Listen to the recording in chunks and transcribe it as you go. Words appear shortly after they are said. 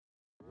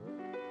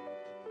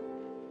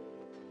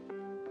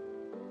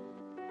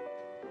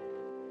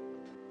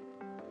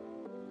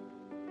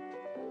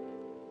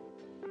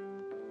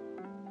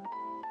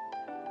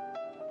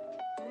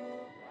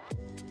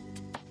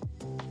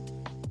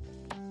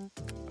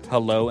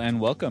Hello and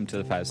welcome to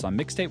the 5-Song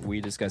Mixtape, where we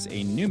discuss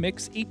a new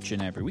mix each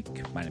and every week.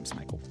 My name's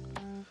Michael.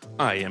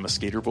 I am a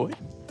skater boy.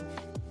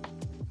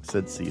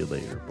 Said see you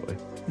later, boy.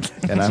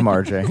 And I'm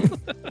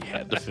RJ.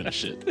 Had to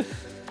finish it.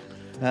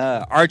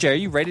 RJ, are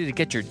you ready to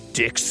get your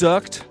dick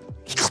sucked?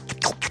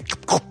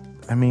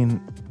 I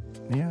mean,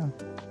 yeah.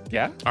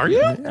 Yeah? Are you?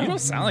 You don't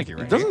sound like you're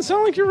It ready. doesn't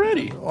sound like you're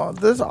ready. Well,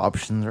 there's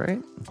options,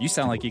 right? You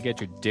sound like you get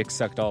your dick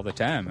sucked all the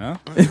time, huh?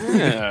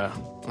 Yeah.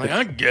 Like,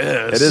 I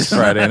guess. It is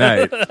Friday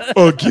night.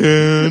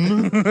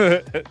 Again.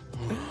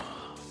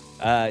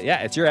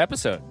 Yeah, it's your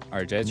episode,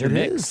 RJ. It's your It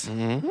mix.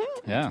 is.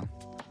 Yeah.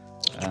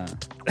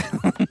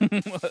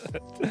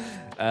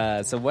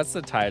 So what's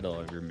the title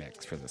of your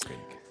mix for this week?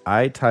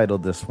 I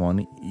titled this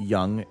one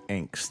Young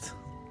Angst.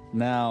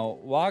 Now,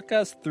 walk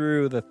us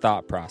through the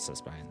thought process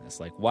behind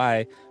this. Like,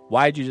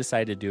 why'd you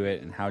decide to do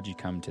it, and how'd you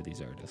come to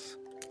these artists?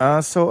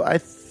 So I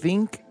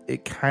think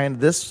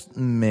this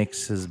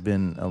mix has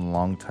been a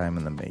long time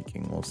in the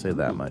making. We'll say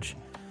that much.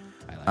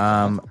 I like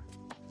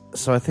that.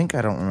 So I think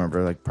I don't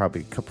remember, like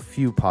probably a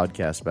few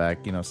podcasts back,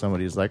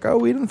 somebody's like, "Oh,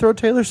 we didn't throw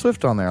Taylor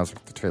Swift on there." I was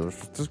like, "The Taylor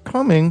Swift is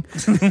coming."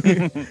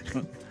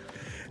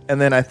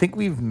 And then I think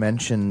we've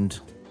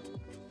mentioned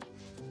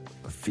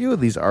a few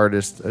of these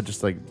artists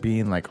just like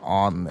being like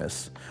on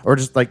this, or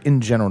just like in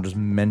general, just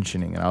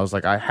mentioning. And I was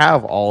like, I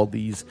have all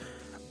these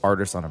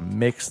artists on a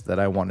mix that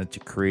I wanted to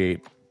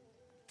create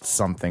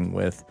something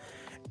with.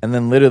 And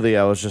then literally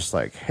I was just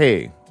like,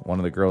 hey, one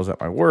of the girls at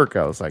my work,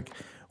 I was like,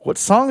 what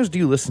songs do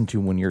you listen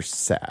to when you're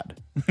sad?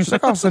 She's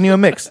like, I'll send you a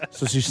mix.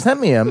 So she sent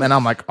me them, and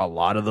I'm like, a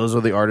lot of those are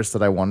the artists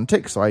that I want to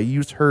take. So I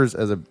used hers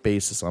as a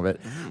basis of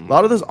it. A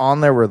lot of those on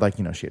there were like,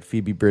 she had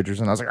Phoebe Bridgers,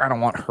 and I was like, I don't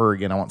want her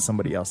again. I want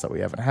somebody else that we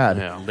haven't had.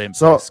 Yeah. Limp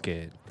So-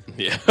 Bizkit.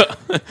 Yeah.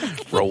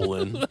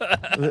 Rolling.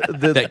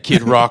 That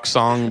Kid Rock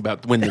song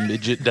about when the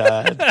midget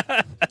died.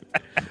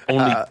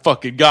 Only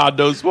fucking God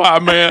knows why,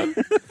 man.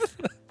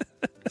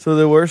 So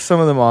there were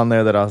some of them on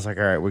there that I was like,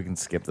 all right, we can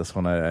skip this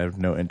one. I have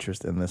no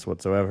interest in this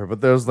whatsoever.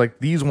 But there's like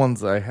these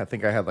ones I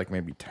think I had like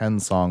maybe 10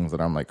 songs that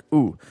I'm like,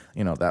 ooh,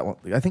 that one.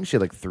 I think she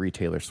had like 3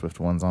 Taylor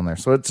Swift ones on there.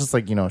 So it's just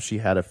like, she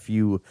had a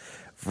few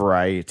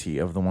variety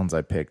of the ones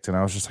I picked. And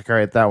I was just like, all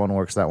right, that one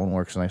works.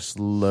 And I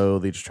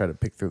slowly just try to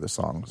pick through the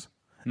songs.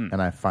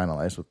 And I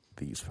finalized with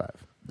these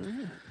 5.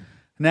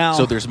 Now,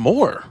 So there's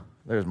more.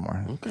 There's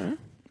more. Okay.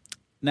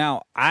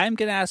 Now, I'm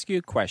going to ask you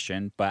a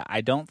question, but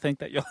I don't think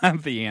that you'll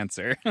have the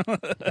answer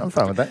I'm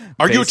fine with that.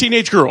 Are you a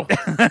teenage girl?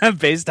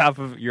 based off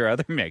of your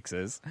other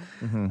mixes.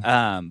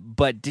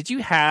 But did you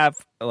have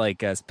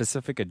like a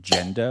specific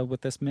agenda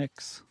with this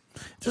mix?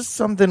 Just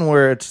something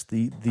where it's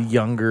the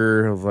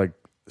younger of like,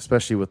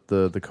 especially with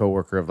the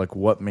coworker of like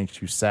what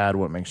makes you sad,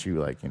 what makes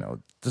you like,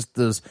 just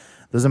those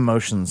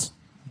emotions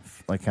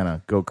like kind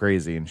of go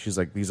crazy. And she's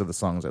like, these are the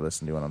songs I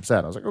listen to when I'm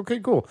sad. I was like, okay,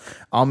 cool.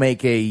 I'll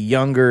make a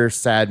younger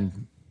sad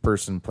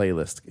person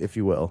playlist, if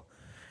you will.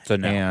 So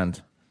no.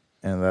 And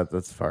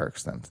that's far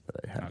extent that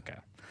I have. Okay.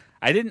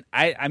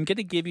 I'm going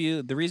to give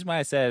you, the reason why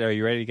I said, are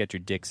you ready to get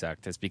your dick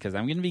sucked, is because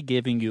I'm going to be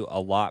giving you a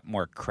lot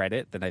more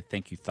credit than I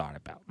think you thought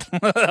about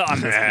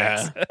on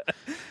this mix.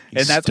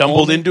 And that's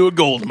stumbled into a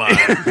gold mine.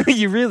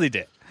 You really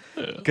did.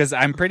 Because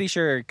I'm pretty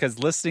sure, because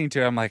listening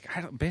to it, I'm like,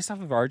 based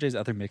off of RJ's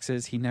other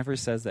mixes, he never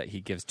says that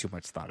he gives too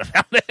much thought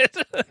about it.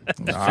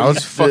 I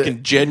was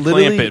fucking Jed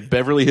literally- Clamp at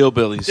Beverly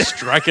Hillbillies,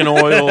 striking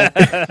oil.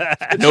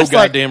 No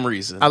goddamn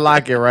reason. I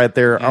like it right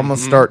there. I'm going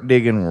to start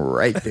digging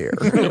right there.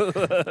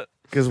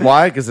 Because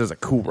why? Because there's a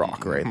cool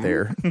rock right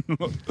there.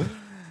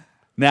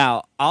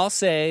 Now, I'll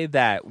say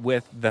that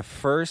with the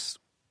first,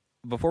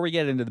 before we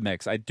get into the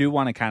mix, I do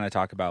want to kind of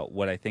talk about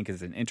what I think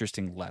is an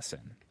interesting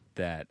lesson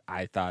that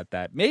I thought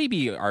that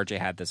maybe RJ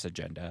had this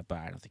agenda, but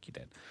I don't think he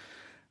did.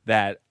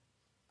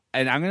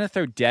 And I'm going to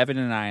throw Devin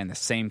and I in the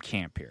same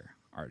camp here,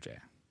 RJ.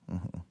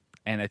 Mm-hmm.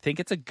 And I think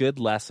it's a good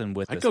lesson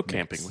with I'd this go mix.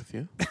 camping with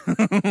you.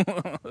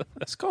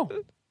 Let's go.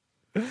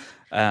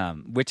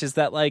 Which is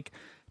that, like,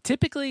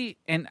 typically,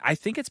 and I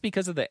think it's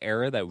because of the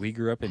era that we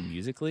grew up in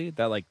musically,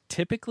 that, like,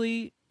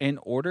 typically, in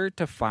order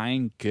to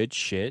find good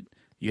shit,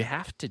 you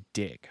have to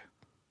dig.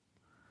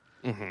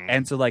 Mm-hmm.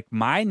 And so, like,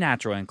 my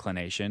natural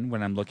inclination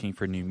when I'm looking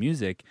for new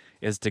music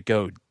is to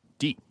go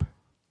deep.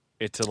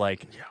 It's to,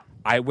 like,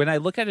 when I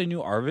look at a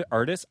new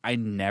artist, I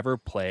never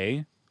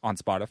play on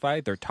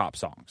Spotify their top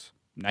songs.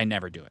 I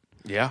never do it.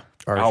 Yeah.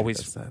 I RJ always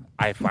does that.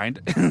 I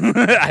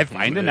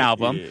find an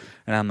album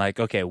and I'm like,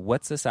 okay,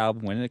 what's this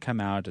album? When did it come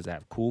out? Does it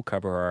have cool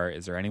cover art?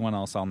 Is there anyone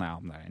else on the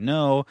album that I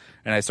know?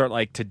 And I start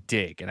like to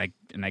dig and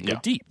I go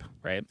deep,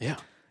 right? Yeah.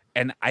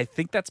 And I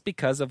think that's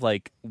because of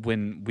like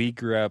when we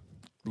grew up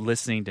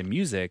listening to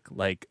music,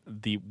 like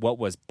what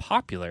was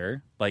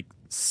popular like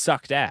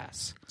sucked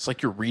ass. It's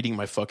like you're reading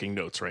my fucking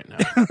notes right now.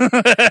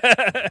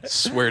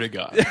 Swear to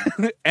God.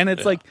 And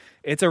it's like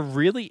it's a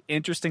really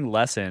interesting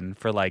lesson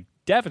for like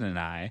Devin and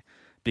I,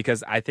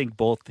 because I think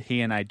both he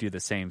and I do the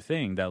same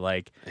thing, that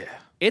like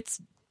it's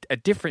a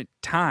different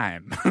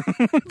time.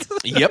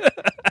 Yep.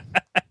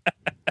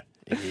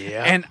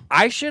 Yeah. And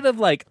I should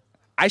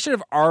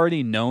have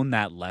already known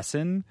that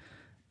lesson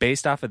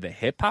based off of the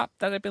hip hop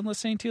that I've been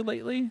listening to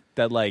lately,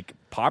 that like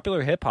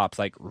popular hip hop's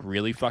like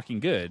really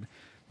fucking good.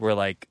 Where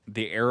like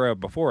the era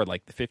before,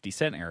 like the 50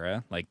 Cent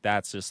era, like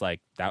that's just like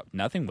that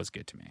nothing was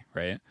good to me,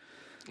 right?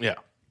 Yeah.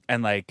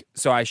 And like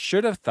so I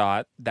should have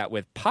thought that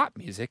with pop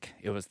music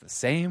it was the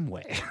same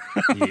way.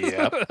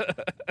 Yep.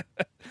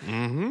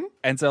 Mm-hmm.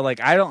 And so like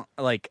I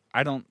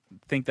don't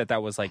think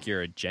that was like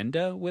your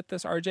agenda with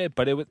this, RJ,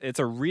 but it's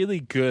a really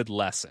good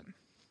lesson.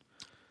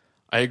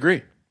 I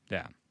agree.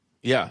 Yeah.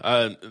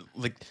 Yeah.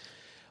 Like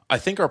I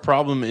think our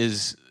problem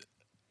is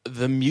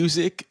the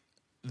music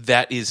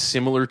that is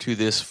similar to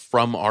this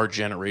from our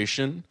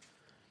generation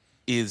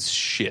is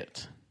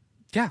shit.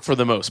 Yeah. For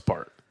the most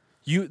part.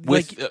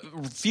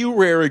 With few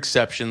rare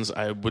exceptions,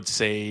 I would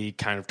say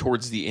kind of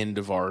towards the end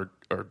of our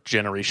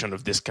generation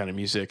of this kind of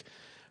music.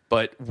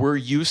 But we're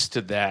used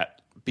to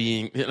that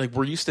being, like,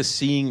 we're used to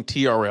seeing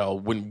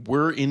TRL when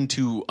we're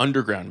into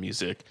underground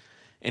music.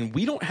 And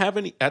we don't have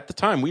any, at the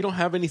time, we don't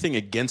have anything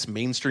against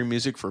mainstream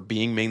music for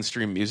being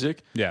mainstream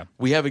music. Yeah.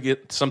 We have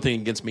something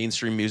against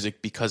mainstream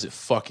music because it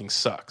fucking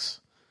sucks.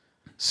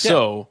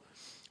 So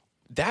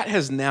that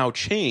has now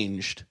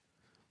changed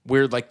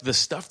where like the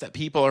stuff that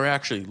people are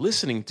actually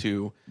listening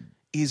to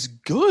is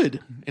good,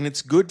 and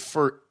it's good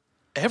for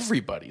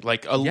everybody.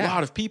 Like a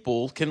lot of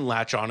people can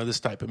latch onto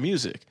this type of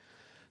music.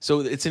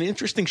 So it's an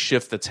interesting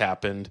shift that's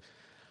happened.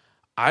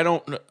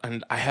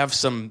 And I have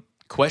some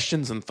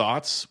questions and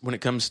thoughts when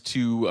it comes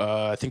to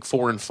I think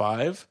 4 and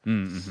 5.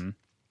 Mm-hmm.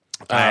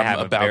 I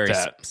have about a very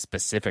that.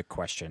 Specific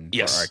question for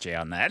Yes. RJ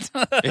on that.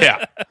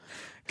 Yeah.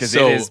 Because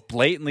So- it is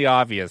blatantly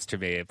obvious to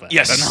me, but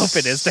Yes. I don't know if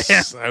it is to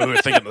him. I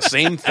was thinking the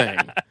same thing.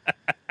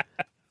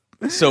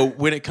 So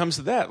when it comes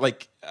to that,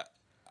 like,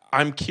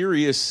 I'm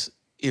curious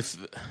if,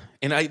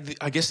 and I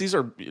guess these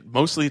are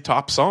mostly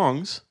top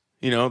songs,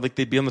 you know, like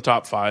they'd be on the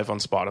top 5 on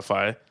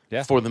Spotify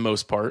for the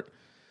most part.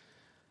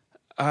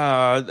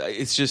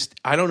 It's just,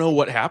 I don't know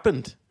what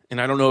happened. And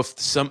I don't know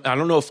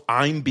if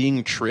I'm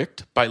being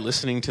tricked by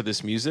listening to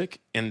this music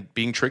and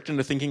being tricked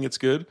into thinking it's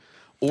good,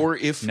 or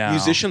if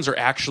musicians are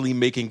actually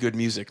making good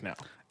music now.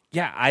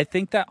 Yeah, I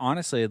think that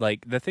honestly,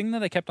 like the thing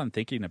that I kept on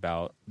thinking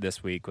about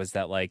this week was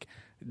that like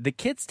the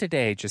kids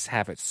today just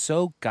have it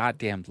so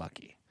goddamn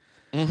lucky.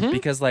 Mm-hmm.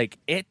 Because like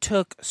it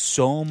took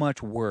so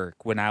much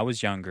work when I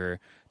was younger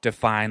to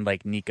find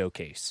like Nico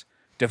Case,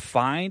 to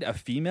find a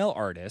female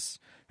artist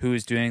who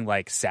is doing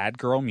like sad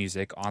girl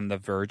music on the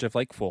verge of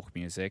like folk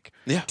music,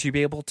 to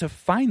be able to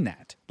find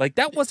that. Like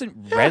that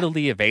wasn't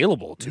readily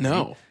available to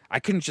me. I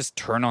couldn't just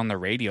turn on the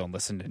radio and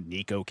listen to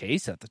Nico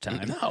Case at the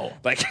time. No.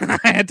 Like I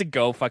had to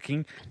go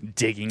fucking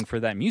digging for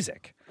that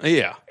music.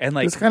 Yeah. And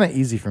like it's kind of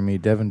easy for me.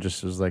 Devin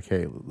just was like,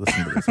 "Hey,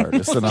 listen to this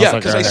artist." And yeah, I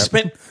was because like, I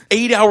spent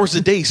 8 hours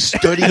a day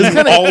studying It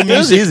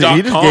was easy. allmusic.com.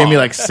 He just gave me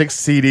like 6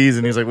 CDs,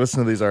 and he's like,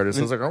 "Listen to these artists."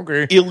 I was like,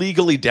 "Okay."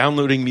 Illegally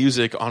downloading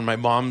music on my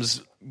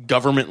mom's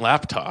government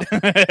laptop.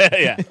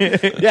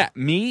 yeah,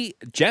 me,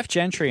 Jeff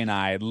Gentry, and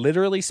I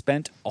literally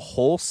spent a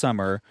whole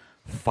summer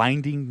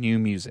finding new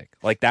music.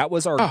 Like that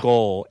was our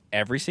goal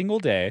every single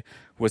day,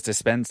 was to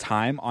spend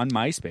time on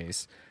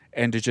MySpace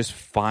and to just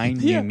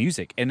find new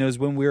music. And it was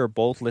when we were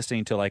both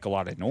listening to like a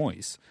lot of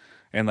noise,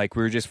 and like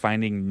we were just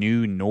finding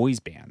new noise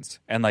bands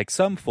and like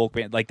some folk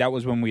band. Like that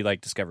was when we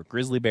like discovered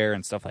Grizzly Bear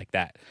and stuff like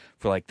that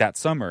for like that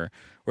summer,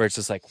 where it's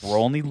just like we're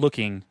only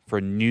looking for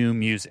new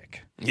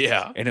music.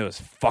 Yeah. And it was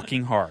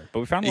fucking hard,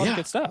 but we found a lot of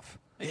good stuff.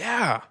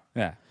 Yeah.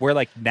 Yeah. Where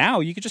like now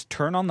you could just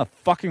turn on the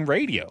fucking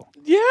radio.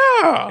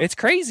 Yeah. It's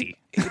crazy.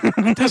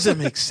 It doesn't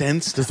make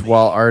sense. Just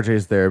while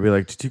RJ's there, be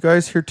like, "Did you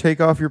guys hear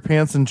Take Off Your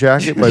Pants and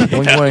Jacket by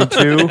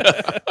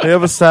Blink-182? They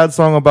have a sad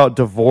song about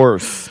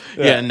divorce."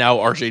 Yeah, and now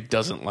RJ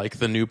doesn't like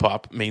the new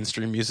pop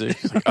mainstream music.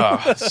 He's like,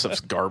 this stuff's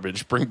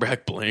garbage. Bring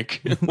back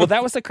Blink. Well,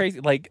 that was the crazy.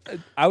 Like,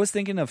 I was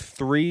thinking of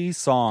 3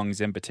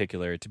 songs in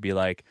particular to be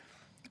like,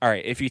 all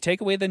right, if you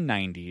take away the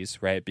 90s,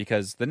 right?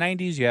 Because the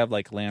 90s, you have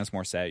like Alanis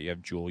Morissette, you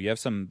have Jewel, you have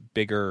some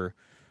bigger,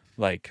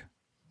 like,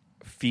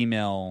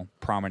 female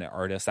prominent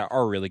artists that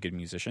are really good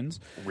musicians.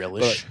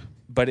 Relish.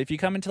 But if you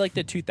come into like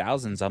the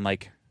 2000s, I'm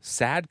like,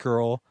 sad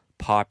girl,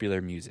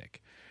 popular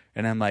music.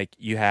 And I'm like,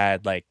 you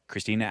had like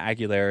Christina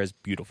Aguilera's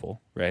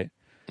Beautiful, right?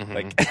 Mm-hmm.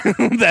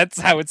 Like, that's,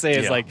 I would say,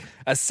 is like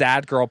a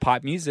sad girl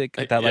pop music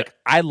that like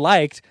I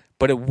liked,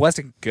 but it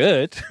wasn't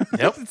good.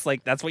 Yep. It's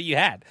like, that's what you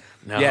had.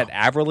 No. You had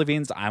Avril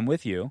Lavigne's I'm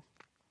With You,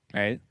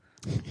 right?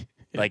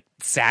 Like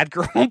sad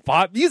girl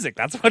pop music.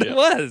 That's what it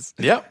was.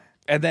 Yep.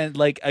 And then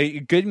like a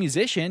good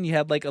musician, you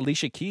had like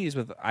Alicia Keys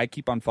with I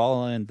Keep on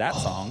Following That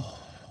song,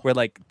 where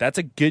like that's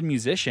a good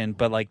musician,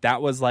 but like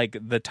that was like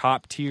the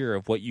top tier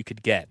of what you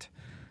could get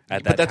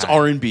at that But that's time.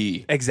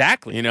 R&B.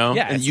 Exactly. You know?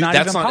 Yeah, and it's that's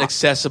even not pop.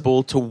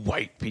 accessible to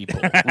white people,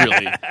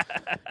 really.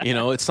 You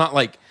know, it's not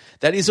like,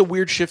 that is a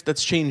weird shift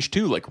that's changed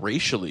too, like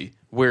racially,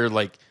 where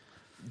like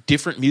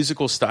different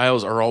musical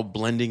styles are all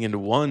blending into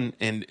one.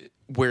 And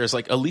whereas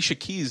like Alicia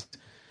Keys,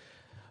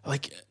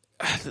 like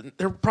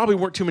there probably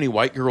weren't too many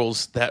white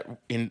girls that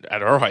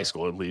at our high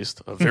school, at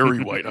least a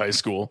very white high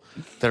school,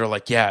 that are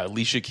like, yeah,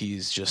 Alicia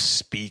Keys just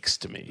speaks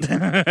to me.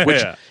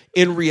 Which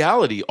in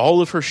reality,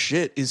 all of her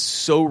shit is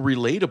so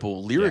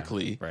relatable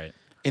lyrically, right?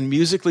 And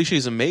musically,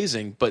 she's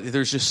amazing. But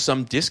there's just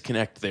some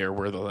disconnect there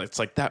where it's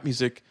like that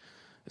music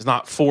is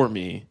not for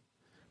me.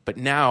 But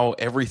now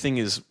everything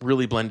is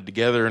really blended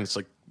together, and it's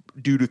like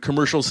due to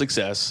commercial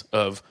success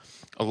of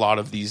a lot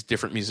of these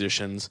different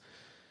musicians.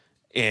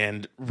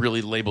 And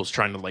really labels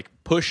trying to like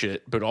push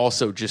it, but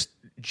also just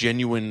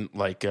genuine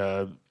like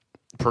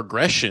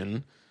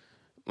progression,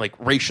 like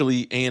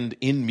racially and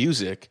in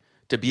music,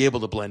 to be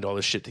able to blend all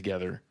this shit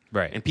together.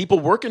 Right. And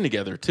people working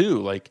together too.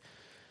 Like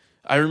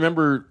I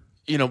remember,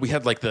 we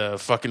had like the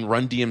fucking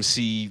Run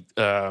DMC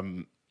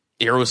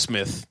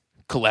Aerosmith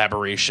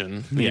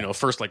collaboration,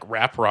 first like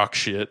rap rock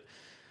shit,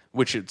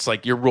 which it's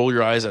like you roll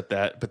your eyes at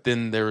that. But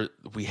then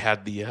we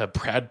had the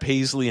Brad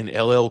Paisley and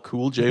LL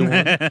Cool J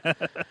one.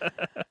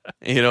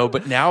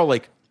 But now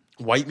like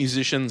white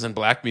musicians and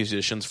black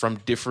musicians from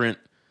different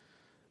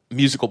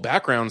musical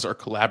backgrounds are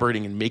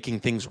collaborating and making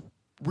things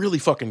really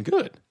fucking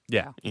good.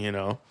 Yeah.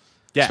 Yeah,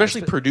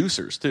 especially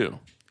producers too.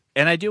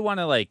 And I do want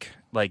to like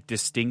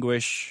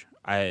distinguish.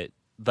 There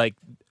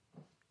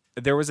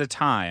was a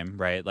time,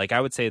 right? Like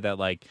I would say that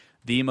like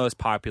the most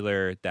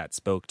popular that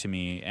spoke to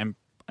me, and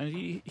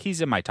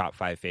he's in my top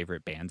 5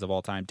 favorite bands of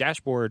all time.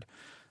 Dashboard,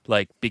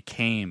 like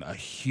became a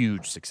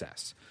huge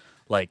success.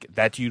 Like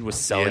that dude was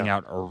selling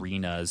out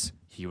arenas.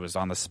 He was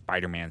on the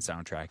Spider-Man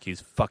soundtrack.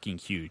 He's fucking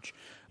huge.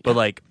 But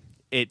like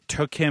it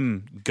took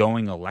him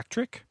going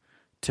electric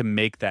to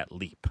make that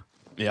leap.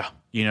 Yeah.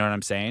 You know what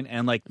I'm saying?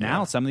 And like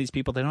now some of these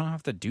people, they don't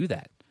have to do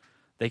that.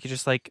 They could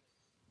just like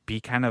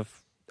be kind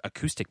of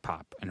acoustic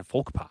pop and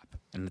folk pop.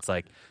 And it's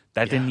like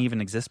that didn't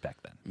even exist back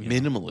then.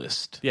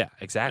 Minimalist. Yeah,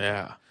 exactly.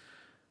 Yeah.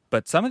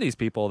 But some of these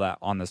people that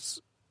on this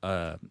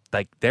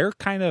like they're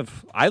kind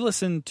of, I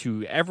listen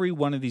to every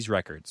one of these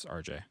records,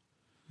 RJ.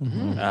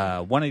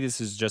 Mm-hmm. One of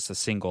these is just a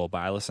single, but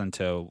I listened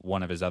to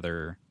one of his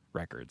other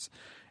records.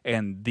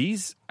 And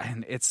it's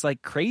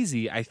like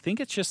crazy. I think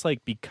it's just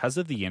like because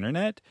of the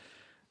internet,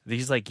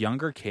 these like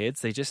younger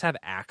kids, they just have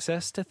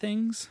access to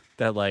things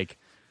that like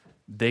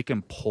they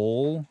can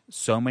pull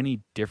so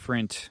many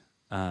different,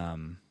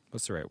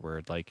 what's the right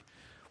word? Like,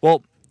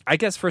 well, I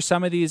guess for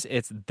some of these,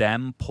 it's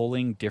them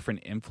pulling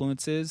different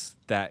influences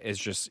that is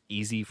just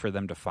easy for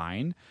them to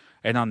find.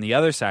 And on the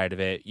other side of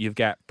it, you've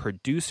got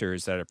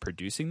producers that are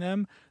producing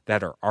them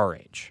that are our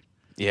age.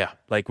 Yeah.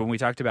 Like when we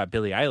talked about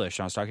Billie Eilish,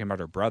 I was talking about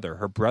her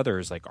brother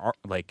is like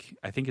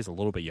I think is a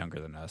little bit younger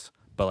than us,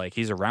 but like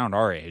he's around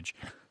our age.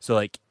 So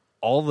like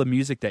all the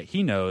music that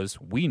he knows,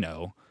 we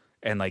know.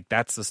 And like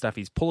that's the stuff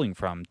he's pulling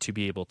from to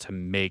be able to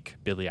make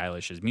Billie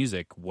Eilish's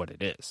music what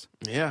it is.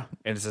 Yeah.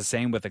 And it's the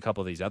same with a couple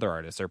of these other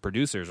artists. Their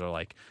producers are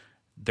like,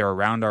 they're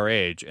around our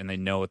age and they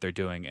know what they're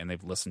doing and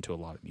they've listened to a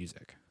lot of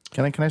music.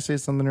 Can I say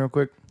something real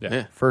quick?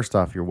 Yeah. First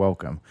off, you're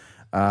welcome.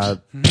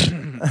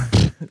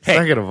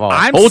 Second of all,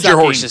 hold your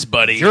horses,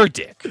 buddy. Your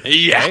dick.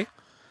 Yeah. Okay?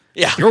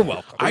 Yeah. You're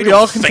welcome. I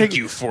don't thank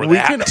you for we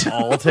that. We can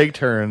all take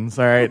turns,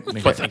 all right?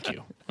 But thank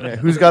you. Yeah,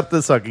 who's got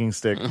the sucking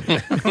stick?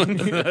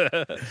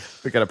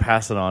 We got to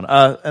pass it on.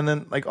 And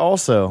then, like,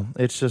 also,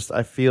 it's just,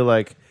 I feel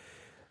like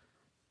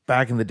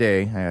back in the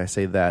day, I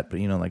say that, but,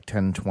 like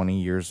 10,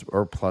 20 years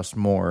or plus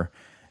more,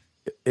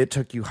 it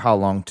took you how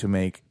long to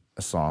make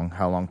a song,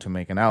 how long to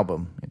make an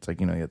album. It's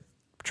like, you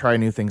try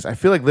new things. I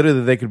feel like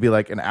literally they could be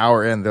like an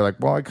hour in. They're like,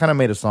 well, I kind of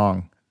made a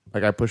song.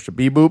 Like I pushed a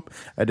B boop,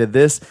 I did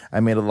this, I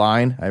made a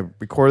line, I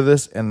recorded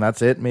this, and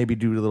that's it. Maybe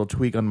do a little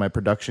tweak on my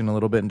production a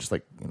little bit and just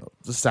like,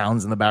 the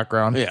sounds in the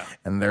background. Yeah.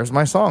 And there's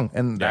my song.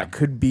 And that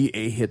could be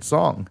a hit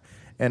song.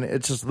 And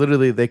it's just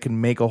literally they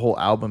can make a whole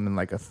album in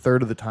like a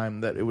third of the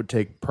time that it would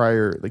take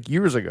prior, like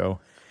years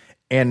ago.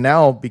 And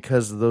now,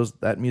 because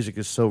that music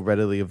is so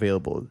readily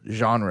available,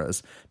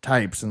 genres,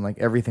 types, and like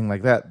everything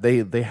like that,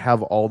 they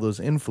have all those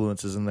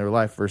influences in their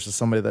life versus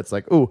somebody that's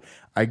like, oh,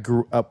 I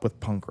grew up with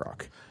punk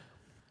rock.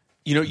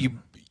 You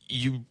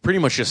pretty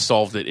much just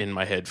solved it in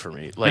my head for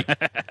me. Like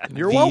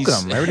you're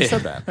welcome. I already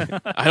said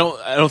that. I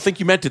don't think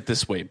you meant it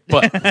this way,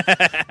 but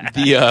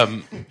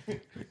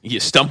you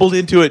stumbled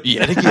into it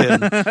yet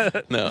again.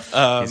 No,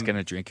 he's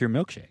gonna drink your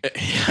milkshake.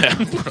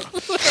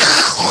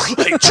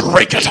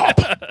 Drink it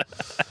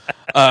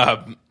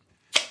up.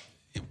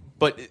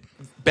 But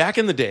back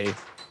in the day,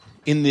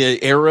 in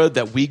the era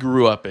that we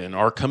grew up in,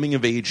 our coming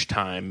of age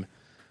time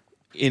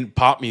in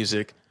pop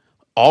music,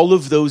 all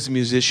of those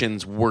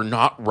musicians were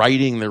not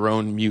writing their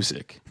own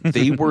music.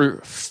 They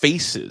were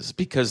faces,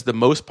 because the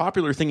most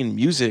popular thing in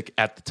music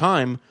at the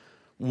time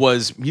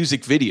was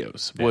music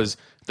videos, was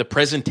the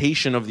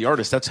presentation of the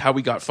artist. That's how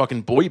we got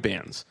fucking boy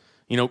bands.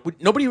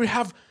 Nobody would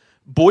have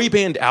boy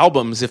band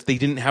albums if they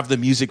didn't have the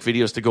music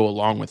videos to go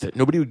along with it.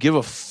 Nobody would give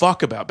a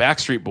fuck about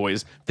Backstreet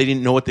Boys if they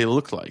didn't know what they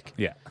looked like.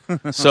 Yeah.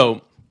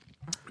 So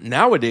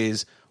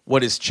nowadays,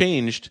 what has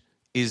changed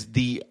is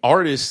the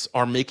artists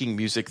are making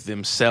music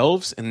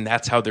themselves, and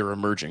that's how they're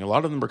emerging. A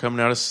lot of them are coming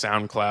out of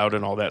SoundCloud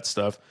and all that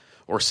stuff,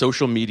 or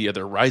social media.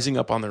 They're rising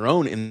up on their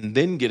own and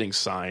then getting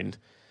signed,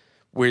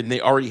 where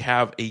they already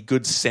have a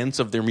good sense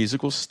of their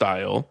musical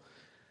style.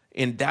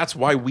 And that's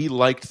why we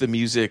liked the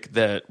music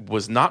that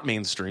was not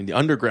mainstream, the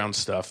underground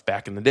stuff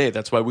back in the day.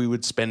 That's why we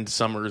would spend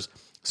summers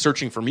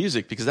searching for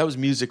music, because that was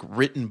music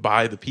written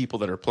by the people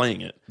that are playing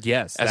it.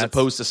 Yes. As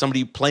opposed to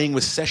somebody playing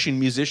with session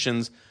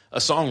musicians,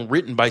 a song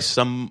written by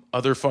some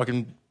other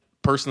fucking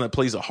person that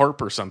plays a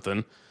harp or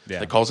something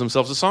that calls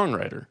themselves a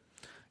songwriter.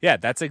 Yeah,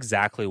 that's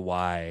exactly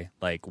why,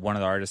 like, one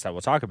of the artists that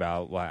we'll talk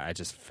about, why I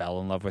just fell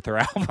in love with her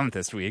album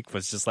this week,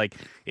 was just like,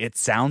 it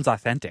sounds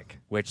authentic,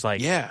 which,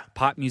 like,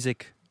 pop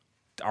music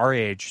our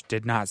age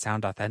did not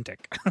sound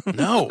authentic.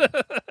 No.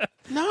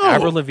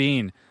 Avril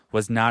Lavigne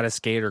was not a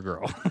skater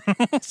girl. I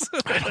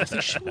don't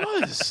think she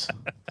was.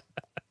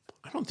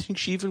 I don't think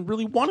she even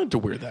really wanted to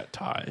wear that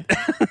tie.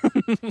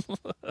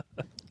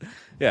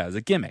 Yeah, it was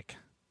a gimmick.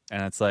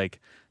 And it's like,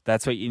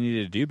 that's what you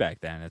needed to do back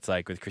then. It's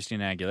like with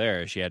Christina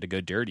Aguilera, she had to go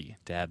dirty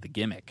to have the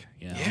gimmick.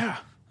 You know?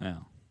 Yeah.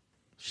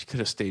 She could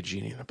have stayed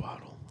Genie in a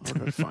bottle. I would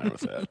have been fine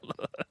with that.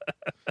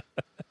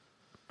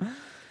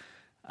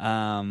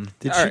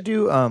 Did she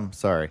do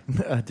sorry.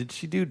 Did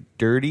she do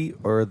Dirty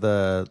or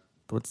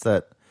what's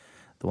that?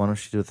 The one where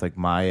she did with like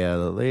Maya,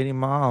 the Lady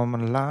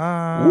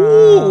Marmalade.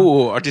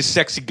 Ooh, are these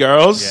sexy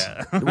girls?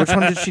 Yeah. Which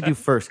one did she do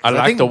first? 'Cause I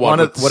like think the one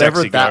with whatever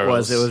sexy that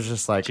girls. was. It was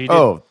just like, She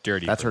did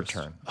Dirty that's first.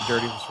 her turn.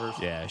 Dirty was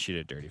first? Yeah, she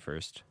did Dirty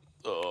first.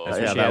 Oh, That's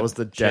when yeah, she that had- was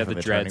the she had the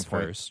definite dreads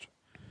turning point. first.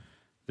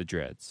 The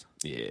dreads.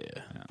 yeah.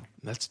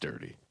 That's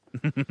dirty.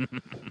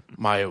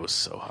 Maya was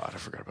so hot. I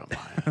forgot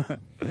about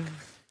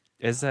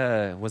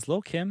Maya. Was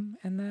Lil Kim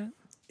in that?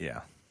 Yeah.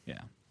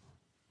 Yeah.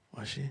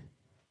 Was she?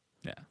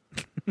 Yeah.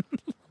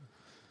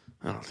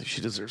 I don't think she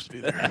deserves to be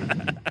there.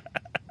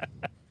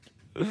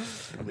 I'm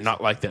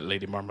not like that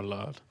Lady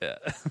Marmalade. All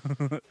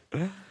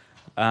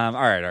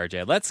right,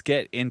 RJ, let's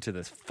get into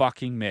this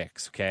fucking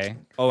mix, okay?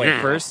 Oh, wait,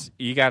 first,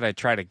 you got to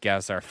try to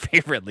guess our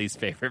favorite, least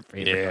favorite.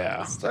 Yeah.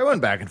 artist. So I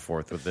went back and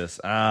forth with this.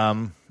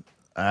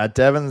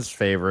 Devin's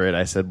favorite,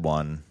 I said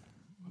 1.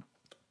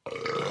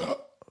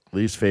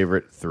 Least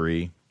favorite,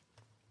 3.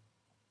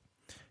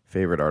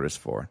 Favorite artist,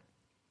 4.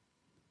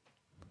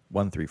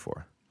 1, 3,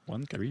 4.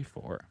 1, 3,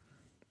 4.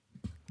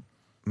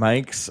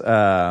 Mike's,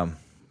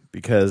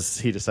 because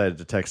he decided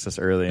to text us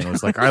early and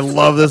was like, I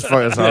love this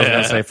fucking song. I was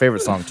going to say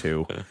favorite song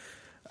 2.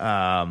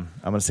 I'm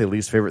going to say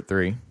least favorite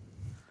 3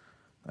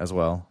 as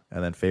well.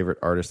 And then favorite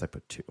artist, I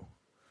put 2.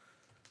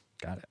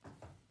 Got it.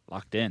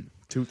 Locked in.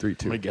 2, 3, I'm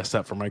 2. going to guess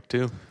that for Mike,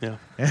 too. Yeah.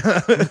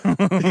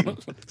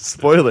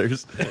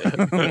 Spoilers.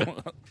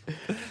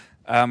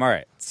 All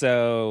right,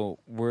 so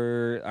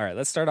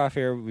let's start off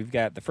here. We've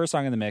got the first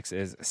song in the mix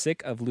is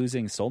Sick of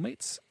Losing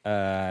Soulmates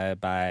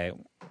by,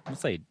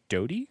 let's say,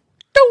 Dodie.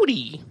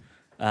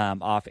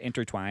 Off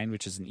Intertwine,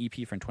 which is an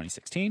EP from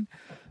 2016.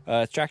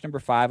 It's track number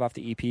 5 off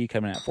the EP,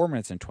 coming at 4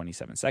 minutes and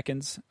 27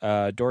 seconds.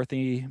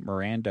 Dorothy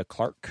Miranda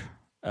Clark,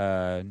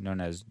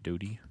 known as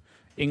Dodie,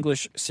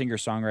 English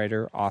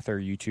singer-songwriter, author,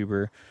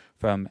 YouTuber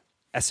from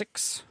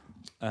Essex.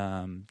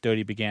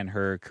 Dodie began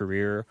her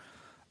career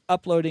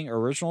uploading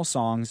original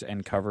songs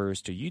and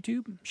covers to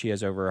YouTube. She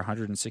has over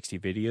 160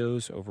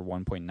 videos, over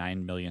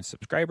 1.9 million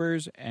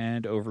subscribers,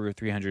 and over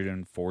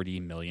 340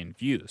 million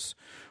views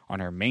on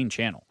her main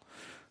channel.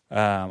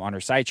 On her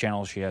side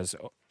channel, she has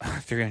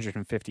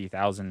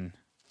 350,000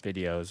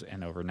 videos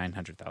and over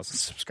 900,000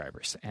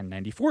 subscribers and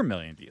 94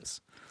 million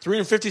views.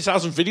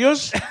 350,000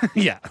 videos?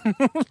 Yeah.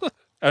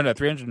 Oh, no,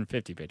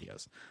 350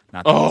 videos.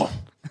 Not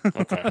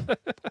Okay.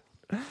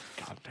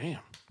 God damn.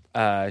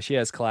 She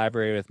has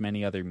collaborated with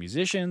many other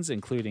musicians,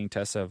 including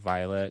Tessa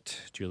Violet,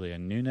 Julia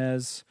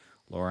Nunez,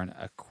 Lauren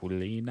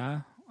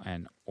Aquilina,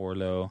 and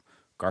Orlo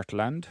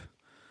Gartland.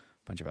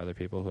 A bunch of other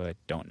people who I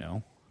don't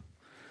know.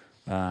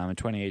 In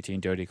 2018,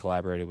 Dodie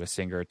collaborated with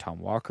singer Tom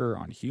Walker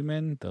on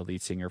Human, the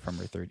lead singer from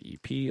her third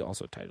EP,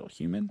 also titled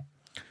Human.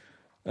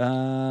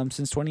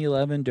 Since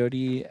 2011,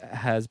 Dodie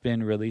has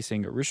been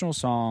releasing original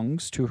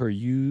songs to her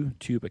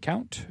YouTube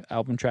account.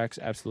 Album tracks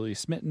Absolutely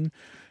Smitten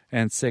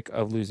and Sick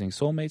of Losing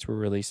Soulmates were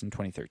released in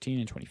 2013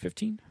 and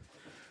 2015.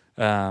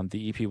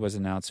 The EP was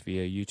announced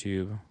via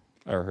YouTube,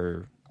 or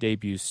her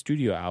debut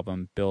studio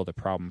album, Build a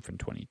Problem from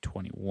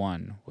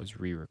 2021, was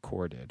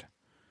re-recorded.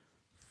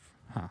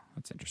 Huh,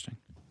 that's interesting.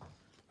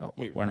 Oh,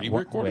 Wait, why not-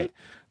 re-recorded? wait.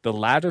 The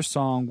latter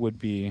song would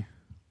be...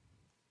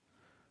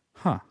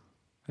 Huh.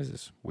 This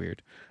is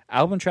weird.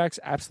 Album tracks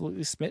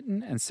Absolutely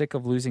Smitten and Sick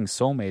of Losing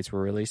Soulmates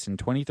were released in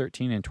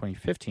 2013 and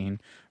 2015,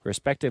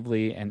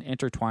 respectively, and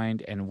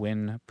Intertwined and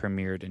Win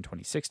premiered in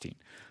 2016.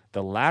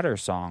 The latter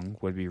song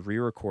would be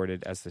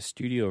re-recorded as the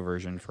studio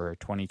version for her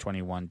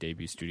 2021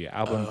 debut studio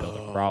album,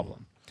 Build a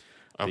Problem.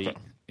 Okay.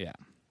 Yeah.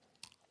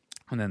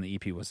 And then the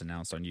EP was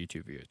announced on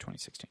YouTube via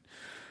 2016.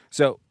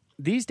 So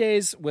these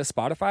days with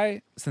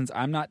Spotify, since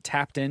I'm not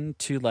tapped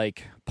into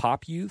like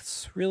pop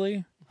youths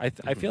really,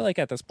 I feel like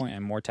at this point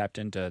I'm more tapped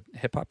into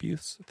hip hop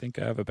youths. I think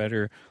I have a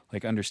better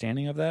like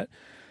understanding of that.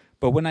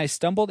 But when I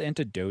stumbled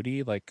into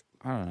Dodie, like,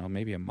 I don't know,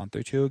 maybe a month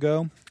or two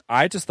ago,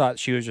 I just thought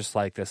she was just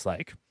like this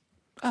like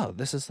oh,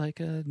 this is like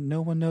a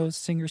no one knows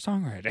singer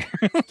songwriter.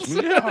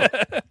 Yeah.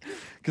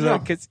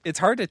 Because it's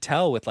hard to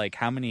tell with like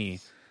how many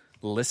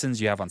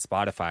listens you have on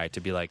Spotify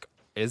to be like,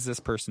 is this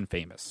person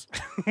famous?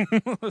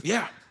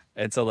 Yeah.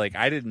 And so like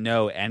I didn't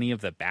know any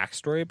of the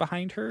backstory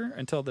behind her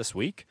until this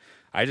week.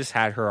 I just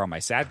had her on my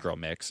Sad Girl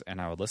mix,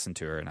 and I would listen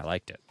to her, and I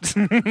liked it.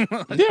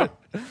 Yeah.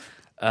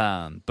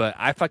 But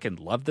I fucking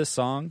love this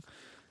song.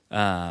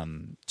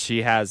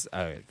 She has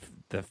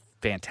the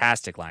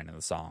fantastic line in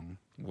the song,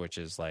 which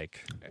is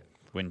like,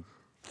 what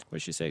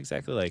did she say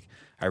exactly? Like,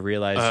 I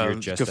realize you're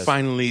just to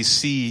finally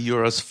see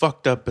you're as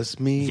fucked up as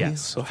me.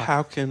 Yes. So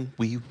how can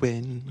we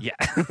win? yeah,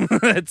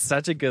 it's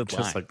such a good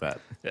line. Just like that.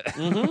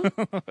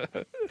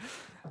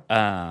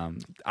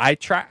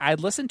 I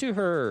listened to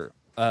her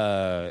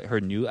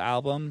new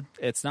album.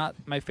 It's not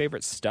my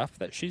favorite stuff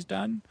that she's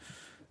done.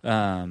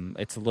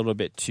 It's a little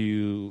bit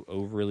too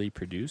overly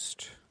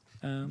produced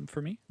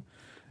for me.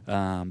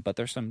 But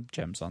there's some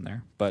gems on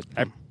there. But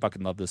I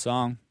fucking love the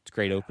song. It's a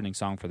great opening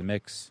song for the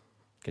mix.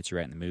 Gets you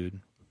right in the mood.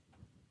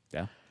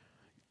 Yeah.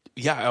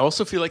 Yeah, I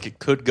also feel like it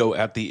could go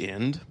at the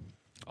end.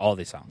 All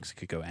these songs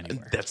could go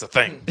anywhere. That's the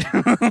thing.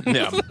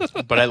 Yeah.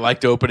 But I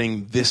liked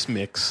opening this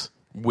mix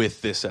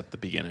with this at the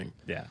beginning.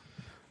 Yeah.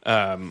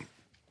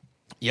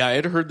 Yeah, I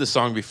had heard the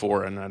song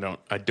before, and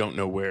I don't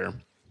know where,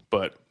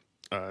 but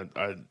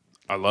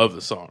I love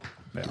the song.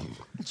 Yeah.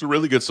 It's a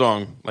really good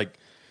song. Like,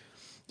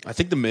 I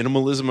think the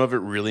minimalism of it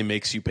really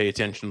makes you pay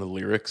attention to the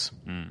lyrics.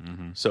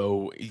 Mm-hmm.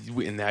 So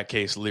in that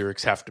case,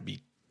 lyrics have to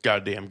be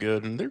goddamn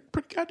good, and they're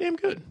pretty goddamn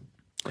good.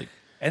 Like,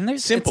 And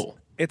there's simple.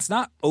 It's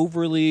not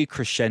overly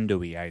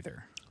crescendo-y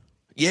either.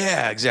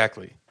 Yeah,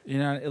 exactly. You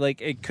know,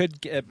 like it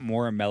could get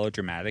more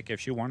melodramatic if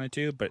she wanted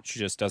to, but she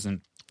just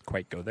doesn't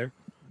quite go there.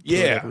 For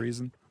whatever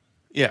reason.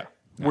 Yeah.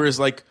 Whereas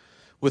like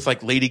with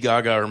like Lady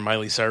Gaga or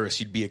Miley Cyrus,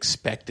 you'd be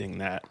expecting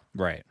that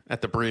Right.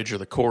 at the bridge or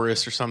the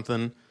chorus or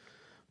something,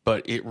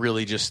 but it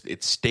really just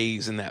it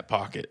stays in that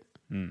pocket.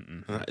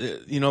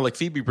 You know, like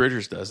Phoebe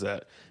Bridgers does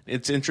that.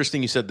 It's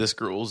interesting you said this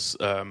girl's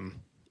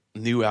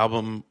new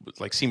album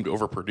like seemed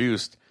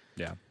overproduced.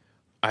 Yeah.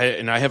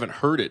 I haven't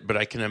heard it, but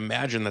I can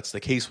imagine that's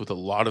the case with a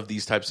lot of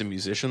these types of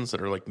musicians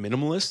that are like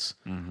minimalists,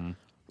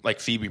 like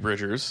Phoebe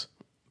Bridgers.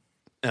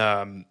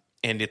 And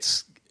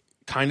it's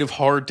kind of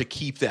hard to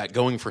keep that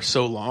going for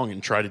so long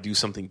and try to do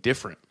something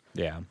different.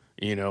 Yeah.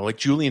 You know, like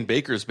Julian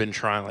Baker's been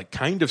trying, like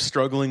kind of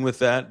struggling with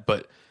that,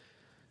 but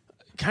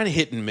kind of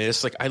hit and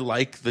miss. Like I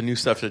like the new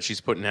stuff that she's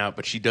putting out,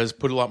 but she does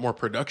put a lot more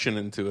production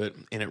into it,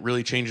 and it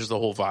really changes the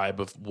whole vibe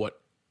of what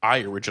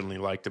I originally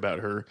liked about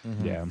her.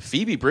 Yeah.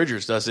 Phoebe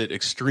Bridgers does it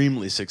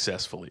extremely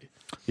successfully.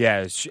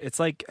 Yeah. It's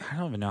like, I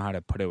don't even know how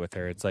to put it with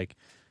her. It's like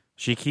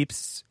she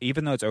keeps,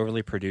 even though it's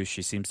overly produced,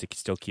 she seems to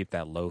still keep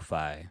that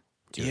lo-fi.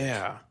 To it.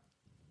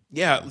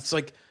 Yeah. It's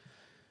like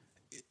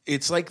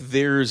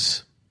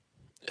there's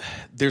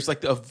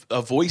like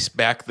a voice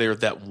back there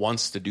that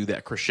wants to do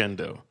that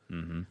crescendo,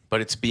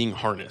 but it's being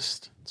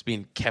harnessed. It's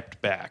being kept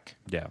back.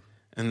 Yeah.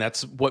 And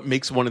that's what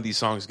makes one of these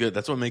songs good.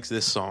 That's what makes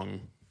this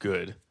song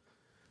good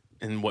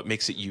and what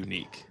makes it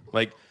unique.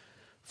 Like,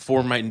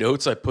 for my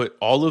notes, I put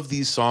all of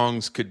these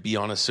songs could be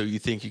on a So You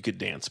Think You Could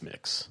Dance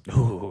mix.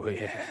 Oh,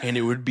 yeah. And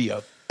it would be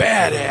a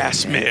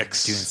badass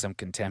mix. Doing some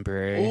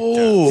contemporary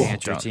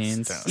dance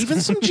routines. Even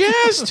some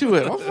jazz to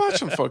it. I'll watch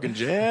some fucking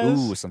jazz.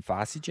 Ooh, some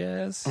Fosse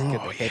jazz.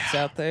 Get the hips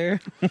out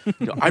there.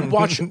 You know, I'd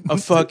watch a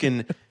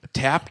fucking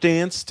tap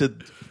dance to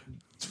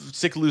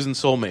Sick of Losing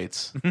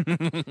Soulmates.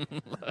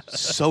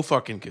 So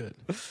fucking good.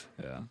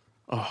 Yeah.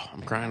 Oh,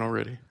 I'm crying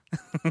already.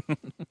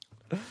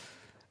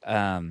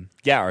 Yeah,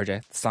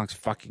 RJ, the song's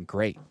fucking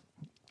great.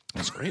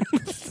 That's great.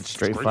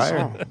 Straight Great fire.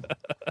 song.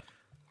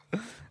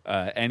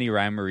 Any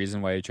rhyme or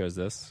reason why you chose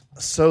this?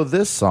 So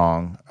this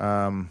song,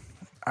 I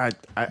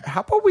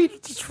how about we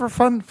just for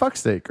fun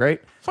fuck's sake,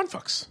 right? Fun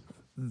fucks.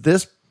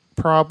 This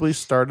probably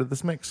started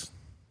this mix.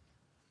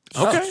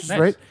 Okay. Nice.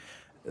 Right?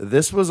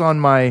 This was on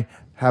my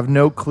have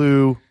no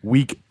clue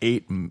week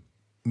 8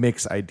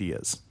 mix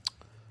ideas.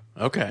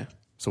 Okay.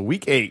 So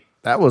week 8,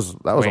 that was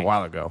a Wait.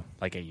 while ago.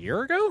 Like a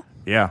year ago?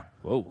 Yeah.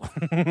 Whoa.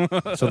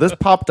 So this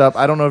popped up.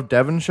 I don't know if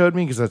Devin showed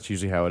me because that's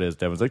usually how it is.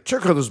 Devin's like,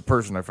 check out this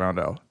person I found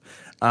out.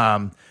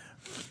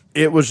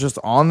 It was just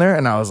on there,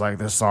 and I was like,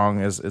 this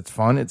song it's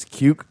fun. It's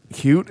cute.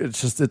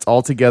 It's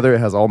all together. It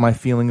has all my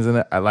feelings in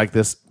it. I like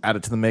this. Add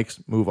it to the mix.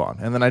 Move on.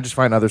 And then I just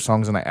find other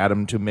songs and I add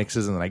them to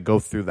mixes, and then I go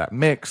through that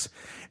mix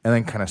and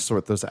then kind of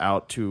sort those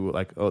out to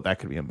like, oh, that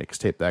could be a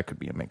mixtape. That could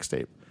be a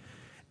mixtape.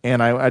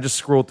 And I just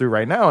scrolled through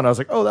right now, and I was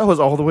like, oh, that was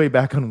all the way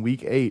back on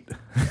week 8.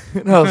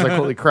 And I was like,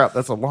 holy crap,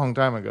 that's a long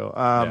time ago.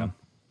 Yeah.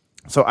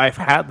 So I've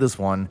had this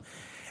one,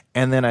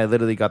 and then I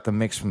literally got the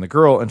mix from the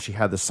girl, and she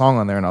had this song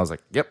on there, and I was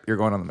like, yep, you're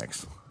going on the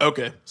mix.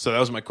 Okay. So that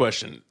was my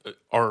question.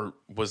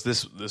 Was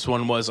this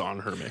one was on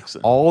her mix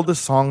then? All the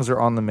songs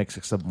are on the mix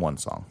except one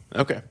song.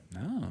 Okay.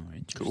 Oh,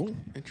 interesting. Cool.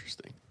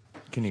 Interesting.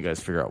 Can you guys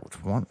figure out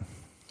which one?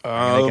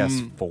 I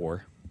guess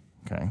 4.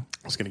 Okay. I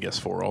was going to guess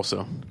 4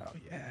 also. Oh,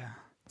 yeah.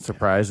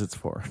 Surprise, it's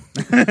 4.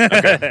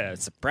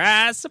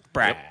 Surprise,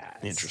 surprise.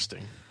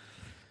 Interesting.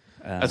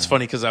 That's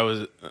funny because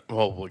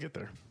we'll get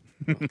there.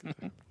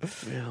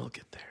 We'll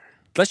get there.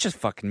 Let's just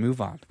fucking move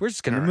on. We're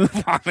just gonna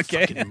move on,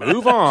 okay? Fucking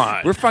move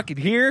on. We're fucking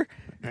here.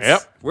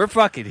 Yep. We're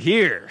fucking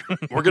here.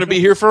 We're going to be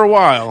here for a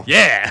while.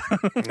 Yeah.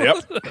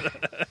 Yep.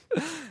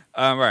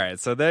 All right.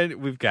 So then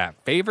we've got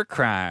 "Favorite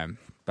Crime"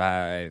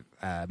 by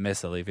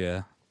Miss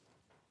Olivia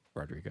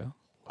Rodrigo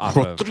off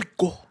of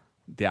Rodrigo.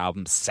 the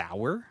album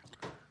 "Sour."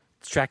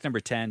 It's track number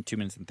 10, 2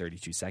 minutes and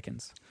 32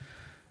 seconds.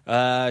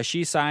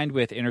 She signed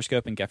with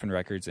Interscope and Geffen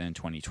Records in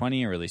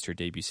 2020 and released her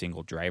debut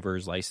single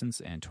 "Driver's License"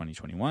 in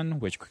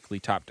 2021, which quickly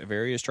topped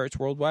various charts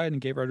worldwide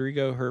and gave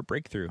Rodrigo her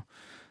breakthrough.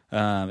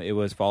 It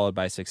was followed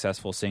by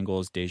successful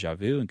singles "Deja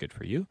Vu" and "Good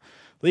For You,"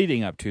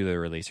 leading up to the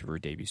release of her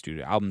debut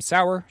studio album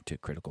 "Sour" to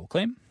critical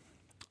acclaim.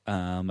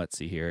 Let's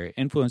see here.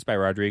 Influenced by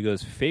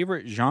Rodrigo's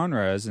favorite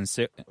genres and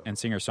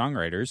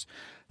singer-songwriters,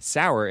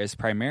 "Sour" is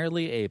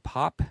primarily a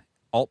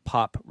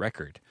alt-pop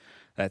record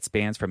that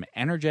spans from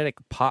energetic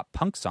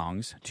pop-punk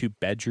songs to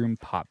bedroom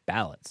pop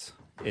ballads.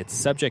 Its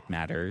subject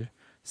matter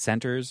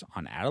centers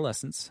on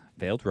adolescence,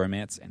 failed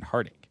romance, and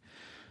heartache.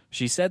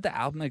 She said the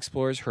album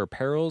explores her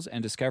perils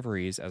and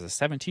discoveries as a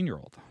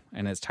 17-year-old,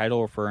 and its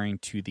title referring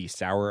to the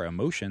sour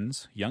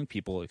emotions young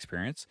people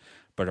experience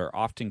but are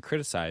often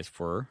criticized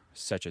for,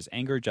 such as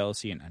anger,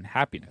 jealousy, and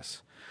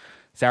unhappiness.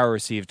 Sour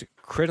received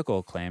critical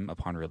acclaim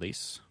upon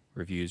release.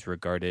 Reviews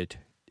regarded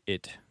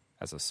it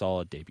as a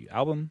solid debut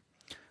album.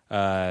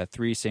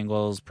 3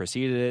 singles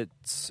preceded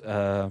its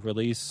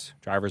release: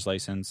 "Driver's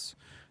License,"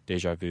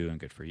 "Deja Vu," and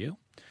 "Good For You."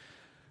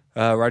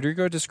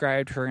 Rodrigo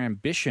described her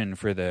ambition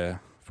for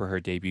her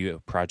debut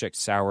project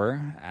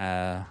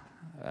 "Sour"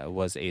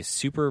 was a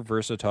super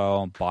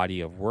versatile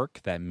body of work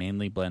that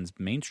mainly blends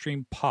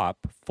mainstream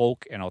pop,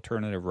 folk, and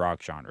alternative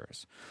rock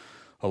genres.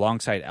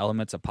 Alongside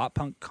elements of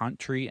pop-punk,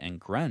 country, and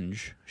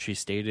grunge, she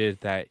stated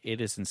that it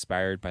is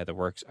inspired by the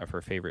works of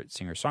her favorite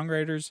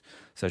singer-songwriters,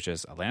 such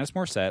as Alanis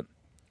Morissette,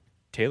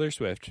 Taylor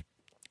Swift,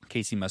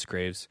 Casey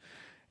Musgraves,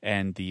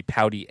 and the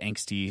pouty,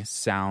 angsty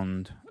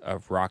sound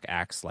of rock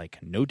acts like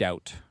No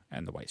Doubt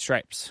and the White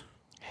Stripes.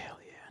 Hell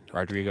yeah.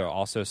 Rodrigo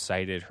also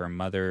cited her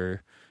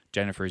mother,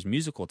 Jennifer's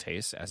musical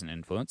taste as an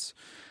influence,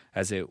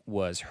 as it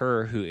was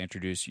her who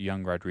introduced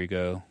young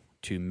Rodrigo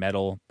to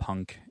metal,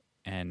 punk,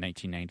 and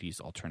 1990s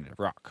alternative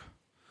rock.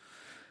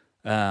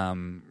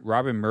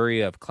 Robin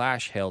Murray of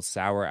Clash hailed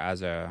 "Sour"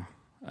 as a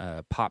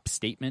pop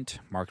statement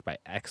marked by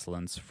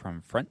excellence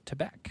from front to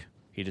back.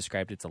 He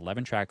described its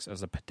 11 tracks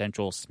as a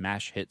potential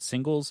smash hit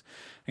singles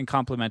and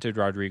complimented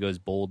Rodrigo's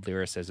bold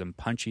lyricism,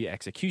 punchy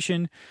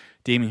execution,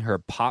 deeming her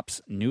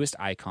pop's newest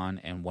icon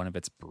and one of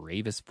its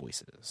bravest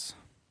voices.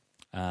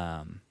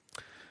 All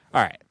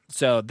right,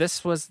 so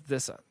this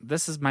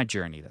is my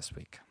journey this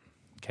week.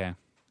 Okay,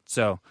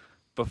 so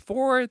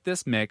before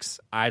this mix,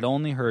 I'd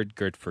only heard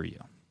 "Good For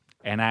You,"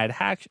 and I'd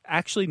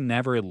actually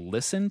never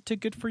listened to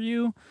 "Good For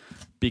You"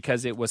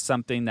 because it was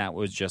something that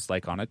was just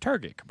like on a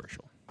Target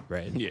commercial,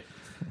 right? Yeah.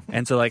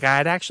 And so, like, I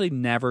had actually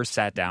never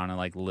sat down and,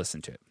 like,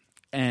 listened to it.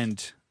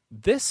 And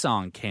this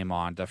song came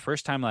on the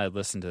first time I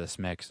listened to this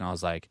mix, and I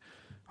was like,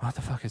 what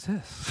the fuck is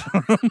this?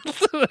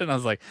 And I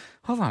was like,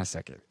 hold on a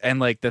second. And,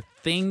 like, the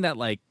thing that,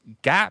 like,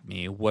 got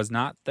me was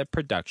not the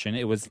production.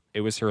 It was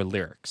her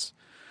lyrics.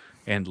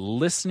 And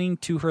listening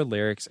to her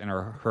lyrics and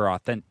her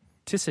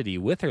authenticity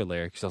with her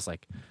lyrics, I was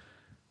like,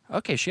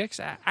 okay, she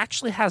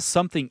actually has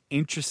something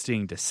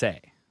interesting to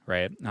say.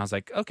 Right. And I was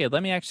like, okay,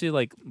 let me actually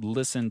like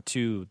listen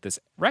to this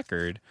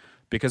record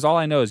because all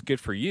I know is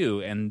 "Good For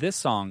You." And this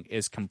song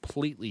is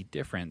completely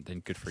different than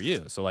 "Good For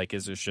You." So like,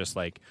 is this just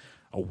like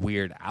a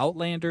weird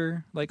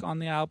Outlander like on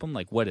the album?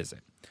 Like, what is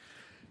it?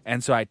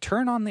 And so I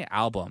turn on the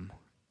album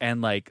and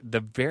like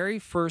the very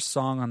first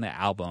song on the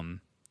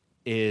album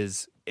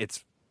is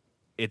it's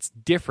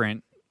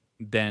different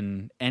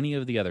than any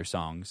of the other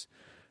songs.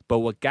 But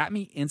what got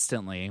me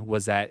instantly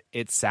was that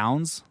it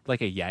sounds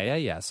like a Yeah Yeah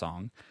Yeah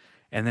song.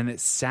 And then it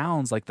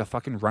sounds like the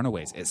fucking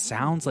Runaways. It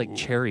sounds like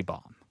Cherry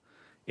Bomb.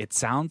 It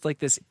sounds like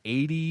this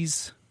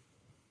 80s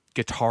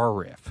guitar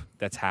riff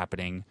that's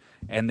happening.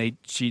 And they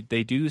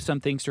do some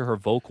things to her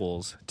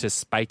vocals to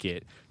spike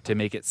it, to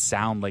make it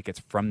sound like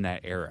it's from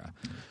that era.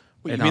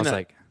 Wait, and you I mean was that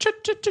like,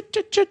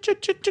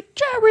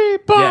 Cherry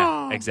Bomb?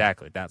 yeah,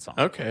 exactly, that song.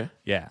 Okay.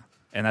 Yeah.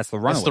 And that's the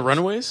Runaways. That's the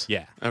Runaways?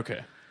 Yeah. Okay.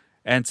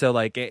 And so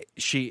like I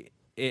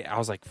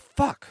was like,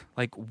 fuck,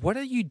 like what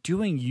are you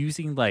doing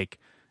using like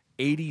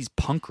 80s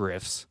punk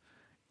riffs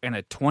in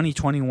a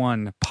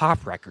 2021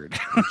 pop record?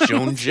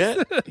 Joan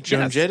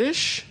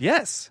Jett-ish?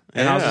 Yes.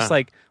 And I was Yeah. just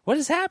like, what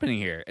is happening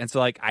here? And so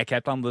like I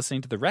kept on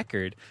listening to the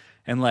record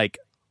and like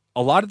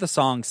a lot of the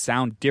songs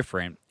sound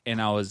different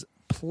and I was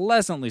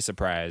pleasantly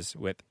surprised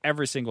with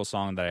every single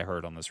song that I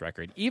heard on this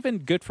record. Even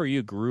 "Good For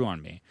You" grew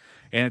on me.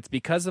 And it's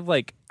because of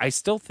like I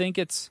still think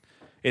it's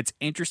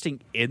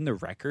interesting in the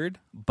record,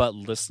 but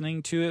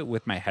listening to it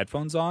with my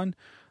headphones on,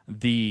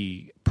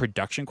 the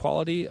production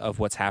quality of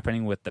what's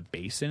happening with the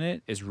bass in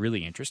it is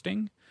really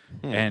interesting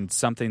and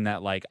something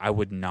that like I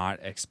would not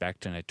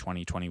expect in a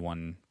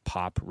 2021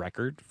 pop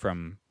record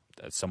from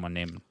someone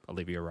named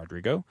Olivia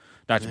Rodrigo.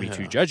 Not to be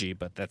too judgy,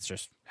 but that's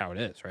just how it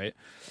is, right?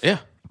 Yeah.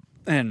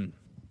 And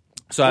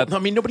So I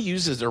mean, nobody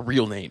uses their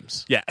real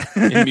names yeah,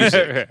 in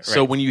music. Right.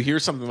 So when you hear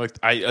something like,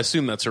 I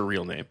assume that's her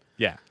real name.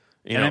 yeah,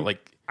 You And know, I'm-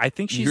 like I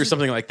think you she's hear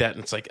something like that,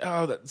 and it's like,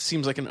 oh, that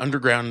seems like an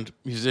underground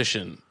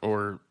musician,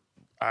 or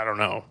I don't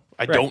know.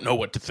 I don't know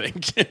what to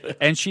think.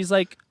 and she's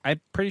like, I'm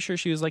pretty sure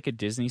she was like a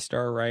Disney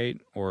star, right?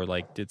 Or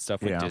like did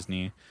stuff with Yeah.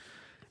 Disney.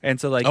 And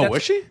so like, Oh, that's-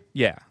 was she?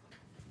 Yeah.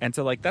 And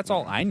so like that's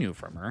all I knew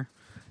from her.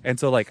 And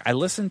so like I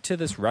listened to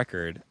this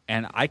record,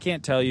 and I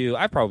can't tell you,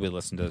 I probably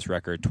listened to this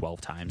record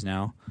 12 times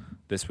now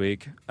this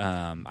week.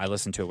 I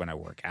listen to it when I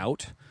work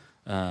out.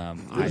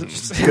 I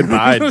just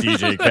Goodbye,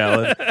 DJ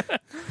Khaled.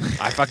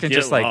 I fucking Get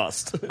just like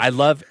lost. I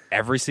love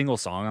every single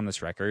song on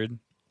this record.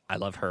 I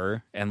love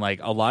her, and like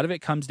a lot of it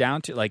comes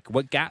down to like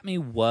what got me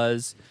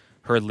was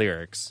her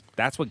lyrics.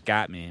 That's what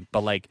got me.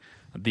 But like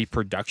the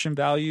production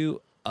value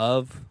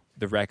of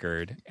the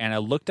record, and I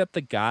looked up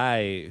the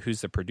guy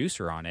who's the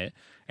producer on it,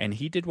 and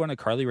he did one of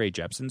Carly Rae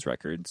Jepsen's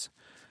records.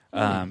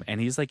 And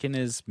he's like in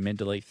his mid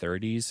to late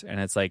 30s, and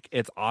it's like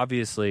it's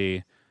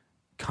obviously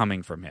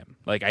coming from him.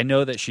 Like I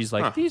know that she's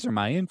like these are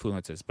my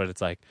influences, but it's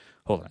like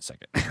hold on a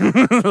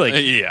second. Like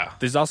Yeah.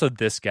 there's also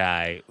this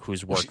guy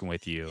who's working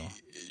with you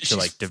to she's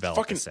like develop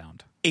fucking the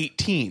sound.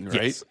 18, right?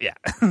 Yes. Yeah.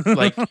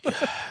 Like,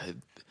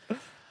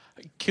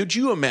 could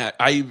you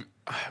imagine?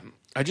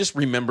 I just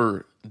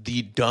remember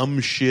the dumb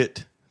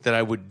shit that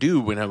I would do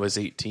when I was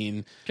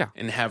 18 Yeah.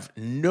 and have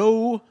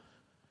no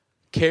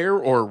care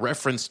or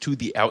reference to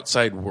the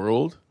outside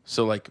world.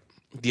 So, like,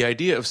 the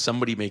idea of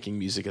somebody making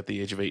music at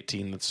the age of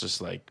 18 that's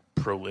just like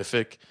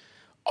prolific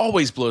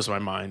always blows my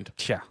mind.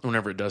 Yeah.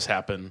 Whenever it does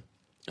happen.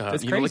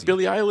 That's you know, like crazy.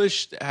 Billie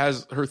Eilish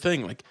has her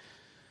thing. Like,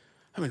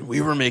 I mean,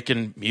 we were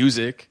making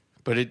music,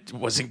 but it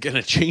wasn't going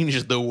to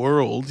change the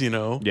world, you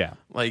know? Yeah.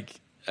 Like,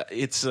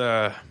 it's,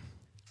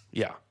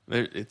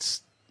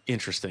 it's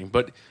interesting.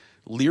 But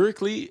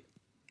lyrically,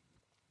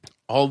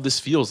 all of this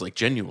feels like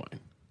genuine.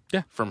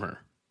 Yeah. From her.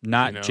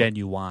 Not You know?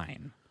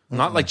 genuine.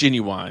 Not like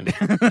genuine.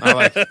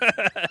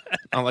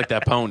 I like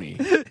that pony.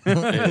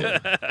 Yeah.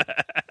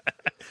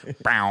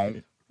 Bow,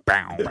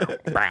 bow,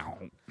 bow,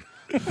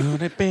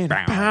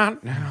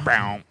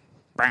 bow,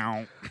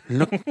 bow,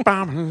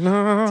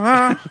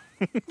 bow.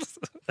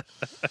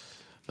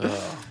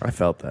 I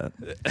felt that.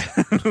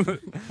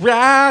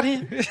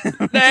 Riding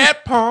that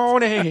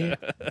pony.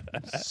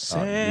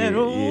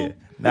 Settle. Yeah.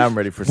 Now I'm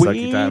ready for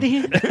sucky time.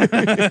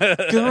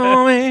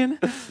 Going,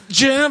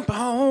 jump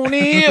on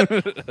it.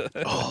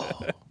 Oh,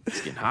 it's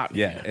getting hot. in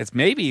Yeah, here. it's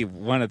maybe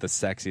one of the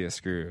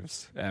sexiest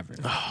grooves ever.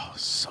 Oh,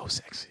 so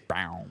sexy.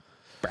 Bow,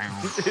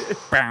 bow,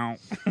 bow.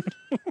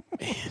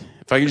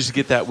 If I could just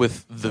get that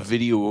with the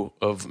video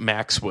of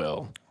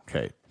Maxwell.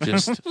 Okay.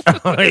 Just,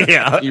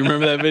 Yeah. you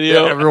remember that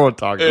video? Everyone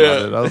talked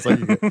about it. I was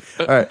like,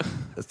 all right.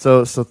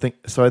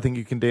 So I think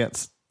you can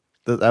dance.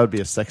 That would be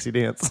a sexy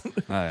dance. Oh,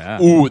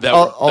 yeah. Ooh, that,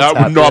 I'll that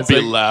tap would not be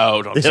dancing.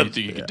 allowed on Yeah. So You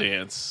Think You Could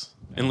Dance.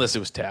 Unless it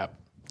was tap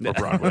or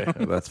Broadway.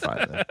 That's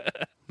fine. Then.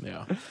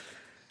 Yeah.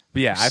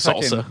 But yeah, I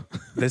Salsa. fucking,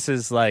 this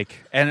is like,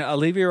 and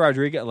Olivia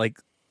Rodrigo, like,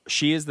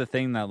 she is the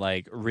thing that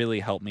like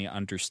really helped me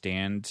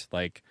understand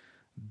like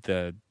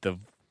the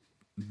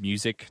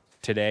music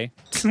today.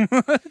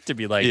 To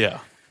be like, Yeah.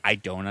 I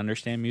don't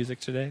understand music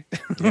today.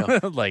 Yeah.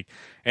 Like,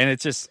 and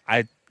it's just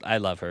I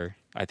love her.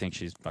 I think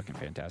she's fucking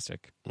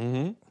fantastic.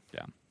 Mm-hmm.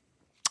 Yeah.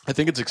 I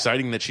think it's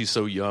exciting that she's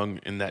so young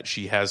and that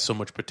she has so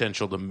much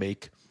potential to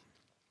make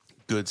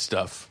good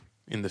stuff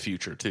in the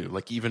future too,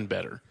 like even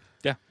better.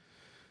 Yeah.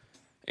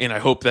 And I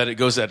hope that it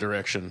goes that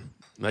direction.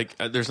 Like,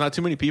 there's not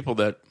too many people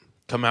that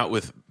come out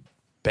with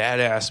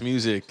badass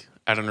music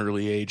at an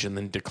early age and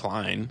then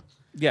decline.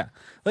 Yeah.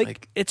 Like,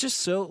 Like- it's just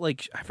so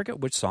like I forget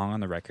which song on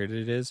the record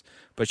it is,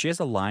 but she has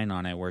a line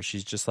on it where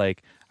she's just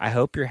like, I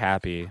hope you're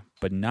happy,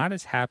 but not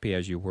as happy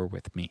as you were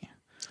with me.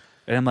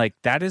 And I'm like,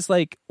 that is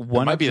like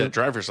one It might of be the, that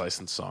driver's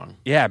license song.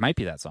 yeah, it might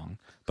be that song.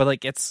 But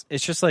like it's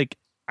just like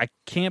I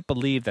can't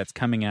believe that's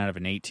coming out of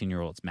an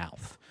 18-year-old's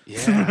mouth.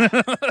 Yeah.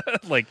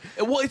 Like,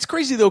 Well, it's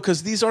crazy though,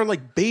 because these are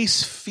like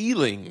base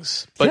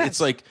feelings, but Yes.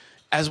 it's like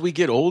as we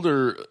get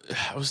older.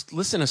 I was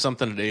listening to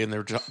something today, and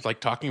they're like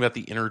talking about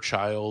the inner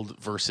child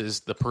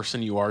versus the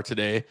person you are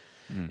today,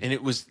 and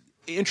it was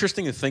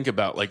interesting to think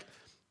about. Like,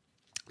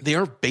 they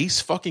are base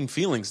fucking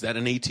feelings that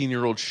an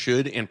 18-year-old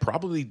should and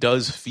probably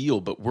does feel,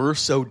 but we're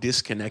so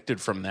disconnected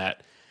from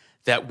that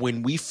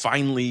when we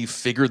finally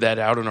figure that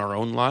out in our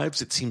own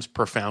lives, it seems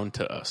profound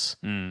to us.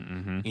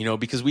 You know,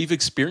 because we've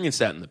experienced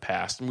that in the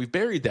past and we've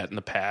buried that in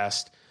the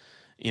past.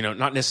 You know,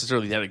 not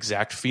necessarily that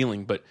exact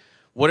feeling, but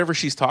whatever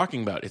she's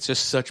talking about, it's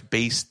just such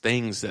base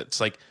things that's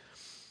like,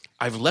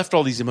 I've left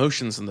all these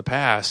emotions in the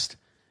past,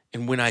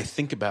 and when I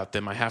think about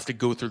them, I have to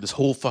go through this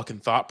whole fucking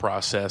thought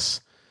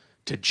process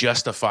to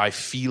justify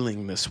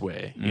feeling this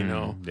way, you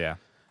know? yeah.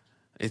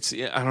 It's,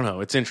 I don't know,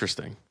 it's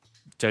interesting.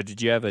 So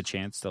did you have a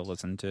chance to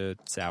listen to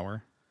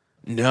Sour?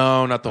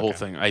 No, not the whole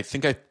thing. I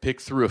think I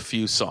picked through a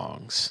few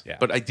songs, Yeah.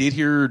 but I did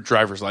hear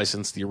Driver's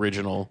License, the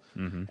original,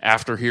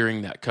 after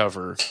hearing that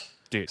cover.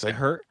 Dude, like-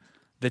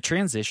 the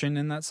transition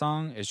in that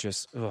song is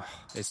just, ugh,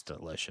 it's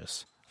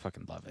delicious.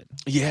 Fucking love it.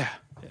 Yeah.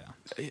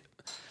 Yeah.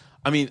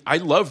 I mean, I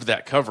loved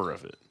that cover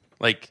of it.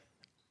 Like,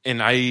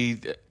 and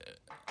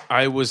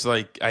I was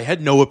like, I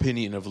had no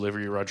opinion of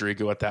Olivia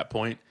Rodrigo at that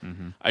point.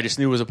 I just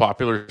knew it was a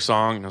popular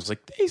song, and I was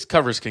like, these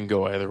covers can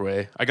go either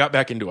way. I got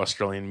back into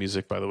Australian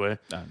music, by the way.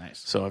 Oh, nice.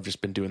 So I've just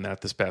been doing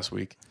that this past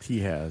week. He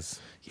has.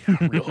 Yeah,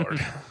 real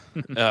hard.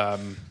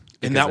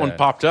 And that one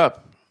popped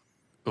up.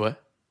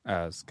 What?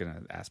 I was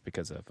gonna ask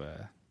because of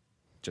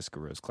Jessica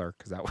Rose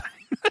Clark. Is that why?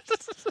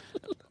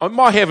 I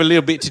might have a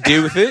little bit to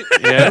do with it.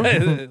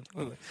 Yeah,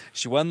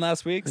 She won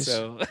last week,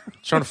 so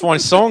trying to find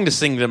a song to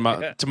sing to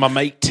my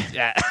mate.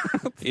 yeah.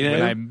 You know?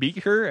 When I meet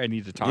her, I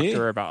need to talk to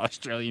her about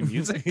Australian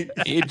music.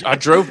 I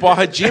drove by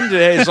her gym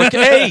today. It's like,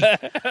 hey,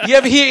 you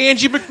ever hear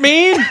Angie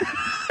McMahon?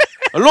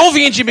 I love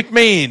Angie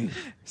McMahon.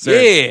 Sir,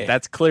 yeah.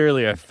 that's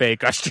clearly a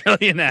fake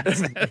Australian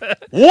accent.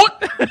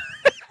 What?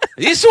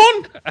 This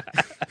one?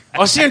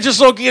 I sound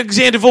just like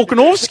Alexander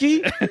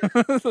Volkanovski.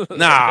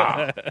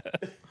 Nah.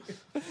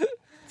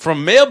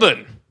 From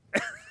Melbourne.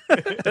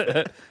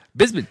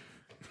 Bisbee.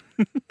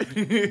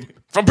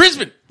 From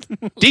Brisbane.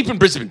 Deep in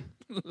Brisbane.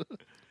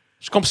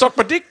 Just come suck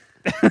my dick.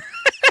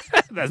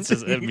 That's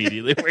just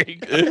immediately where you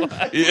go.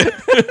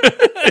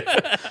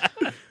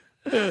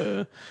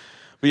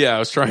 But yeah, I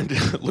was trying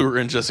to lure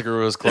in Jessica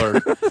Rose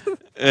Clark.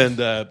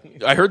 And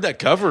I heard that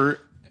cover,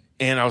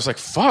 and I was like,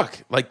 fuck.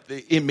 Like,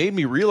 it made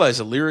me realize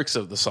the lyrics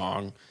of the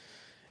song.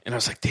 And I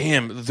was like,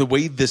 damn, the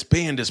way this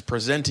band is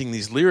presenting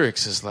these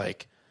lyrics is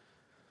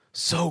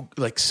so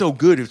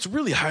good. It's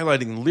really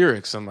highlighting the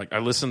lyrics. I'm like, I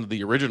listened to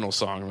the original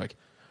song. I'm like,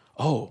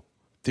 oh,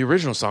 the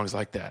original song's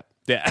like that.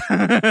 Yeah.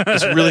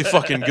 It's really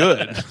fucking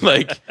good.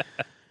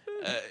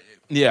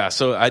 Yeah.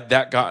 So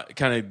that got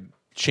kind of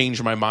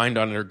changed my mind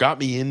on it, or got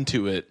me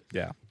into it.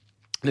 Yeah.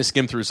 And I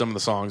skimmed through some of the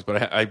songs,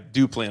 but I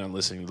do plan on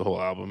listening to the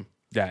whole album.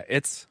 Yeah,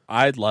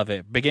 I love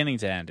it, beginning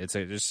to end. It's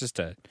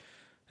a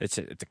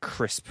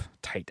crisp,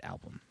 tight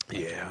album.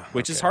 Yeah,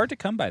 which is hard to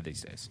come by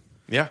these days.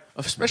 Yeah,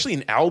 especially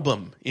an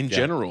album in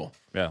general.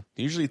 Yeah,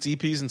 usually it's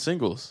EPs and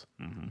singles.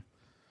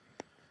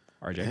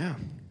 RJ, yeah.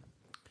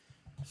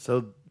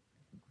 So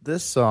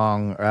this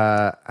song,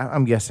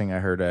 I'm guessing I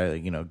heard,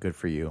 "Good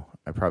for You."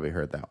 I probably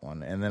heard that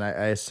one, and then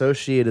I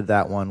associated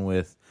that one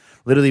with.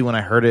 Literally, when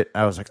I heard it,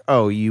 I was like,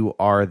 "Oh, You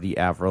Are" the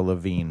Avril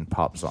Lavigne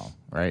pop song,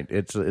 right?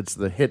 It's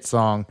the hit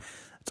song.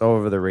 It's all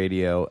over the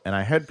radio, and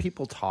I had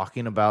people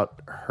talking about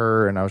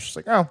her, and I was just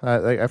like, "Oh,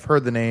 I've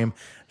heard the name,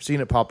 I've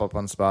seen it pop up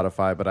on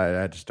Spotify, but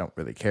I just don't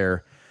really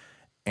care."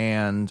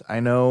 And I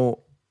know,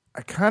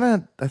 I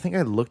think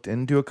I looked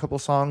into a couple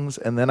songs,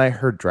 and then I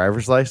heard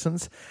 "Driver's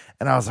License,"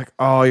 and I was like,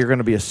 "Oh, you're going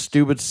to be a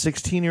stupid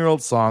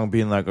 16-year-old song,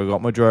 being like, I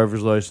got my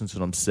driver's license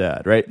and I'm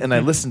sad, right?" And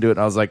I listened to it,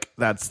 and I was like,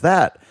 "That's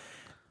that."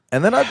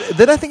 And then I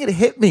think it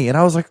hit me, and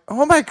I was like,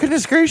 "Oh my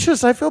goodness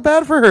gracious, I feel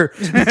bad for her."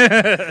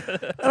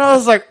 And I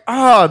was like,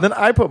 "Oh." And then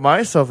I put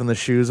myself in the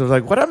shoes. I was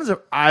like, "What happens if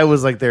I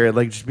was like there,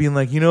 like just being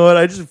like, you know what?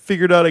 I just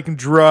figured out I can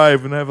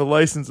drive and I have a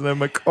license and I have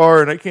my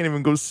car and I can't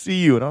even go see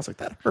you." And I was like,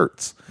 "That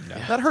hurts.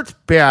 Yeah. That hurts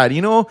bad.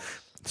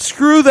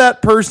 Screw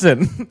that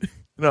person."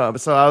 No.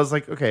 So I was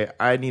like, "Okay,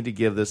 I need to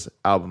give this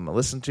album a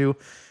listen to."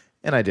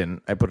 And I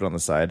didn't. I put it on the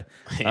side.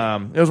 It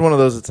was one of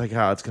those. It's like,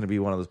 it's going to be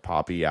one of those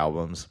poppy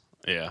albums.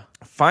 Yeah.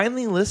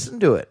 Finally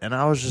listened to it, and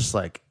I was just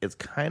like, it's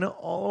kind of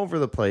all over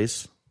the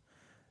place,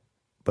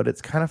 but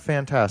it's kind of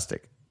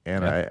fantastic.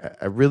 And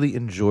I really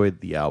enjoyed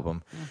the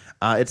album.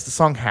 It's the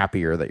song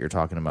 "Happier" that you're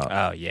talking about.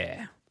 Oh,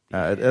 yeah.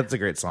 That's a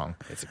great song.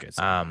 It's a good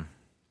song.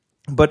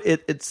 But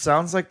it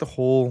sounds like the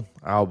whole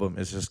album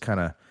is just kind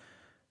of,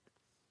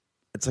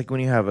 it's like when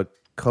you have a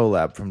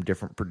collab from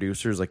different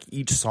producers, like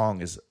each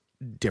song is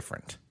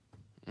different.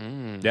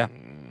 Yeah,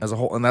 as a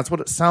whole, and that's what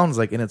it sounds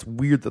like, and it's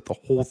weird that the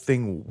whole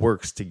thing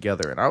works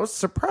together, and I was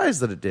surprised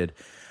that it did.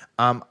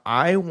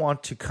 I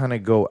want to kind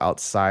of go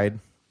outside.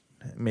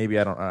 Maybe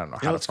I don't know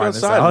how let's to find go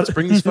this outside. out. Let's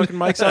bring these fucking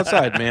mics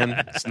outside, man.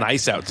 It's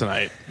nice out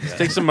tonight. Let's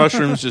take some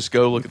mushrooms. Just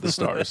go look at the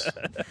stars.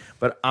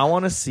 But I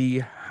want to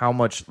see how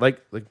much,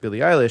 like Billie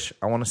Eilish,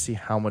 I want to see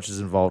how much is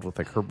involved with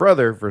like her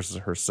brother versus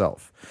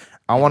herself.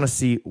 I want to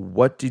see,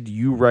 what did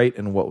you write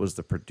and what was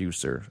the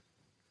producer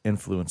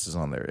influences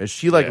on there. Is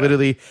she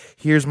literally,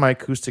 here's my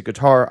acoustic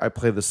guitar, I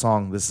play the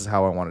song, this is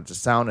how I want it to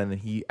sound, and then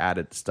he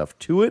added stuff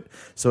to it,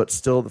 so it's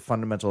still the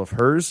fundamental of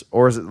hers?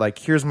 Or is it like,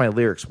 here's my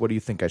lyrics, what do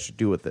you think I should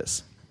do with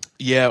this?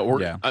 Yeah,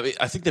 I mean,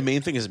 I think the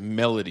main thing is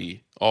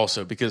melody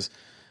also, because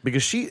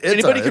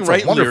anybody can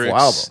write lyrics,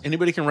 album.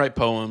 Anybody can write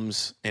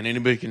poems, and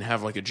anybody can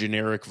have like a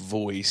generic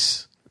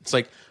voice. It's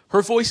like,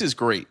 her voice is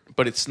great,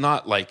 but it's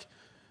not like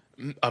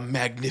a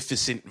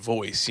magnificent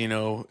voice,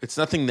 It's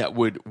nothing that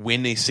would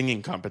win a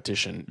singing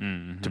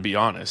competition, to be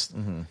honest.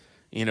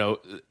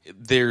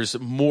 There's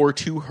more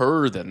to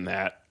her than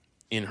that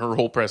in her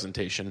whole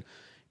presentation.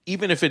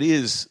 Even if it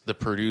is the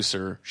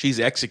producer, she's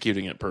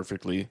executing it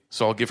perfectly,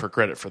 so I'll give her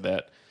credit for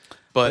that.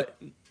 But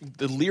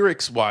the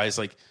lyrics-wise,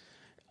 like,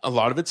 a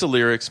lot of it's the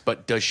lyrics,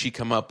 but does she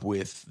come up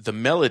with the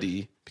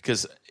melody?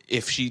 Because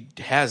if she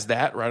has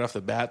that right off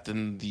the bat,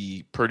 then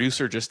the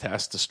producer just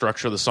has to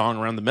structure the song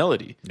around the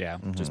melody. Yeah,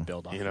 just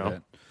build on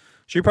it.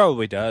 She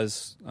probably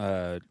does.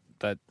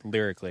 That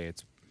lyrically,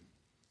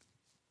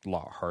 a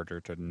lot harder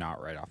to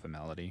not write off a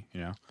melody,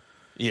 you know.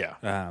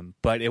 Yeah.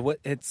 But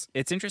it's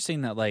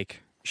interesting that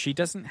like she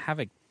doesn't have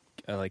a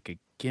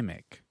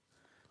gimmick,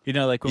 you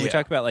know. Like when we Yeah.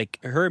 talk about like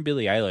her and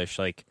Billie Eilish,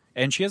 like,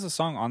 and she has a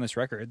song on this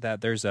record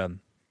that there's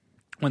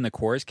when the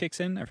chorus kicks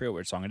in, I forget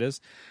which song it is.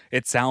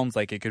 It sounds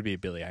like it could be a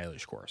Billie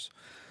Eilish chorus,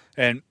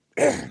 and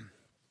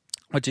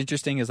what's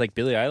interesting is like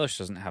Billie Eilish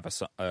doesn't have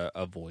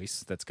a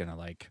voice that's gonna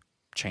like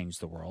change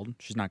the world.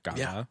 She's not Gaga,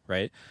 Yeah.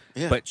 right?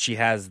 Yeah. But she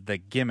has the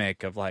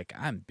gimmick of like,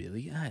 I'm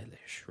Billie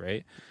Eilish,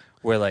 right?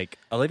 Where like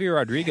Olivia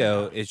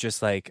Rodrigo is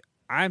just like,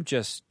 I'm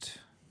just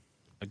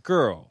a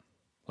girl.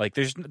 Like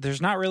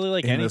there's not really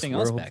like In anything this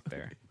else world. back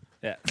there.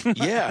 Yeah.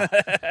 Yeah.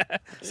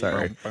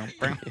 Sorry.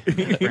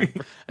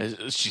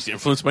 She's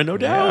influenced by No Yeah.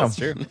 Doubt. That's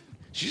true.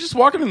 She's just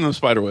walking in the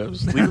spider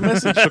webs. Leave a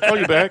message. She'll call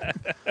you back.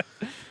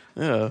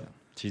 Yeah.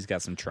 She's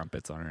got some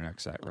trumpets on her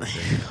next record.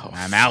 Oh,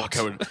 I'm fuck, out.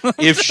 I would-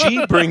 if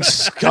she brings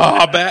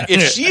ska back,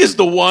 if she is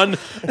the one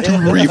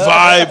to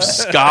revive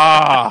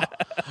ska,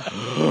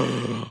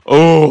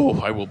 oh,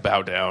 I will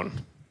bow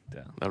down.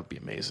 Yeah. That would be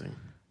amazing.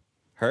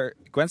 Her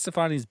Gwen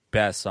Stefani's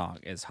best song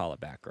is "Holla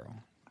Back Girl."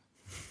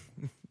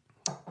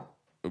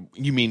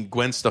 You mean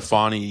Gwen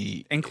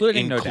Stefani,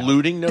 Including No Doubt.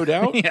 No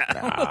Doubt?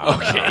 Yeah.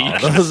 Okay, you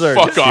can Those are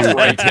fuck two- off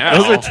right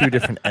now. Those are two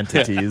different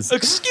entities.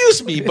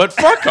 Excuse me, but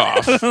fuck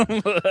off.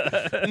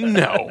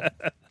 No.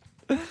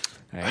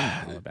 Hey,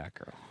 Holla Back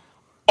Girl.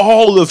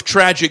 All of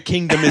Tragic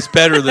Kingdom is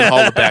better than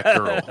Holla Back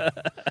Girl.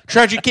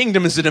 Tragic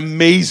Kingdom is an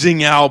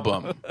amazing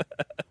album.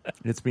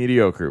 It's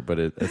mediocre, but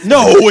it's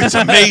No, it's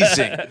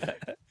amazing.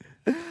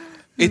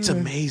 It's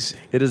amazing.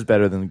 it is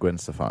better than Gwen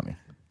Stefani.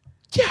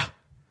 Yeah.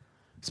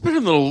 It's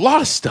better than a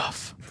lot of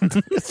stuff.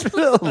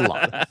 A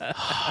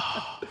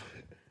lot.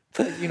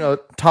 You know,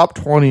 top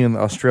 20 in the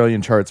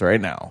Australian charts right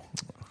now.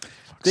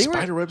 They were-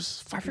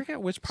 Spiderwebs. I forget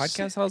which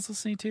podcast I was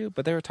listening to,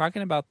 but they were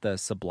talking about the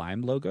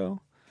Sublime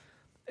logo,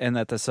 and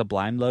that the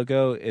Sublime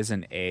logo is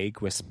an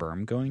egg with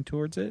sperm going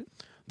towards it.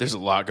 There's a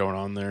lot going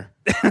on there.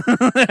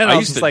 And I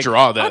was used just to like,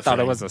 draw that I thought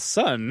it thing. was a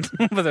sun,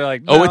 but they're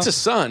like, Oh, no. it's a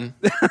sun.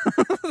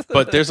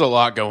 But there's a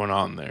lot going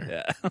on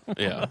there.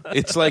 Yeah.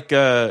 It's like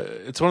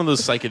it's one of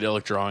those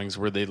psychedelic drawings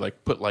where they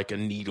like put like a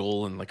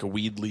needle and like a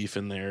weed leaf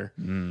in there.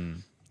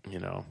 You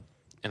know.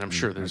 And I'm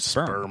sure there's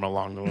sperm. sperm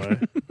along the way.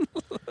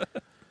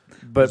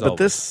 But always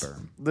this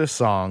sperm. this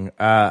song,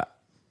 I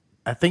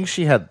think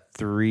she had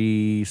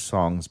 3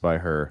 songs by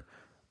her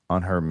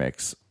on her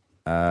mix.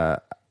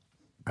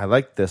 I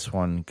like this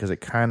one because it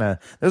kind of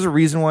there's a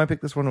reason why I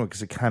picked this one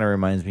because it kind of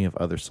reminds me of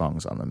other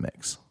songs on the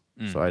mix.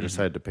 So I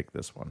decided to pick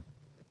this one.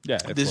 yeah.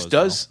 It This flows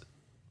does.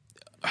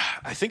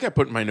 I think I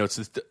put in my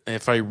notes,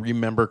 if I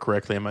remember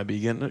correctly, I might be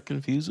getting it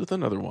confused with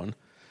another one.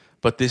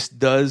 But this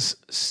does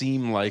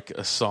seem like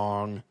a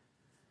song.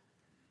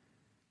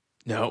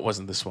 No, it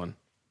wasn't this one.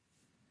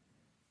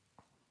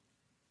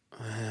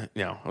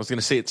 No, I was going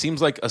to say it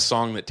seems like a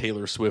song that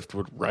Taylor Swift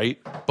would write,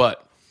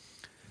 but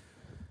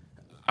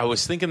I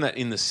was thinking that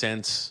in the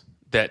sense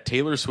that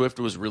Taylor Swift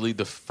was really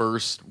the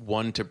first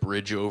one to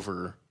bridge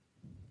over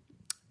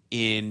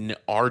in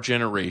our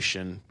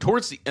generation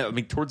towards the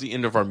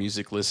end of our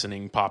music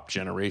listening pop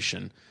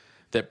generation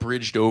that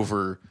bridged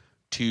over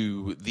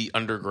to the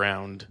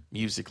underground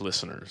music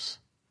listeners.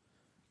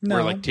 No,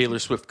 Where like Taylor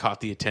Swift caught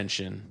the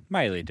attention.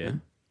 Miley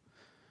did.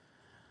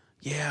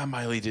 Yeah,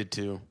 Miley did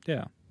too.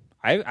 Yeah.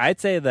 I'd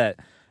say that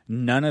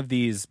none of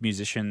these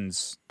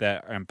musicians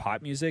that are in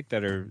pop music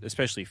that are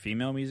especially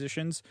female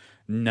musicians,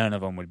 none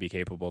of them would be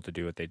capable to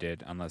do what they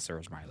did unless there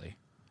was Miley.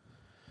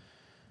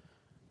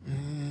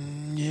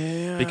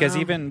 Yeah. Because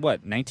even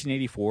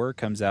 1984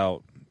 comes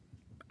out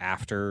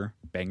after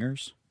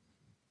Bangers.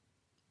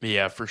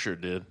 Yeah, for sure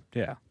did.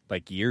 Yeah,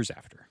 like years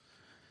after.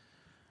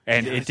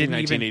 And Yeah, I it think didn't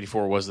even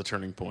 1984 was the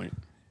turning point.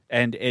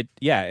 and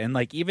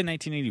like even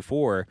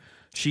 1984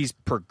 she's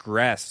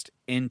progressed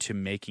into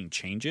making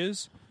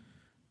changes.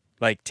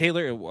 Like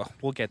Taylor,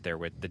 we'll get there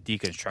with the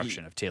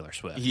deconstruction of Taylor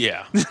Swift.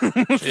 Yeah.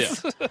 Yeah.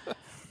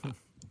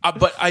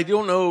 But I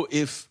don't know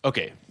if,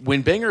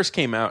 when Bangers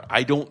came out,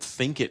 I don't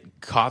think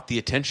it caught the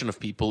attention of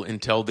people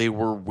until they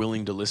were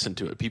willing to listen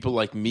to it. People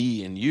like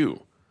me and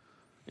you,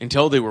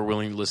 until they were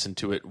willing to listen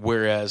to it.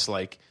 Whereas,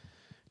 like,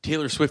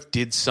 Taylor Swift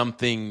did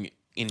something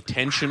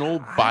intentional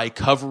by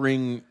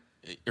covering.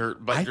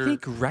 I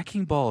think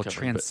Wrecking Ball but-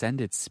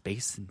 transcended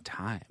space and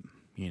time,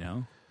 you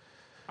know?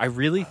 I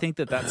really think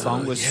that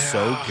song was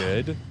so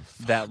good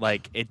that,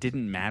 like, it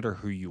didn't matter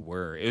who you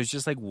were. It was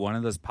just, like, one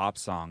of those pop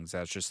songs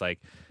that's just, like,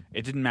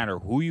 it didn't matter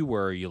who you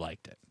were, you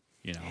liked it,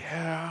 you know?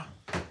 Yeah,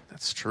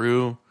 that's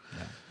true.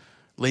 Yeah.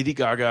 Lady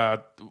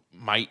Gaga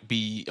might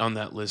be on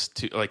that list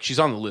too. Like, she's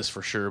on the list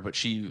for sure, but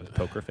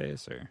Poker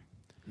Face or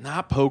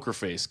not Poker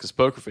Face, because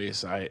Poker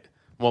Face,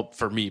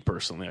 for me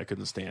personally, I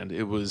couldn't stand.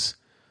 It was,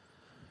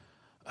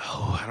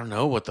 I don't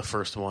know what the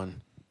first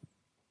one.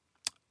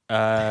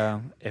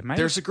 it might.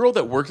 There's a girl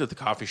that worked at the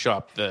coffee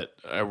shop that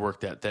I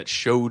worked at that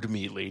showed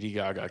me Lady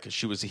Gaga because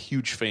she was a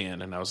huge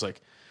fan, and I was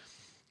like,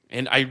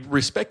 And I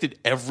respected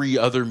every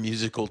other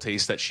musical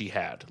taste that she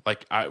had.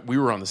 Like, we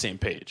were on the same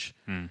page.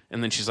 And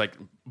then she's like,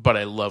 but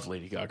I love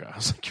Lady Gaga. I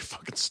was like, you're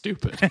fucking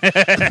stupid.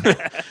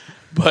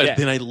 But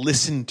then I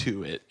listened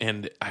to it,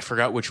 and I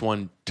forgot which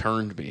one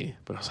turned me.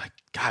 But I was like,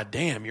 God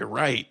damn, you're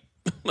right.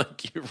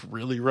 Like, you're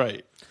really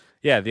right.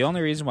 Yeah, the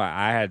only reason why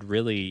I had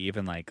really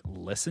even like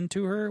listened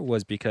to her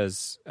was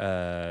because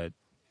I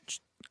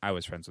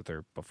was friends with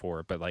her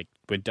before. But like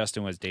when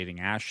Dustin was dating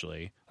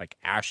Ashley, like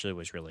Ashley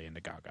was really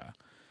into Gaga.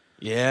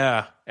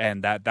 Yeah.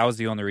 And that was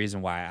the only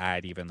reason why I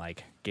had even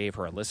like gave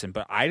her a listen.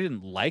 But I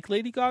didn't like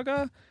Lady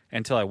Gaga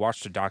until I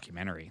watched a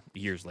documentary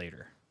years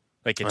later.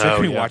 Like it took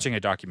me watching a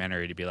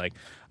documentary to be like,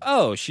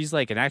 oh, she's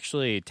like an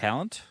actually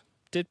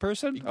talented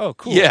person. Oh,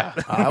 cool. Yeah.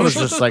 I was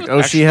just like,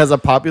 oh, she has a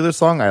popular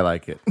song. I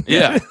like it.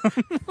 Yeah.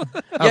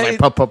 I was like,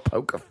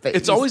 poker face.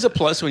 It's always a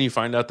plus when you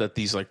find out that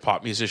these like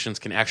pop musicians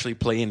can actually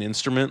play an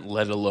instrument,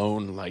 let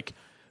alone like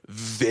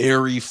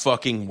very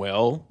fucking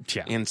well,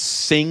 and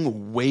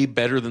sing way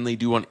better than they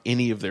do on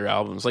any of their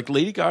albums. Like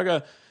Lady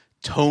Gaga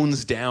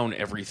tones down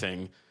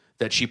everything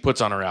that she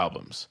puts on her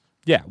albums.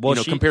 Yeah, well,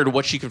 compared to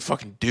what she can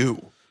fucking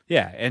do.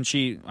 Yeah, and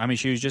she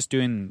was just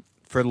doing,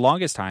 for the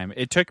longest time,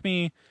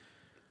 she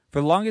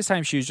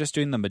was just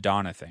doing the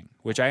Madonna thing,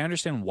 which I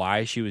understand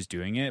why she was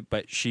doing it,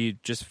 but she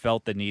just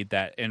felt the need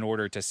that in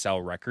order to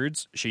sell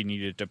records, she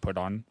needed to put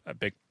on a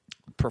big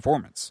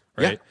performance,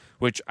 right? Yeah.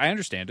 Which I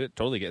understand it,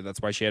 totally get it.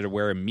 That's why she had to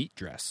wear a meat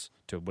dress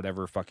to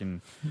whatever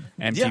fucking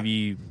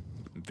MTV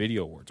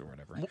Video Awards or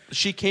whatever.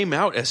 She came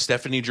out as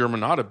Stephanie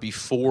Germanotta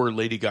before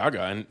Lady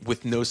Gaga, and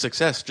with no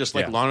success, just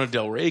like Lana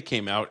Del Rey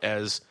came out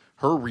as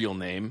her real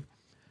name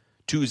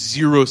to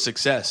zero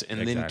success,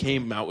 and then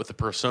came out with the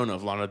persona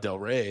of Lana Del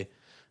Rey,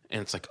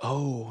 and it's like,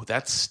 oh,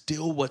 that's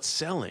still what's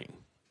selling.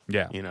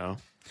 Yeah.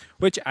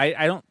 Which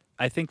I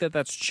think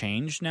that's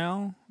changed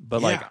now,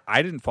 but like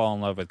I didn't fall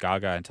in love with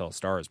Gaga until A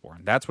Star Is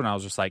Born. That's when I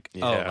was just like,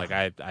 oh, like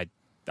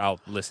I'll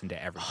listen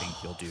to everything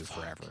you'll do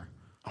forever.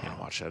 I want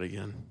to watch that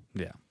again.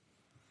 Yeah.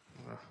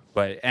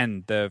 But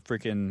and the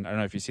freaking, I don't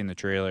know if you've seen the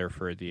trailer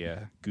for the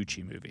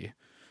Gucci movie,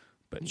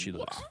 but she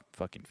looks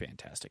fucking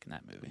fantastic in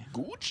that movie.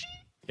 Gucci?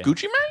 Yeah.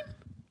 Gucci Mane?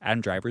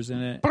 Adam Driver's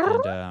in it,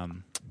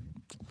 and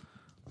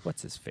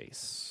what's his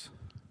face?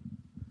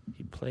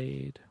 He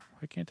played.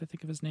 Why can't I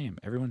think of his name?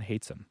 Everyone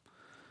hates him.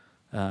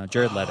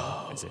 Jared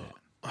Leto is in it.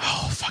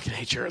 Oh, I fucking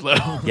hate Jared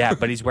Leto. Yeah,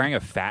 but he's wearing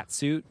a fat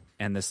suit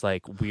and this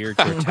like weird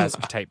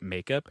grotesque type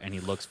makeup, and he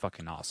looks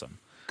fucking awesome.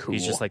 Cool.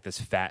 He's just like this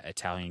fat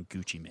Italian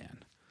Gucci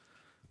man.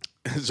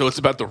 So it's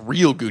about the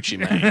real Gucci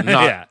Mane,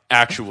 not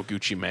actual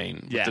Gucci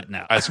Mane with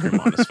the ice cream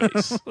on his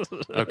face.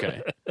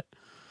 Okay.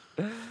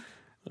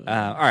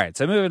 All right,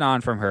 so moving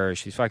on from her,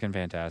 she's fucking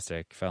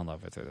fantastic. Fell in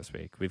love with her this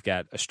week. We've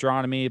got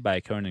Astronomy by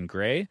Conan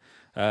Gray.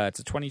 It's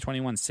a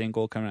 2021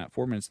 single coming out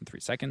 4 minutes and 3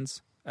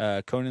 seconds.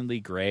 Conan Lee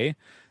Gray,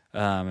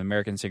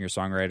 American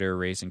singer-songwriter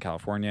raised in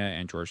California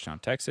and Georgetown,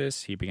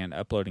 Texas. He began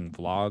uploading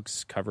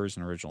vlogs, covers,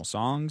 and original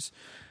songs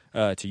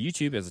to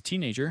YouTube as a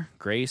teenager.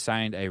 Gray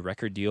signed a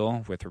record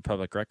deal with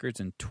Republic Records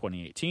in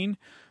 2018,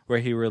 where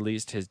he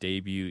released his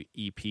debut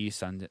EP,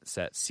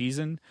 Sunset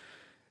Season.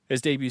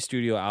 His debut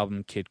studio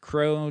album, Kid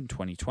Crow, in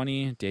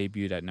 2020,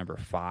 debuted at number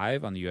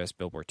 5 on the U.S.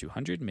 Billboard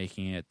 200,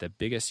 making it the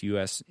biggest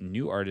U.S.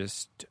 new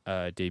artist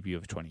debut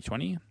of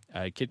 2020.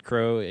 Kid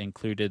Crow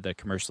included the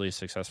commercially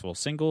successful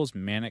singles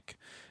Manic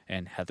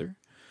and Heather.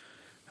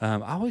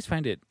 I always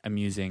find it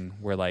amusing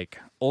where like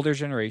older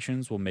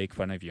generations will make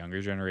fun of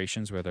younger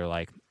generations where they're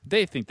like,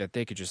 they think that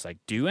they could just like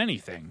do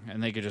anything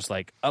and they could just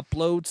like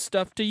upload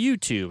stuff to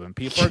YouTube and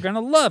people are going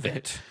to love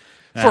it.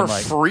 And for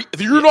free?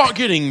 You're not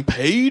getting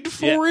paid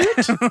for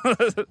it?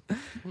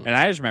 And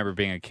I just remember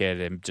being a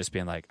kid and just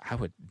being like, I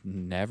would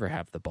never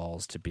have the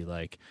balls to be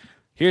like,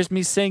 here's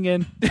me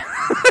singing.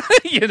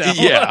 Yeah.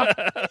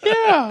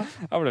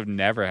 I would have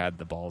never had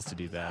the balls to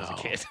do that as a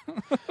kid.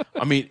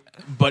 I mean,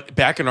 but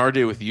back in our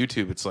day with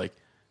YouTube, it's like,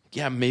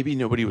 yeah, maybe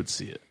nobody would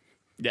see it.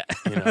 Yeah.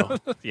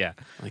 Yeah.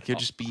 Like, you'll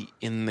just be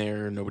in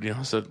there. Nobody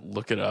knows how to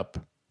look it up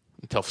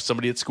until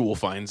somebody at school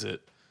finds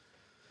it.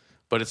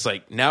 But it's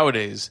like,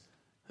 nowadays,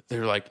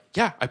 they're like,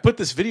 yeah, I put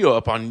this video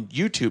up on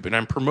YouTube and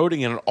I'm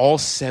promoting it on all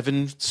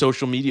 7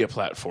 social media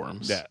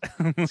platforms. Yeah.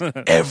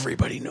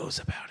 Everybody knows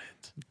about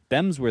it.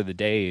 Them's were the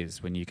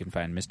days when you can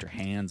find Mr.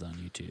 Hands on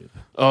YouTube.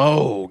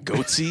 Oh,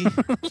 Goatsy?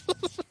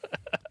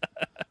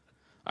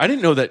 I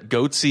didn't know that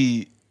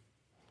Goatsy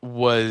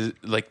was,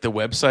 like, the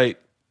website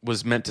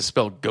was meant to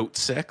spell goat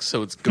sex,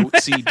 so it's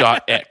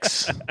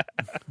goatsy.x.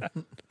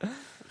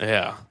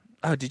 Yeah.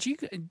 Oh, did you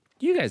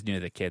guys knew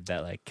the kid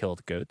that, like,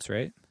 killed goats,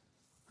 right?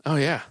 Oh,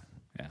 yeah.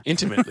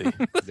 Intimately.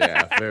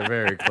 Yeah, very,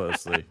 very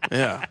closely.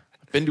 Yeah.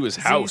 I've been to his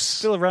house. Is he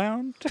still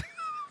around?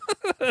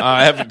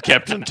 I haven't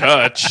kept in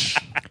touch.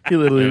 He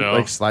literally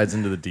like slides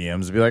into the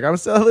DMs and be like, I'm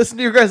still listening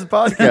to your guys'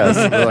 podcast.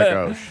 And we're like,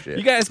 oh shit.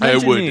 You guys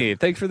mentioned me.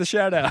 Thanks for the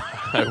shout out.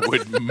 I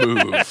would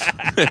move.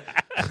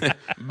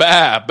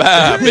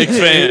 Bah, big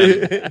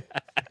fan.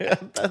 Yeah,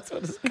 that's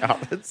what his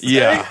comments say.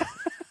 Yeah.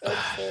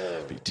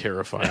 That'd be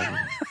terrifying.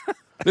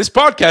 This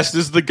podcast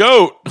is the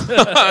GOAT.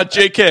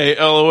 JK,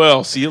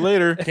 LOL. See you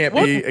later.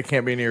 It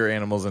can't be near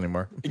animals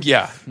anymore.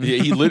 Yeah,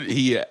 he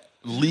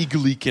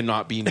legally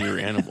cannot be near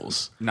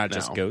animals. Not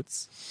just now.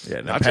 goats.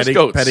 Yeah, Not just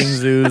goats. Petting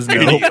zoos.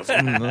 No.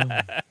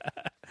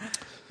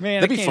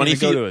 Man, That'd be I can't funny even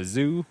if go you- to a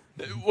zoo.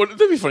 Wouldn't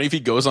that be funny if he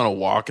goes on a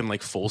walk in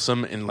like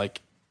Folsom and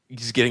like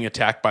he's getting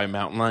attacked by a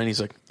mountain lion?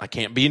 He's like, I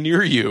can't be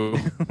near you.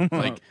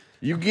 Like,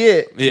 You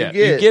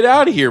get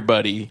out of here,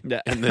 buddy.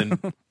 Yeah. And then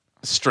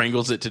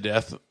strangles it to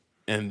death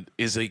and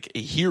is like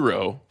a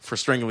hero for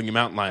strangling a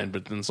mountain lion,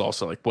 but then it's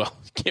also like, well,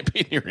 you can't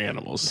be near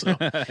animals. So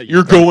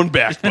you're going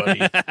back,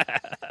 buddy.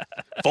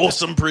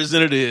 Folsom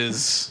Prison it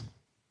is.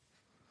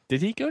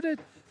 Did he go to?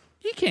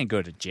 He can't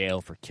go to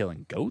jail for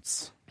killing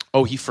goats.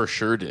 Oh, he for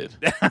sure did.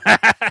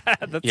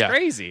 That's Yeah.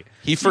 crazy.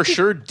 He for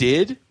sure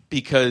did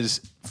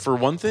because, for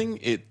one thing,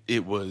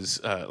 it was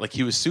like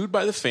he was sued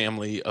by the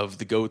family of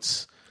the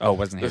goats. Oh, it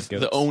wasn't his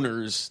goats. The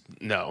owners.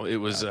 No, it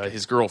was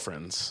his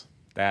girlfriend's.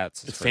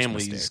 That's The his first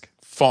family's mistake.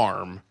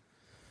 farm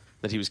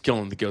that he was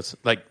killing the goats.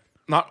 Like,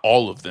 not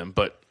all of them,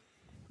 but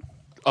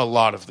a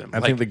lot of them. I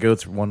think the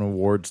goats won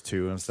awards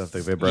too and stuff.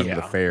 Like they brought them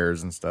to Yeah.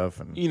 fairs and stuff.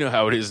 And you know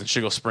how it is in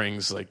Shingle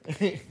Springs. Like,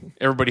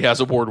 everybody has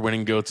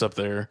award-winning goats up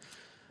there.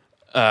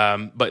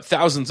 But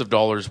thousands of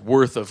dollars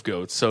worth of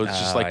goats. So it's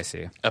just I like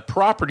see. a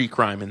property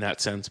crime in that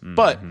sense.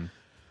 But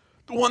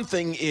the one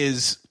thing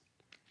is,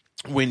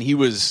 when he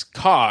was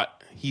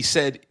caught, he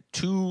said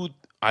to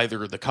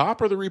either the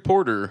cop or the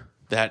reporter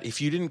that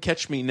if you didn't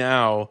catch me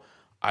now,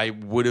 I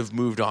would have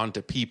moved on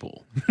to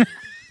people.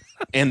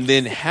 And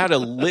then had a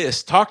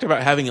list, talked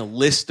about having a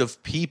list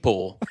of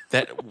people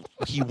that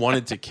he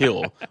wanted to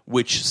kill,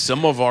 which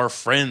some of our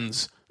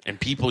friends and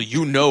people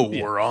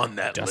were on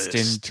that Dustin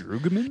list.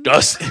 Drugeman?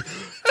 Dustin,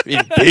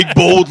 in big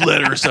bold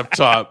letters up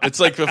top. It's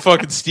like the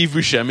fucking Steve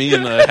Buscemi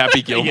in the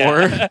Happy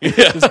Gilmore. Yeah.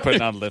 Just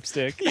putting on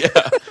lipstick.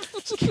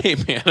 It's like, hey,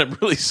 man, I'm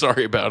really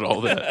sorry about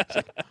all that. It's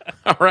like,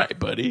 all right,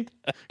 buddy.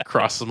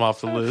 Cross them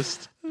off the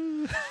list.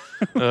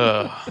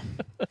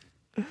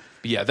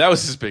 Yeah, that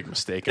was his big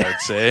mistake, I would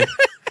say.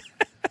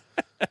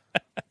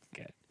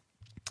 Okay.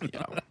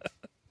 Yeah.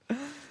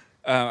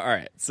 All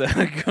right, so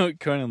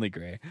Conan Lee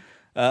Gray.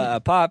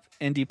 A pop,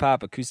 indie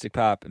pop, acoustic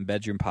pop, and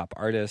bedroom pop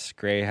artist,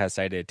 Gray has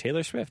cited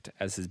Taylor Swift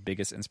as his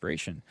biggest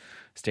inspiration,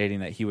 stating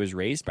that he was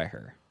raised by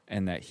her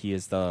and that he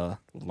is the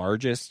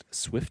largest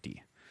Swiftie.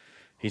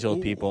 He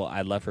told people,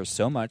 I love her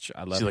so much.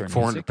 I love Is he her like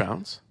 400 music.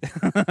 pounds?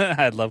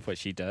 I love what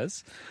she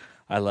does.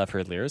 I love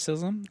her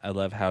lyricism. I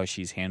love how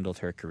she's handled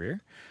her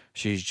career.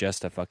 She's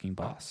just a fucking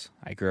boss.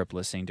 I grew up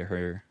listening to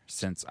her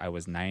since I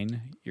was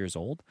 9 years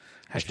old.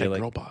 I feel Hashtag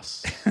like girl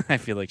boss. I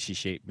feel like she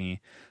shaped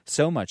me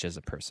so much as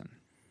a person.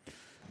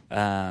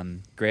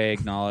 Gray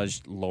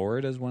acknowledged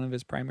Lorde as one of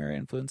his primary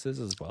influences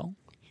as well.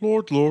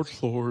 Lord, Lord,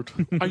 Lord.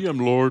 I am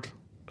Lord.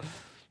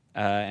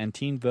 And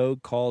Teen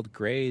Vogue called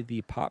Gray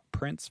the pop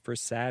prince for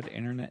sad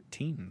internet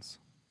teens.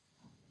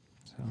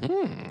 So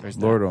there's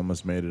that. Lord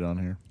almost made it on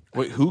here.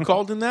 Wait, who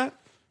called in that?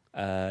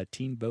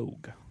 Teen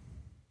Vogue.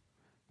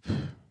 Who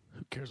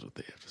cares what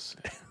they have to say?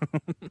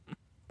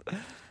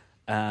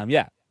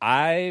 Yeah,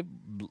 I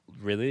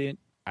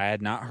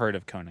had not heard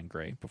of Conan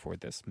Gray before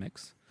this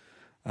mix.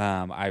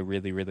 I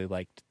really, really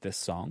liked this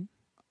song.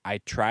 I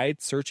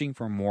tried searching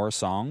for more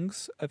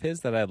songs of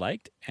his that I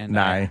liked, and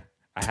I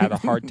had a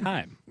hard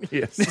time.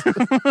 Yes.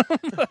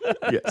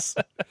 Yes.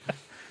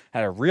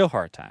 Had a real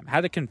hard time.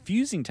 Had a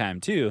confusing time,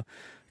 too,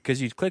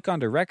 because you'd click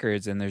onto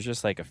records, and there's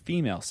just like a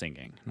female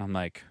singing. And I'm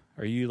like,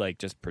 are you like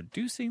just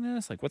producing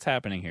this? Like, what's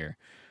happening here?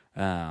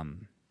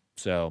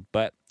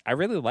 But I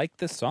really like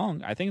this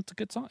song. I think it's a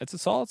good song. It's a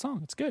solid song.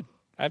 It's good.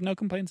 I have no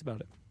complaints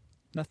about it.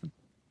 Nothing.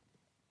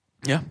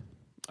 Yeah,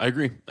 I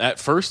agree. At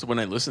first, when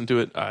I listened to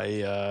it,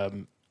 I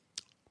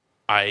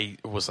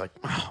was like,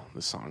 "Wow,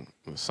 this song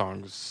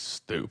is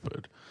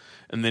stupid,"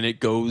 and then it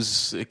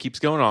keeps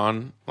going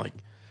on, like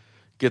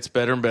gets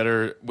better and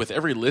better with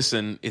every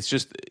listen. It's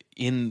just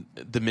in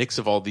the mix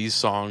of all these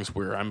songs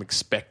where I'm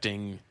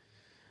expecting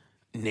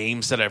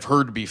names that I've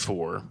heard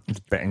before. It's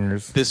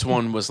bangers. This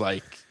one was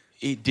like,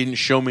 it didn't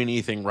show me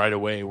anything right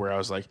away where I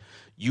was like,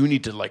 you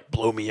need to like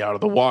blow me out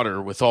of the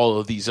water with all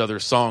of these other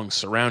songs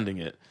surrounding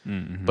it.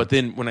 Mm-hmm. But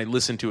then when I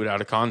listened to it out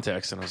of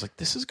context, and I was like,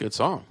 this is a good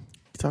song.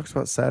 He talks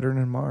about Saturn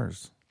and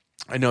Mars.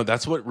 I know,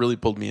 that's what really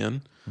pulled me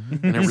in.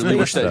 And I really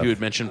wish that he would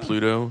mention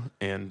Pluto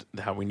and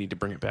how we need to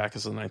bring it back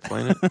as the ninth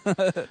planet.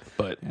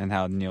 But And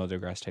how Neil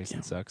deGrasse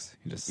Tyson sucks.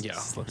 He just yeah,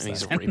 slips and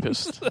he's a that in.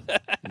 rapist.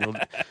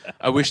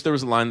 I wish there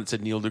was a line that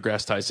said Neil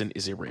deGrasse Tyson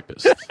is a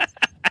rapist.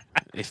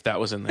 If that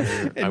was in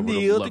there, I would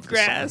Neil have loved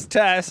deGrasse the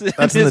Tyson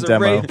That's in is the a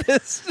demo.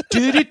 rapist.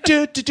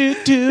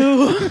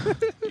 song.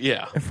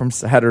 Yeah. From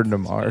Saturn to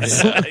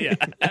Mars.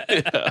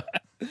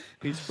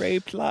 He's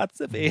raped lots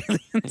of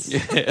aliens.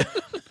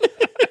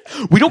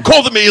 We don't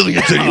call them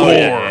aliens anymore.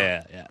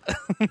 Yeah.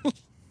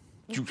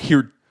 You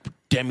hear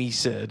Demi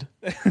said.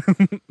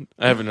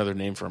 I have another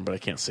name for him, but I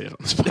can't say it on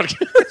this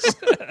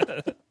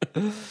podcast.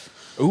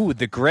 Ooh,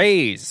 the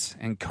Grays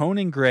and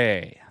Conan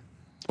Gray.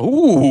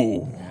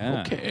 Ooh,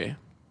 Yeah. okay.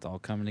 It's all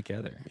coming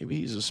together. Maybe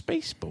he's a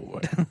space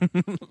boy.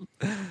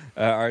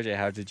 RJ,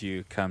 how did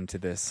you come to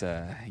this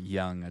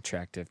young,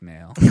 attractive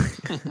male?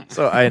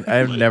 So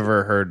I've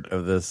never heard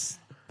of this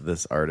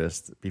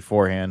artist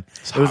beforehand.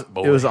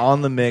 It was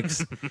on the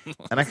mix,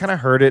 and I kind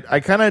of heard it. I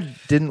kind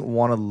of didn't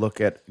want to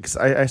look at because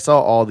I saw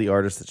all the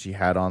artists that she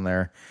had on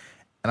there,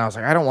 and I was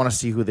like, I don't want to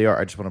see who they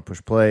are. I just want to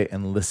push play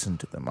and listen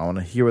to them. I want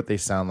to hear what they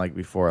sound like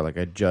before I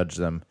judge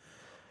them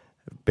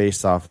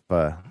based off,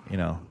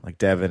 like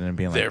Devin and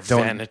being like,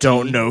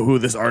 don't know who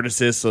this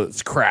artist is, so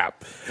it's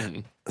crap.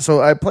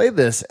 So I played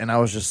this, and I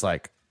was just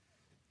like,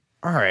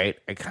 all right,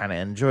 I kind of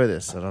enjoy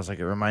this. And I was like,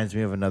 it reminds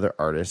me of another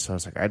artist. So I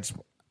was like,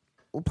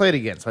 we'll play it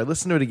again. So I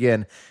listened to it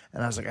again,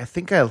 and I was like, I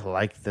think I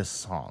like this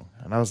song.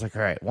 And I was like,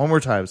 all right, one more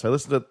time. So I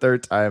listened to it a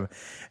third time,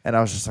 and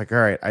I was just like, all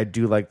right, I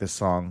do like this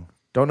song.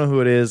 Don't know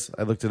who it is.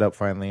 I looked it up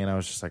finally, and I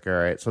was just like, all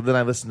right. So then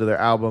I listened to their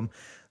album.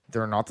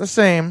 They're not the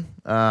same,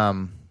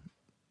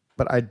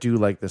 but I do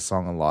like this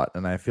song a lot,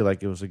 and I feel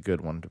like it was a good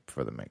one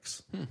for the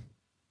mix.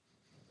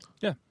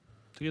 Yeah,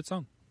 it's a good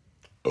song.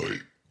 I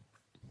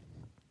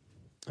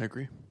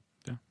agree.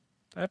 Yeah,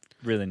 I have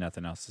really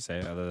nothing else to say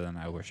other than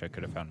I wish I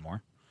could have found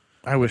more.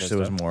 I wish there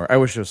was more. I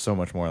wish there was so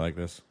much more like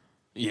this.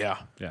 Yeah.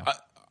 Yeah.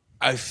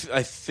 I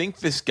think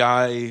this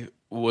guy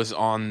was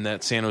on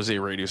that San Jose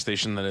radio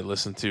station that I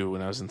listened to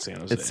when I was in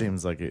San Jose. It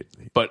seems like it.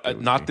 But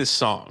not this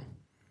song.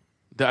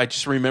 I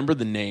just remember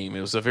the name.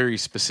 It was a very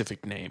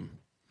specific name.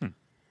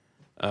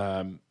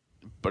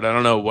 But I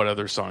don't know what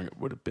other song it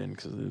would have been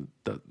because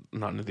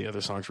none of the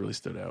other songs really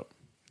stood out.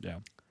 Yeah.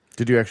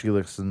 Did you actually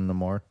listen to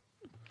more?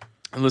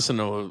 I listened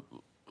to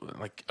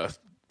a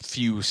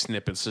few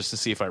snippets just to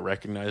see if I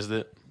recognized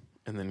it,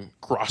 and then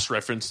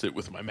cross-referenced it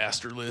with my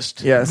master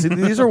list. Yeah, see,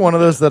 these are one of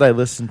those that I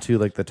listen to,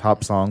 like the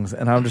top songs,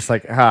 and I'm just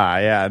like,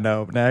 yeah,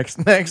 no, next.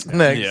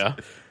 Yeah.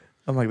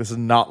 I'm like, this is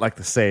not like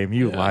the same.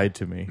 You lied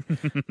to me.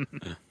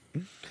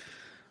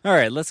 All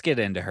right, let's get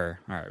into her.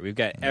 All right, we've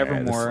got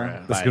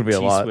Evermore. This is going to be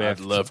a lot. I'd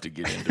love to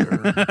get into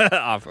her.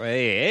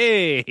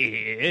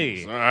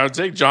 Hey. I'll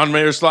take John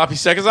Mayer's sloppy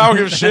seconds. I don't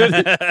give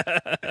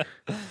a shit.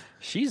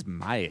 She's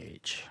my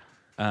age.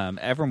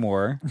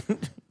 Evermore.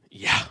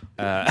 Yeah.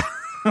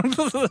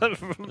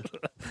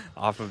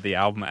 Off of the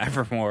album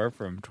Evermore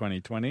from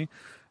 2020.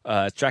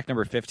 Track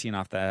number 15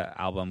 off that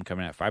album,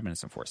 coming at 5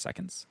 minutes and 4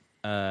 seconds.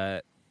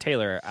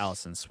 Taylor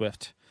Allison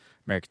Swift,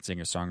 American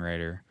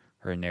singer-songwriter.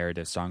 Her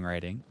narrative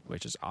songwriting,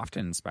 which is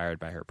often inspired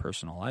by her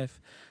personal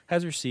life,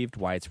 has received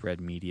widespread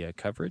media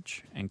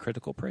coverage and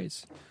critical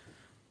praise.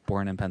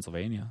 Born in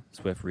Pennsylvania,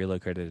 Swift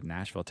relocated to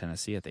Nashville,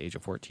 Tennessee at the age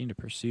of 14 to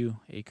pursue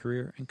a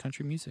career in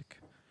country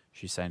music.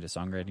 She signed a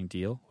songwriting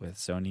deal with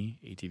Sony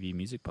ATV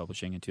Music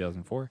Publishing in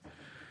 2004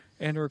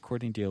 and a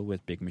recording deal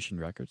with Big Machine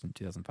Records in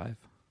 2005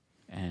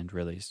 and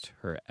released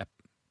her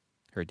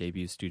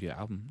debut studio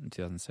album in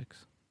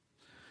 2006.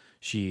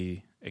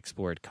 She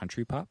explored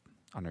country pop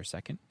on her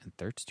second and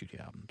third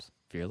studio albums,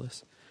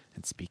 Fearless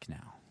and Speak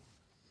Now.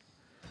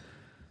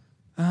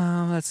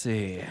 Let's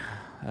see.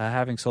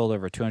 Having sold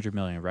over 200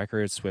 million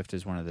records, Swift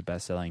is one of the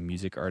best-selling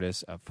music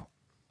artists of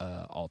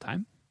all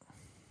time.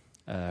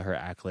 Her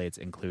accolades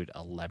include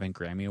 11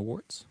 Grammy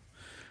Awards.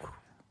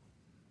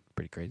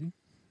 Pretty crazy.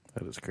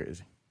 That is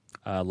crazy.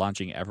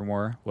 Launching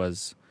Evermore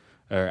was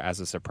as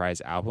a surprise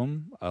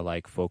album,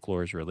 like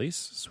Folklore's release.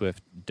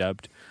 Swift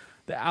dubbed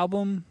the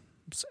album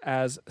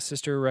as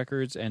sister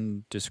records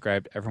and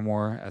described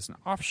Evermore as an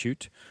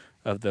offshoot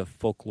of the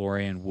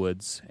Folklorian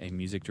Woods, a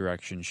music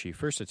direction she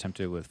first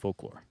attempted with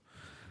folklore.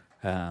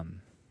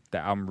 The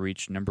album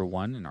reached number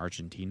 1 in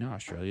Argentina,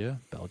 Australia,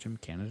 Belgium,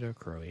 Canada,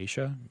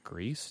 Croatia,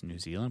 Greece, New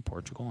Zealand,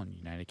 Portugal, and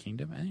United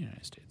Kingdom, and the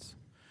United States.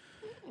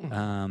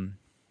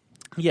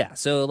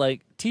 So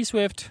T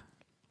Swift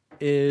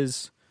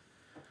is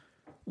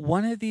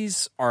one of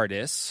these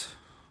artists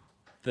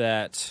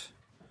that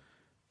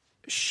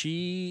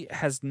she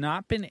has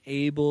not been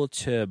able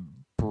to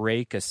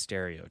break a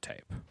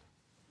stereotype.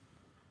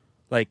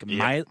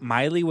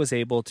 Miley was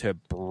able to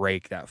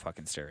break that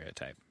fucking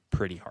stereotype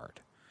pretty hard.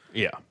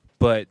 Yeah.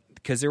 But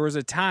because there was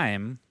a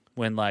time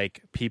when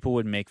people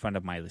would make fun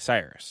of Miley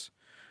Cyrus.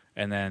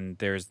 And then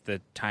there's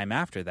the time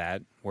after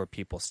that where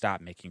people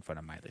stopped making fun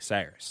of Miley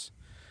Cyrus.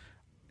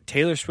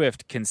 Taylor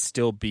Swift can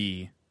still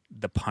be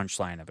the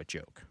punchline of a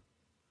joke.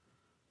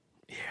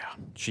 Yeah,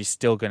 she's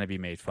still going to be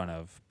made fun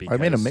of. Because I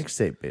made a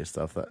mixtape based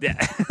off that. Yeah.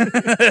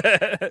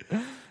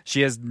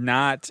 She has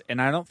not,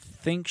 and I don't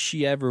think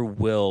she ever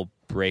will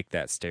break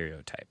that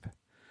stereotype.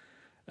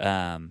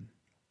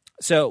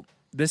 So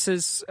this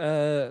is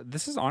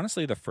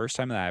honestly the first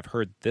time that I've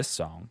heard this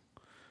song.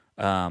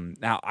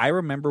 Now I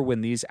remember when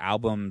these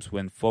albums,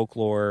 when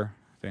Folklore,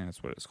 I think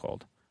that's what it's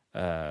called.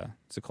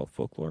 Is it called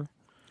Folklore?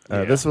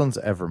 This one's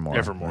Evermore.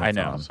 I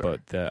know,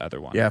 but the other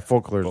one. Yeah,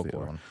 Folklore's the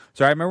other one.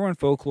 So I remember when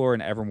Folklore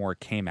and Evermore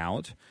came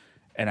out,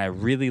 and I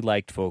really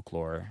liked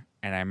Folklore.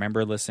 And I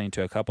remember listening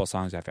to a couple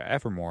songs after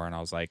Evermore, and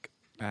I was like,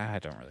 I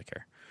don't really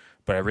care.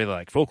 But I really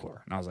liked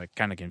Folklore. And I was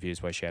kind of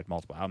confused why she had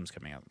multiple albums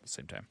coming out at the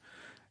same time.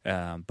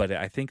 But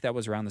I think that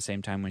was around the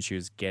same time when she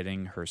was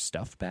getting her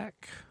stuff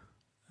back,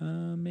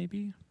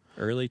 maybe.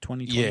 early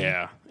 2020.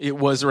 Yeah, it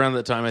was around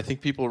that time. I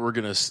think people were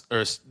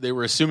they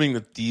were assuming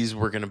that these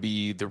were gonna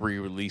be the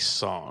re-release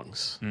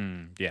songs.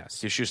 Yes.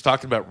 Because she was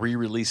talking about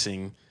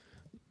re-releasing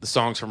the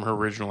songs from her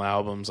original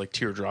albums, like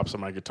 "Teardrops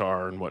on My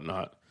Guitar" and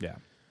whatnot. Yeah.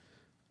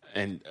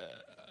 And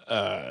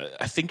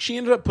I think she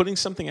ended up putting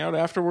something out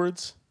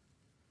afterwards.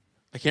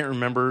 I can't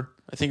remember.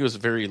 I think it was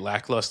very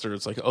lackluster.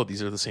 It's like, oh,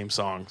 these are the same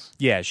songs.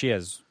 Yeah, she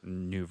has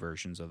new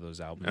versions of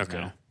those albums Okay.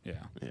 now.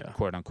 Yeah. Yeah.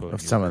 Quote unquote.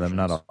 Of new some of them,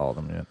 versions. not all of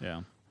them yet.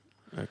 Yeah.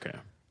 Okay.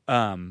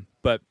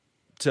 But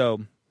so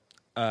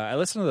I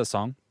listened to the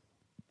song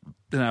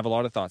and I have a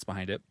lot of thoughts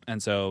behind it.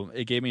 And so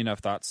it gave me enough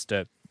thoughts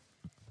to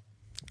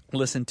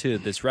listen to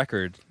this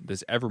record,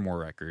 this Evermore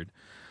record.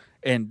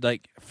 And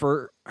like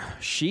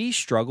she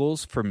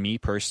struggles for me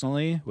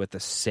personally with the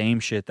same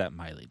shit that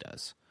Miley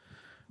does.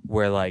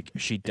 Where like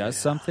she does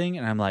something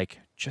and I'm like,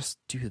 just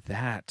do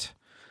that.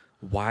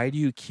 Why do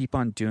you keep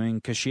on doing?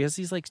 Because she has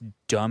these like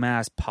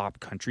dumbass pop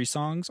country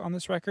songs on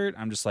this record.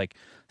 I'm just like,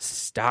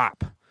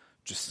 stop.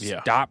 Just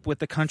stop with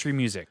the country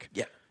music.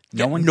 Yeah.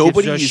 No one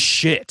nobody gives a is-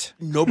 shit.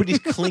 Nobody's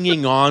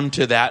clinging on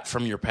to that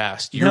from your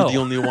past. You're No. the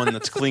only one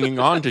that's clinging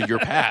on to your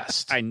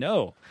past. I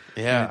know.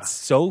 Yeah. And it's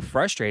so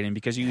frustrating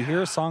because you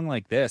hear a song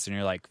like this and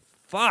you're like,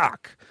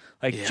 fuck.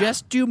 Like,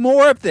 just do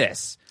more of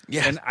this.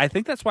 Yeah. And I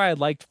think that's why I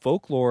liked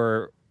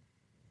Folklore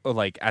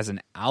like as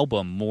an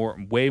album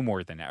way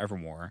more than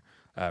Evermore.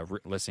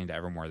 Listening to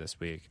Evermore this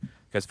week,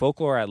 because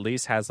Folklore at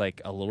least has like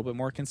a little bit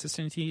more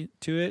consistency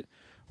to it,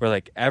 where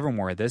like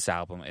Evermore, this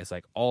album is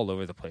like all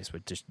over the place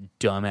with just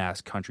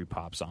dumbass country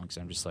pop songs.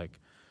 I'm just like,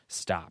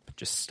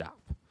 just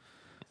stop.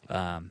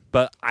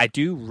 But I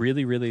do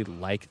really, really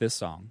like this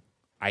song.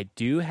 I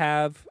do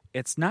have,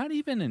 it's not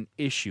even an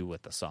issue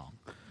with the song.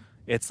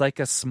 It's like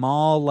a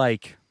small,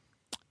 like,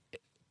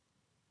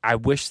 I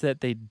wish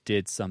that they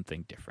did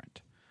something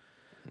different.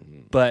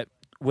 But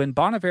when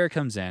Bon Iver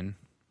comes in,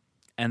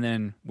 and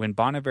then when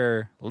Bon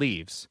Iver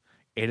leaves,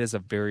 it is a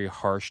very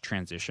harsh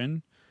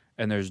transition,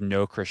 and there's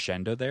no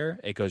crescendo there.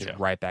 It goes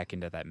right back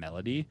into that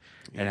melody,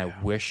 and I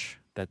wish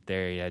that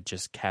they had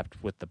just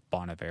kept with the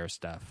Bon Iver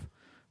stuff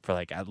for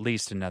like at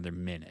least another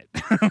minute.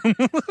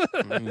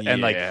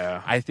 And like,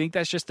 I think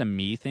that's just a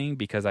me thing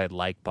because I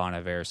like Bon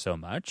Iver so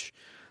much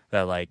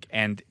that like,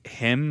 and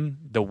him,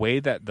 the way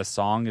that the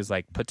song is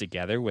like put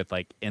together with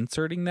like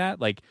inserting that,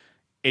 like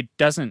it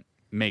doesn't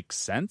make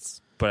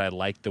sense, but I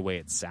like the way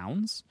it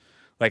sounds.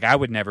 Like I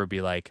would never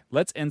be like,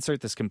 let's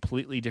insert this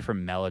completely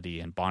different melody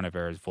in Bon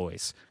Iver's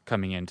voice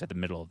coming into the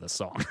middle of the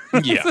song.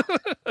 Yeah.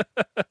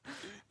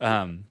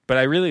 But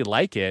I really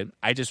like it.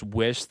 I just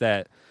wish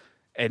that,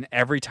 and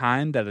every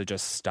time that it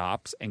just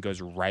stops and goes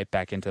right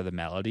back into the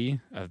melody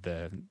of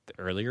the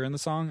earlier in the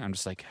song, I'm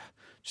just like,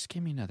 just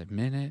give me another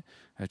minute.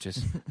 I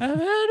just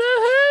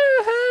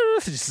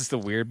just the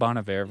weird Bon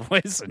Iver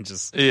voice and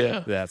just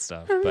that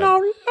stuff. But,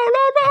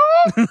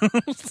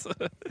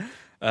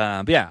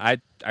 but yeah,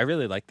 I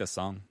really like this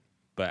song,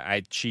 but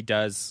she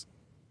does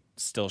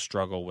still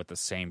struggle with the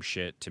same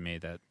shit to me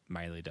that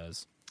Miley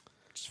does.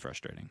 It's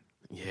frustrating.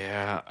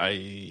 Yeah,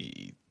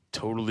 I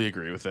totally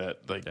agree with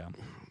that. Like,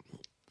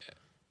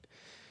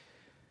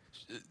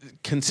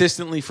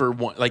 consistently for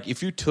one, like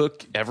if you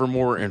took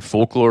Evermore and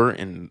Folklore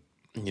and,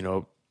 you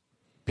know,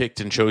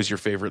 picked and chose your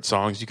favorite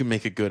songs, you can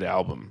make a good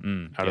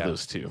album out of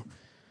those two.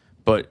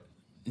 But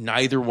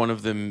neither one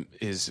of them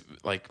is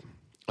like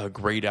a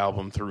great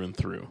album through and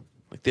through.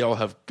 Like they all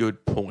have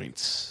good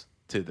points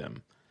to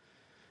them.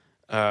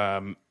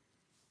 And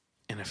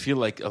I feel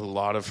like a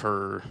lot of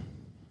her,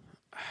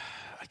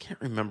 I can't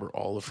remember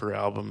all of her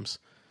albums,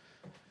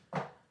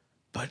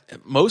 but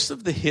most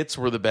of the hits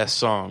were the best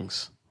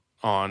songs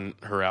on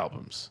her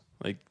albums.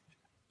 Like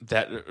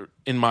that,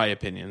 in my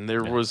opinion.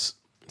 There was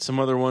some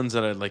other ones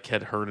that I like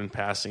had heard in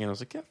passing, and I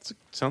was like, yeah,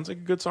 sounds like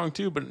a good song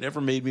too, but it never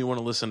made me want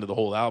to listen to the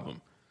whole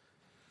album.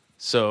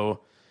 So,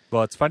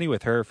 well, it's funny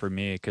with her for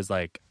me because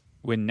like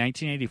when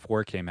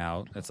 1984 came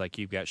out, it's like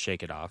you've got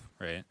 "Shake It Off,"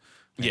 right?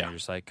 And you're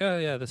just like, oh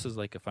yeah, this is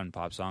like a fun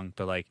pop song,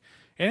 but like,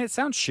 and it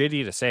sounds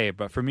shitty to say,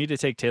 but for me to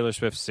take Taylor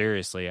Swift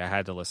seriously, I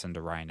had to listen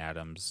to Ryan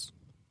Adams'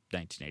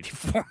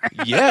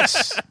 1984.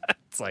 yes,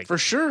 It's like for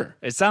sure.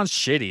 It sounds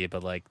shitty,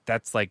 but like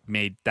that's like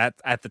made that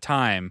at the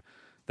time.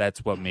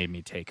 That's what made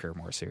me take her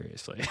more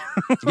seriously.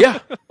 Yeah.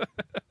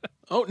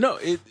 Oh no,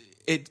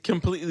 it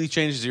completely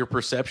changes your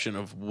perception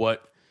of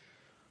what,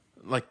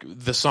 like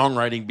the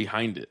songwriting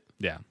behind it.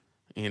 Yeah.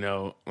 You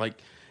know, like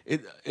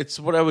it's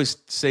what I always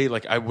say.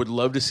 Like I would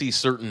love to see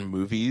certain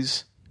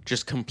movies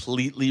just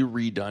completely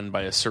redone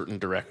by a certain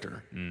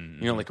director.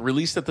 You know, like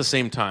released at the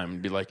same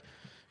time. Be like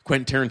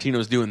Quentin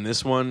Tarantino's doing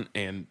this one,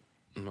 and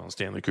well,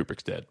 Stanley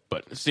Kubrick's dead,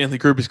 but Stanley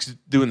Kubrick's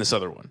doing this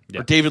other one,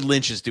 or David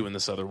Lynch is doing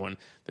this other one.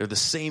 They're the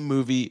same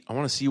movie. I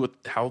want to see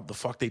how the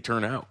fuck they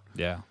turn out.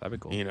 Yeah, that'd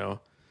be cool. You know,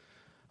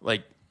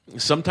 like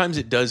sometimes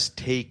it does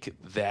take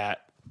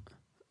that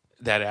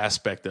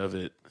aspect of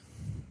it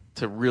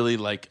to really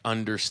like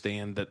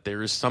understand that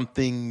there is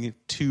something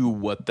to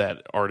what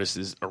that artist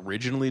is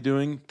originally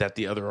doing that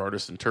the other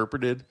artist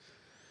interpreted.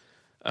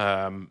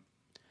 I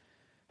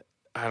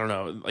don't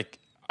know. Like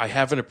I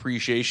have an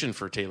appreciation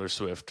for Taylor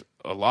Swift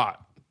a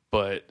lot,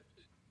 but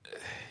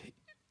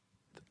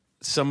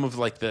some of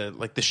like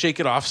the Shake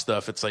It Off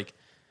stuff, it's like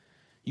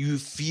you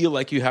feel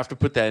like you have to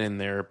put that in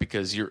there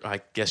because I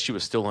guess she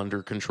was still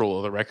under control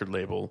of the record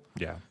label.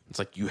 Yeah. It's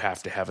like you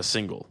have to have a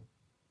single.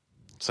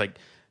 It's like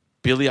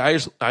Billie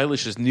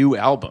Eilish's new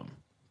album.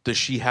 Does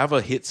she have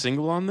a hit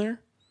single on there?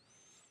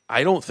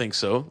 I don't think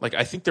so. Like,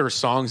 I think there are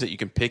songs that you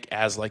can pick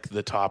as like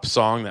the top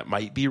song that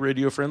might be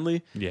radio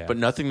friendly, but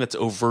nothing that's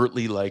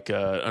overtly like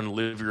an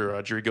Olivia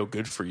Rodrigo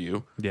 "Good for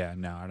You." Yeah,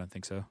 no, I don't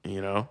think so. You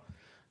know,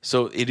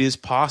 so it is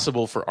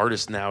possible for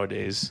artists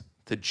nowadays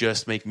to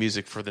just make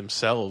music for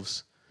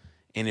themselves,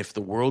 and if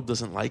the world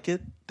doesn't like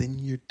it, then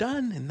you're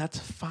done, and that's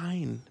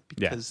fine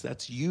because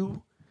that's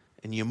you,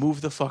 and you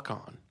move the fuck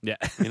on. Yeah,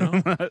 you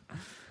know.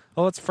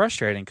 Well, it's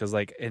frustrating because,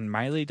 like, and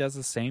Miley does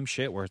the same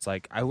shit where it's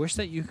like, I wish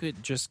that you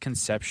could just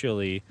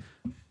conceptually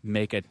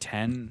make a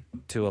 10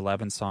 to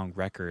 11 song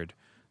record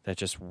that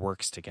just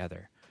works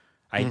together.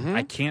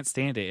 I can't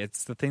stand it.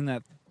 It's the thing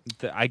that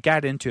I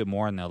got into it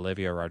more in the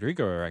Olivia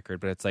Rodrigo record,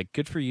 but it's like,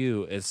 Good for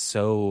You is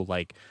so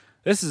like,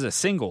 this is a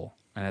single,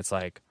 and it's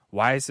like,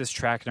 why is this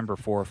track number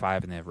 4 or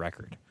 5 in the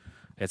record?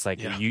 It's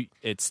like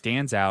it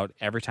stands out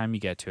every time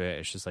you get to it.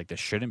 It's just like, this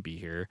shouldn't be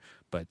here,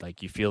 but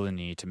like you feel the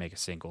need to make a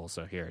single,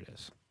 so here it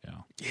is. You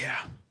know?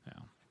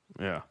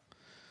 Yeah.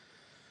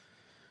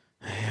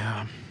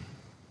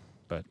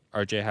 But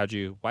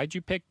RJ, why'd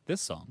you pick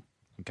this song?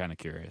 I'm kind of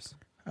curious.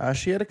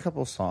 She had a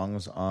couple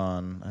songs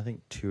on, I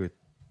think 2 or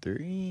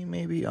 3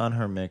 maybe on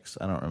her mix.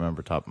 I don't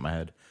remember top of my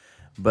head,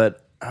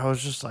 but I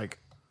was just like,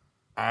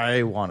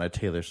 I want a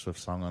Taylor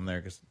Swift song on there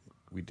because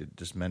we did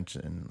just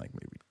mention like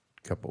maybe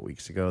a couple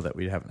weeks ago that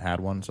we haven't had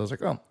one. So I was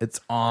like, oh, it's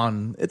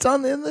in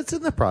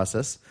the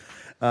process.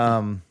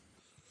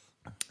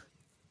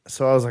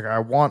 So I was like, I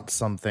want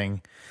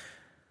something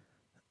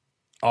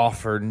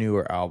off her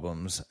newer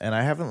albums, and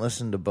I haven't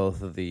listened to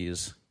both of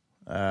these.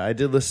 I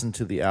did listen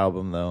to the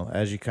album, though.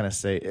 As you kind of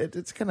say,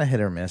 it's kind of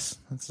hit or miss.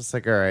 It's just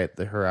like, all right,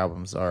 her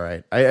album's all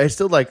right. I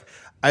still like,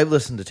 I've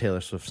listened to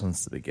Taylor Swift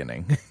since the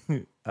beginning.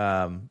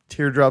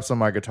 Teardrops on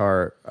My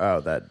Guitar,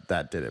 oh,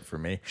 that did it for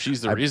me.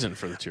 She's the reason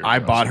for the teardrops. I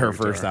bought her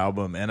first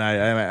album, and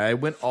I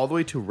went all the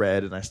way to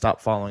Red, and I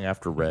stopped following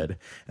after Red.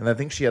 And I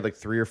think she had like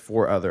 3 or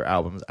 4 other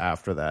albums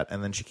after that.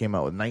 And then she came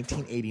out with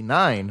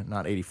 1989,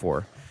 not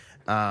 84.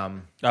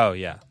 Oh,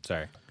 yeah.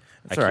 Sorry.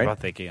 I keep on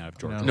thinking of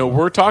George. No,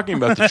 we're talking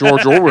about the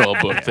George Orwell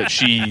book that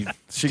she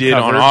did covered.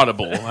 on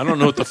Audible. I don't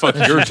know what the fuck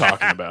you're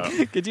talking about.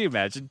 Could you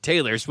imagine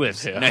Taylor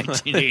Swift's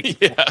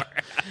 1984?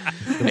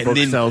 The book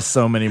sells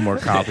so many more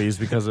copies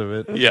because of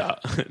it. Yeah.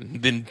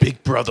 Then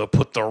Big Brother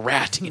put the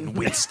rat in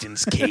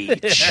Winston's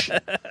cage.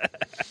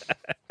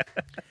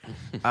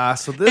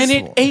 So this and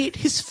it ate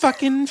his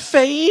fucking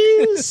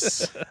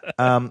face.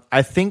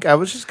 I think I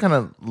was just kind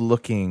of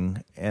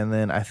looking, and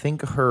then I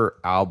think her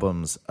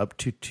albums up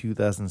to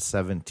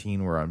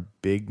 2017 were on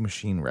Big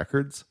Machine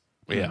Records.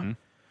 Yeah. Mm-hmm.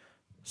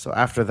 So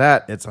after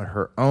that, it's on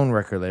her own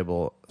record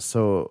label.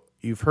 So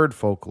you've heard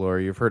Folklore,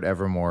 you've heard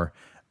Evermore.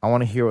 I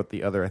want to hear what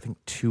the other, I think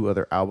 2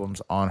 other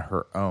albums on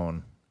her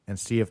own, and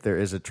see if there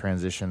is a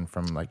transition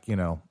from like, you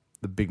know,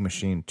 the Big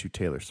Machine to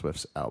Taylor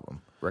Swift's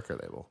album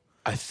record label.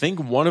 I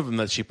think one of them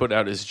that she put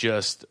out is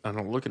just, I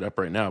don't look it up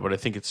right now, but I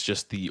think it's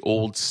just the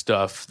old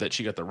stuff that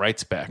she got the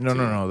rights back to.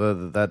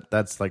 No.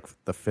 That's like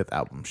the 5th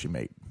album she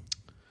made.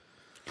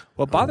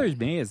 What bothers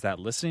me is that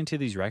listening to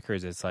these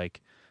records, it's like,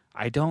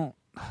 I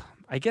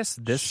guess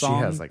this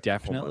song has, like,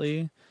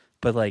 definitely,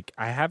 but like,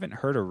 I haven't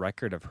heard a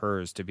record of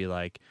hers to be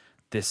like,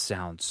 this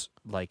sounds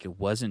like it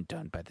wasn't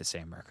done by the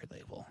same record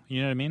label.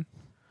 You know what I mean?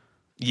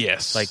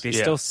 Yes. Like, they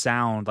still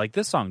sound like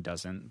this song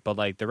doesn't, but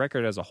like the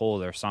record as a whole,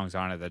 there are songs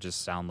on it that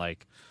just sound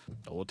like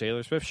old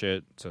Taylor Swift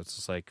shit. So it's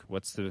just like,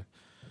 I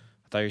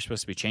thought you were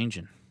supposed to be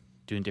changing,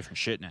 doing different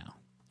shit now.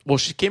 Well,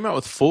 she came out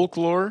with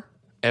Folklore,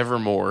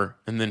 Evermore,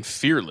 and then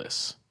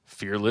Fearless.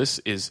 Fearless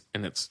is,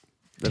 and it's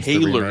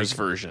Taylor's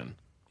version.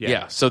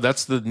 Yeah, so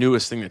that's the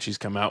newest thing that she's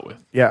come out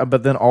with. Yeah,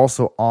 but then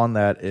also on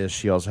that is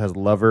she also has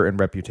Lover and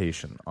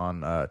Reputation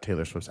on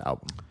Taylor Swift's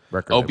album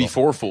record. Oh,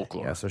 before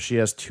Folklore. Yeah, so she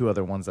has 2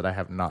 other ones that I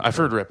have not. I've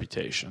heard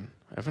Reputation.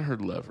 I haven't heard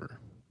Lover.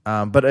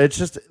 But it's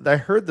just, I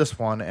heard this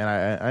one and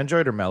I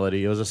enjoyed her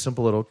melody. It was a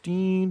simple little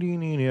ding, ding,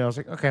 ding, ding. I was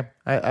like, okay,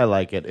 I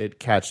like it. It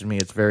catches me.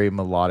 It's very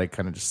melodic,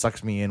 kind of just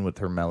sucks me in with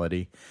her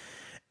melody.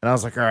 And I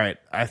was like, all right,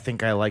 I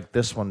think I like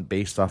this one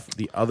based off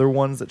the other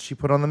ones that she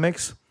put on the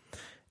mix.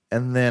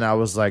 And then I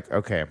was like,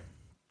 okay,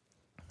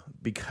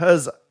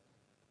 because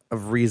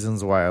of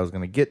reasons why I was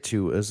going to get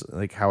to is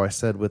like how I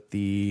said with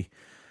the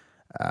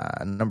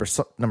number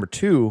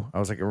 2, I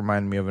was like, it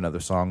reminded me of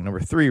another song. Number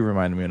 3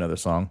 reminded me of another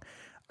song.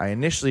 I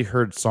initially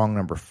heard song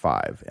number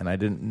 5, and I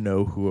didn't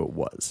know who it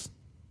was.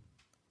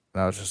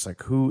 And I was just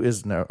like, who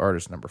is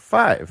artist number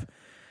 5?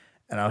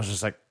 And I was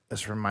just like,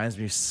 this reminds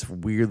me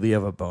weirdly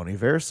of a Bon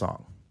Iver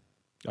song.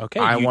 Okay,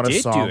 I want a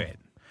song. do it.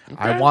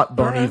 Okay. I want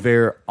Bon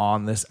Iver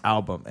on this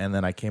album. And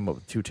then I came up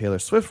with 2 Taylor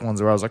Swift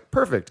ones where I was like,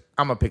 perfect,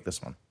 I'm going to pick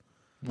this one.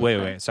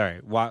 Wait, sorry.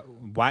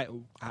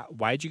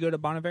 Why'd you go to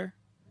Bon Iver?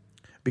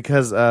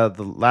 because the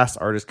last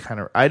artist kind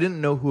of I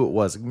didn't know who it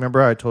was.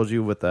 Remember I told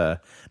you with number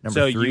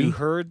So 3? you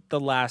heard the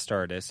last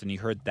artist and you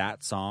heard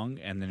that song,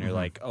 and then you're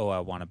like, oh, I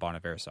want a Bon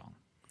Iver song.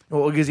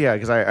 Well,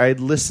 because I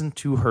listened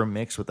to her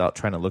mix without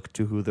trying to look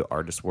to who the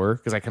artists were,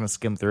 because I kind of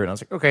skimmed through it and I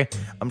was like, okay,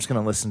 I'm just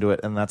gonna listen to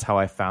it, and that's how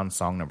I found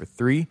song number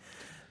 3.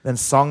 Then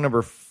song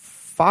number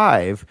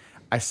 5,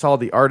 I saw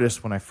the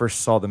artist when I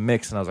first saw the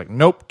mix, and I was like,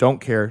 nope, don't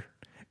care.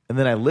 And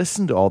then I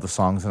listened to all the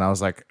songs, and I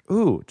was like,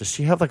 ooh, does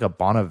she have like a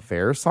Bon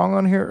Iver song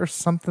on here or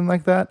something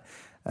like that?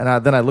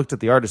 And then I looked at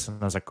the artist,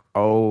 and I was like,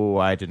 oh,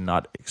 I did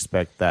not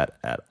expect that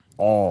at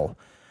all.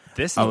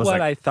 This is I was what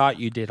like- I thought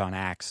you did on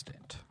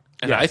accident.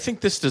 And I think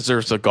this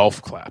deserves a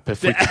golf clap.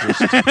 If we could just,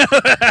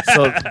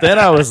 So then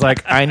I was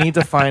like, I need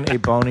to find a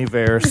Bon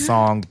Iver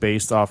song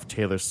based off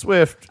Taylor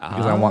Swift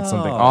because I want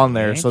something on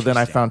there. So then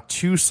I interesting. found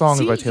 2 songs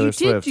See, by Taylor you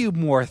Swift. did do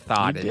more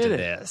thought You into did it.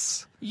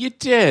 this. you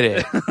did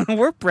it.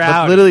 We're But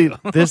proud. literally,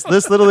 this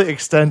literally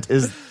extent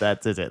is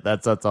that's it.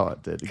 That's all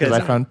it did because I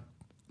 'Cause found.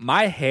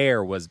 My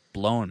hair was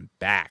blown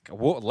back.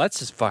 Well, let's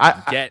just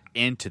fucking get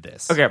into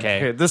this.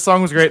 Okay, this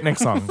song was great. Next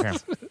song. Okay.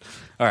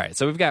 All right,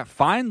 so we've got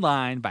Fine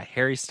Line by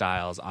Harry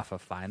Styles off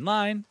of Fine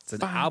Line. It's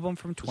an album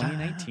from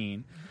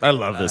 2019. I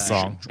love this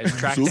song. It's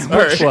track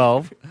number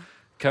 12,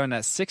 coming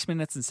at 6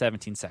 minutes and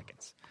 17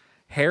 seconds.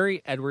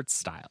 Harry Edward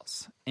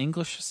Styles,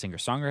 English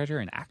singer-songwriter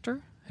and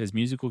actor. His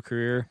musical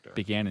career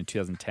began in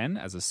 2010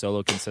 as a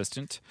solo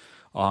contestant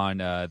on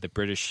the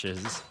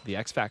British's The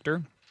X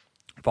Factor.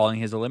 Following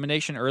his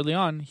elimination early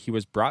on, he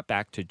was brought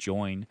back to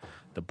join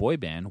the boy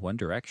band One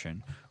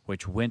Direction,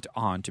 which went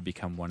on to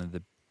become one of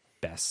the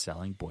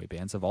best-selling boy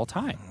bands of all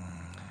time.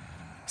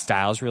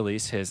 Styles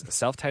released his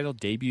self-titled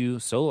debut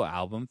solo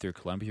album through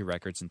Columbia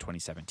Records in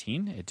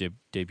 2017. It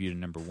debuted at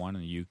number 1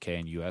 in the UK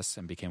and US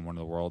and became one of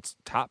the world's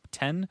top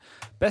 10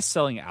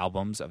 best-selling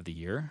albums of the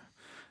year.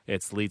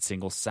 Its lead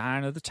single,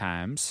 Sign of the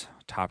Times,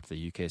 topped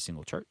the UK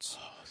single charts.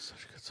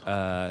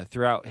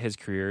 Throughout his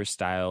career,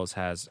 Styles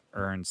has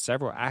earned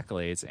several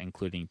accolades,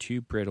 including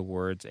 2 Brit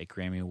Awards, a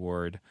Grammy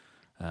Award,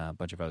 a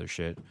bunch of other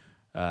shit.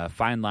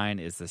 Fine Line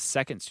is the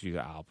second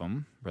studio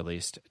album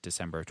released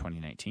December of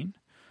 2019.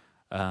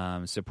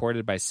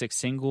 Supported by 6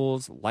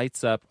 singles: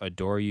 Lights Up,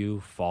 Adore You,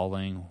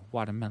 Falling,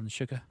 Watermelon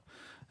Sugar,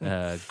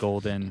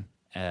 Golden,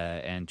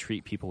 and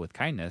Treat People with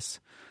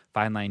Kindness.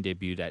 Fine Line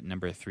debuted at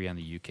number 3 on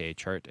the UK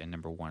chart and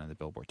number 1 on the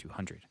Billboard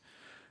 200.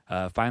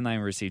 Fine Line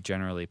received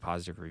generally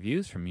positive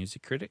reviews from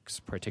music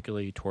critics,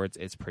 particularly towards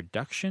its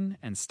production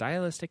and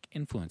stylistic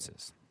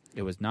influences.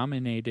 It was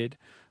nominated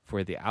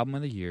for the Album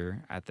of the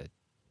Year at the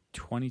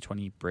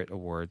 2020 Brit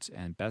Awards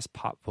and Best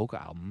Pop Vocal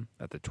Album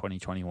at the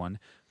 2021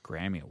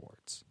 Grammy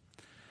Awards.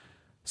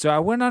 So I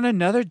went on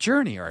another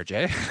journey,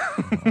 RJ.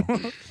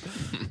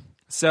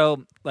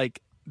 So,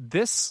 like,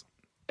 this,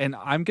 and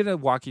I'm going to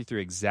walk you through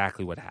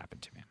exactly what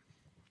happened to me.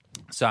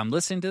 So I'm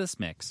listening to this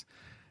mix,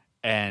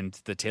 and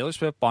the Taylor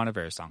Swift Bon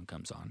Iver song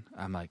comes on.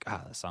 I'm like,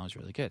 that song is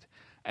really good.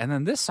 And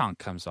then this song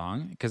comes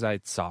on because I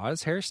saw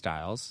his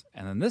hairstyles,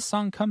 and then this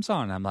song comes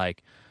on. And I'm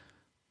like,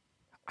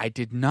 I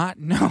did not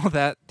know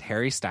that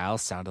Harry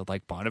Styles sounded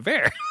like Bon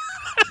Iver.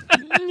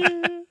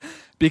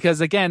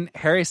 Because, again,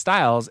 Harry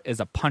Styles is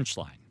a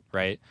punchline,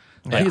 right?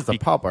 Like, He's the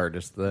pop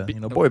artist, the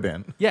boy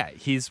band. yeah,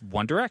 he's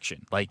One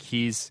Direction. Like,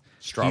 he's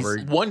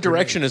Strawberry. One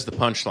Direction is the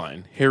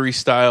punchline. Harry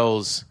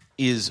Styles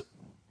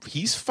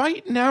he's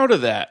fighting out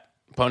of that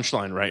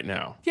punchline right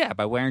now. Yeah,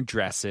 by wearing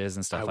dresses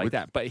and stuff like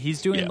that. But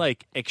he's doing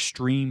like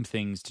extreme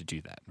things to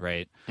do that,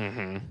 right?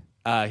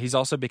 Mm-hmm. He's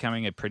also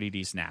becoming a pretty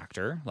decent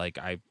actor. Like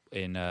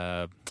in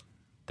the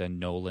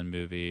Nolan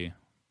movie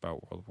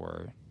about World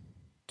War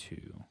II.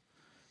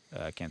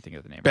 I can't think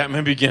of the name.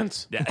 Batman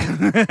Begins.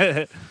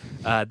 Yeah,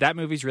 that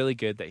movie's really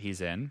good that he's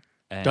in.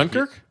 And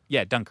Dunkirk?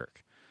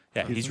 Dunkirk.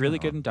 Yeah, he's really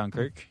good in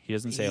Dunkirk. He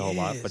doesn't say a whole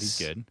lot, but he's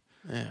good.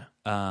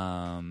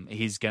 Yeah.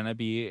 He's gonna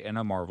be in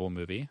a Marvel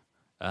movie.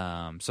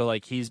 So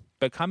like he's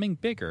becoming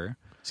bigger.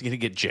 Is he gonna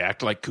get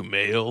jacked like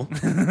Kumail?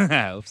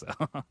 I hope so.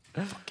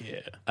 Fuck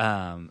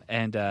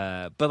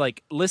yeah. But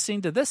like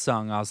listening to this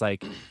song, I was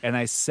like, and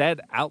I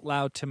said out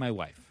loud to my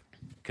wife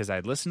because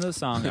I listened to the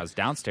song. I was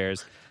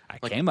downstairs. I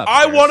came up.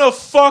 I want to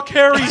fuck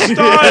Harry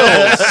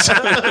Styles.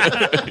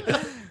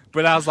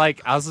 But I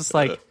was just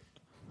like,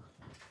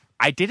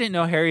 I didn't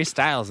know Harry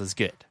Styles is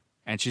good,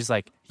 and she's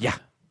like, yeah.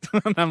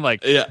 And I'm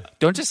like, Yeah.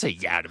 don't just say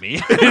yeah to me.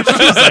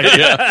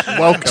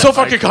 Welcome. So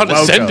fucking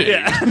condescending.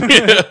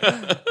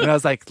 And I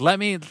was like,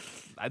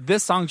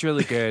 this song's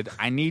really good.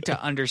 I need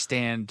to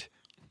understand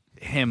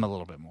him a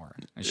little bit more.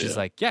 And she's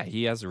like, yeah,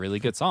 he has a really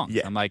good song.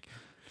 Yeah. I'm like,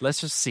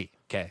 let's just see.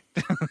 Okay.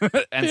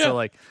 And so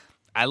like,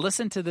 I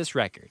listened to this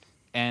record,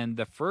 and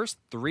the first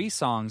 3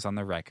 songs on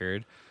the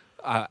record,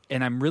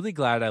 and I'm really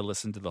glad I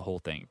listened to the whole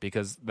thing,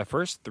 because the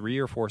first 3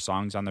 or 4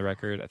 songs on the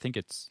record, I think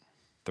it's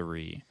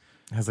 3.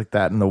 It has like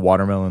that in the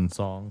Watermelon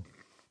song.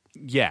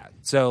 Yeah.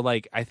 So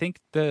like I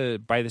think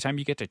by the time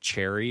you get to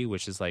Cherry,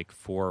 which is like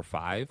 4 or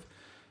 5,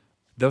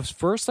 those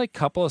first like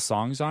couple of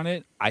songs on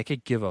it, I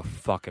could give a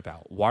fuck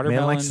about. Man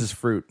Watermelon likes his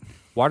fruit.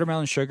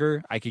 Watermelon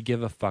Sugar, I could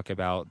give a fuck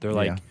about. They're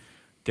like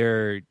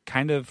they're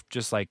kind of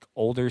just like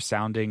older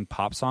sounding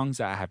pop songs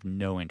that I have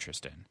no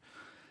interest in.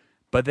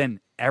 But then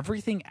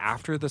everything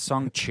after the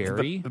song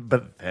Cherry,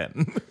 But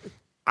then,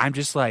 I'm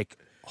just like,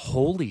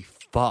 holy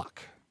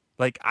fuck.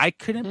 Like, I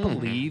couldn't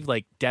believe,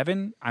 like,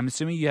 Devin, I'm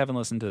assuming you haven't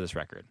listened to this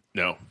record.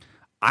 No.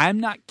 I'm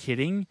not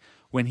kidding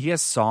when he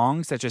has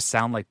songs that just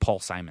sound like Paul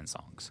Simon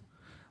songs.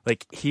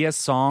 Like, he has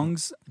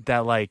songs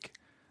that, like,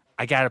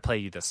 I gotta play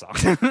you this song.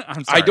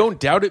 I'm sorry. I don't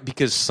doubt it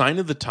because Sign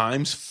of the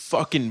Times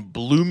fucking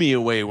blew me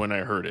away when I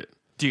heard it.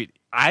 Dude,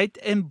 I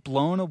am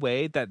blown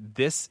away that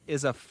this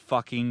is a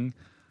fucking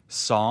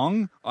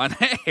song on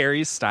a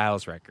Harry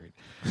Styles record.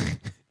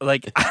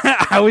 Like,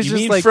 I was You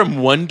just mean like, from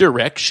One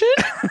Direction?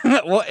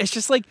 well, it's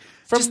just like,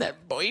 From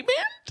that boy band?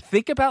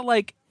 think about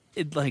like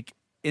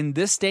in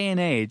this day and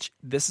age,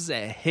 this is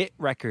a hit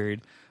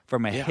record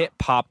from a hip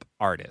hop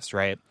artist,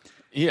 right?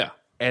 Yeah.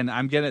 And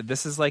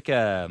this is like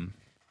this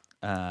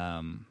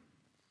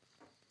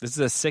is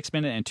a 6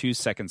 minute and 2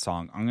 second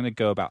song. I'm gonna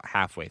go about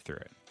halfway through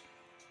it.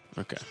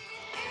 Okay.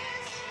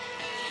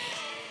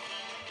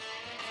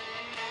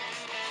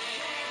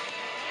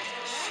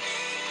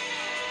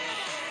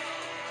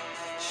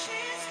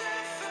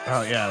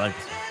 oh yeah, like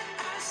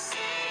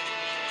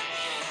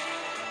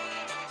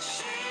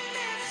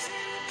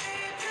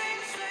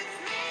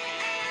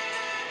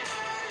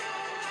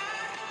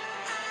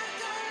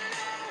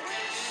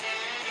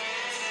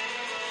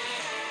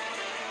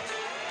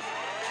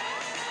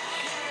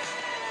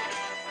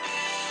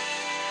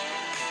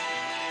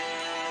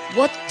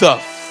What the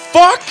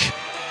fuck?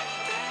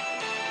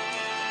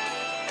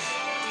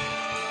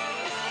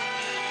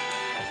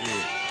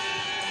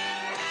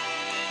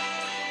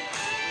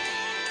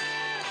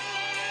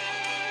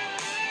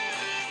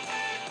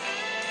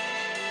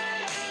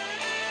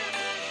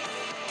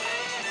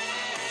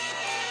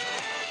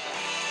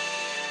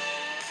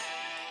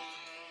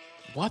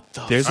 What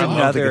the There's fuck? I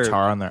love the another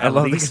guitar on there. I at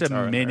love the least a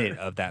guitar on minute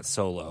of that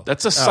solo.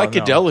 That's a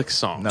psychedelic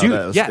song. No, Dude,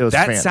 that was- yeah, it was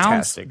that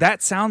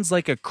fantastic. sounds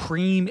like a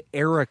Cream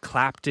era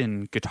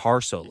Clapton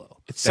guitar solo.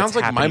 It sounds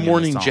that's like My happening in the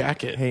Morning song.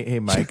 Jacket. Hey,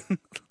 Mike.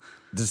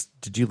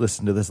 Did you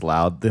listen to this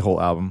loud? The whole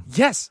album.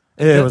 Yes,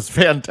 It was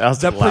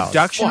fantastic. the loud.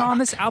 production Fuck. on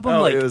this album,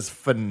 Oh, like it was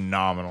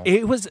phenomenal.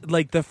 it was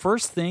like the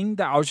first thing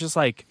that I was just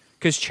like,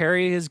 because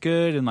Cherry is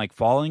good and like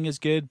Falling is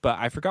good, but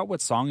I forgot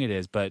what song it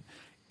is, but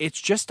it's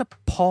just a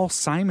Paul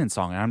Simon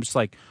song, and I'm just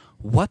like,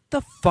 what the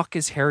fuck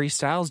is Harry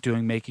Styles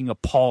doing making a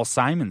Paul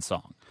Simon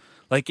song?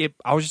 Like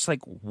I was just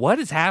like, what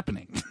is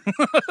happening?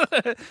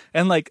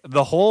 And like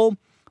the whole,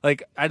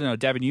 like, I don't know,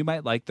 Devin, you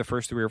might like the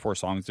first 3 or 4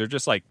 songs. They're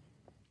just like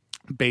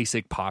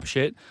basic pop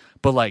shit,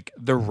 but like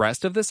the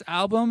rest of this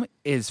album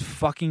is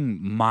fucking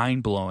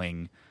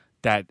mind-blowing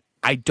that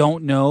I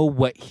don't know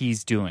what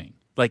he's doing.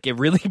 Like, it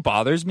really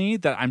bothers me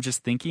that I'm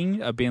just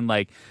thinking of being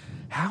like,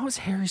 how is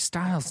Harry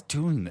Styles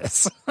doing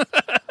this?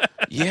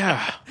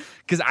 Yeah.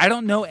 Because I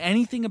don't know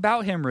anything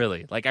about him,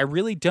 really. Like, I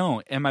really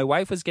don't. And my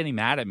wife was getting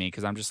mad at me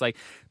because I'm just like,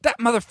 that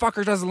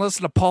motherfucker doesn't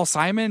listen to Paul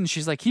Simon. And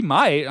she's like, he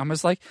might. I'm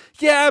just like,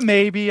 yeah,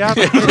 maybe. I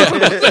don't know.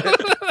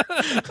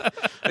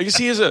 I guess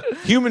he is a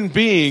human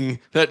being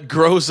that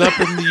grows up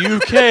in the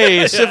UK,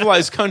 a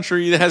civilized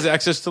country that has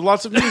access to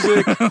lots of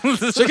music.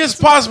 So I guess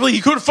possibly he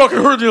could fucking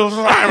heard the.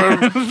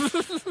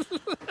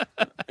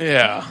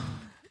 Yeah.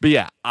 But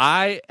yeah,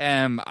 I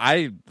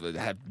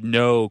have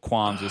no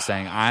qualms with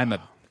saying I'm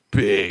a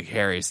big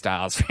Harry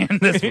Styles fan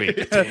this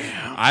week.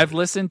 I've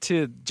listened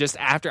to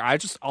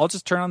I'll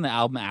just turn on the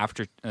album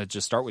after,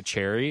 just start with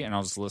Cherry, and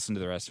I'll just listen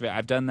to the rest of it.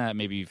 I've done that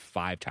maybe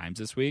 5 times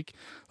this week.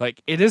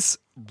 Like, it is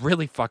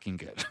really fucking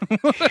good.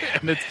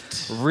 And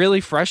it's really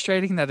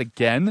frustrating that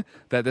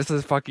this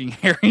is fucking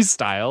Harry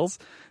Styles.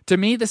 To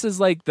me, this is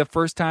like the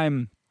first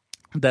time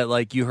that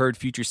like you heard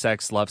Future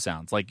Sex Love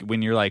Sounds. Like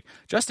when you're like,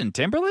 Justin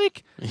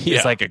Timberlake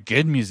is like a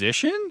good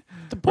musician.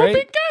 The boy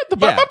big guy. The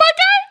Yeah.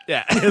 guy.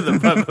 Yeah.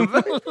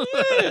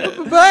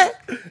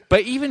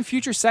 But even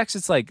Future Sex,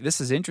 it's like,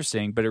 this is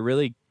interesting, but it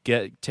really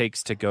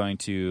takes to going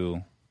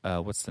to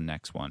what's the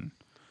next one?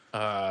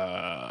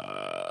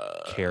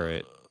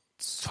 Carrot,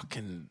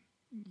 Fucking.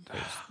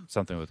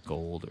 something with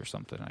gold or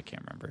something. I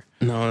can't remember.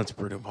 No, that's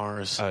Bruno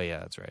Mars. Oh yeah,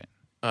 that's right.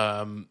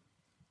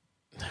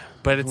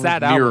 But it's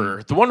that Mirror.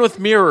 album. The one with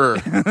Mirror.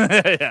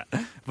 Yeah.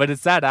 But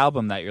it's that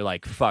album that you're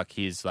like, fuck,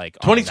 he's like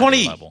on 2020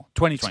 another level.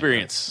 2020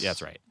 experience. Yeah,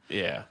 that's right.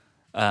 Yeah.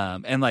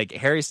 And like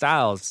Harry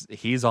Styles,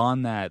 he's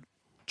on that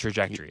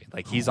trajectory.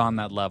 Like, he's on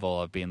that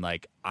level of being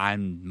like,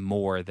 I'm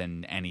more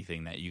than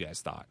anything that you guys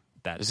thought.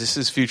 That Is this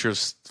his future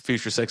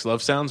sex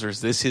love sounds, or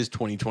is this his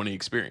 2020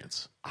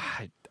 experience?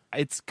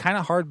 it's kind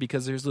of hard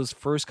because there's those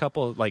first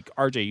couple, like,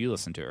 RJ, you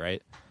listen to it,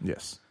 right?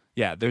 Yes.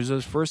 Yeah, there's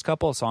those first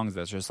couple of songs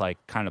that's just like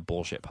kind of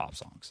bullshit pop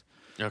songs.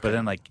 Okay. But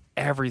then like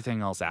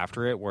everything else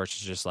after it, where it's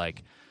just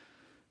like,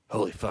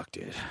 holy fuck,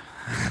 dude.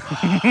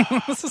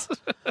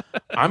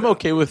 I'm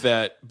okay with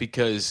that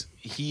because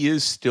he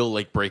is still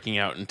like breaking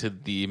out into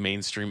the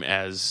mainstream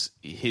as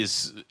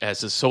a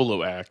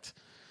solo act.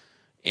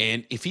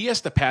 And if he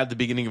has to pad the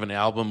beginning of an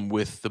album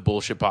with the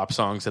bullshit pop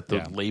songs that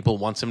the label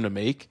wants him to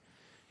make,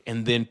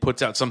 and then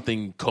puts out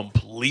something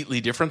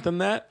completely different than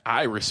that,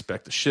 I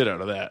respect the shit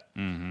out of that.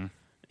 Mm-hmm.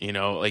 You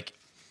know, like,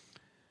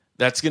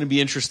 that's going to be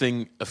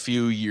interesting a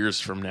few years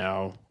from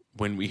now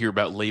when we hear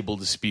about label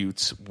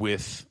disputes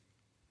with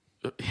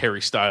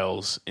Harry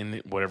Styles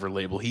in whatever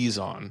label he's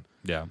on.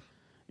 Yeah.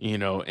 You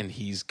know, and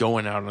he's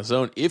going out on his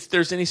own. If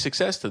there's any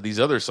success to these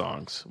other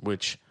songs,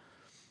 which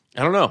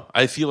I don't know,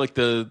 I feel like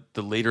the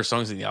later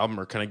songs in the album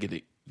are kind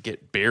of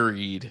get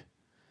buried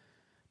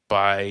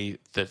by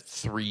the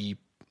 3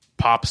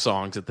 pop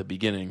songs at the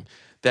beginning.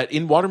 That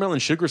In Watermelon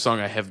Sugar song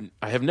I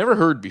have never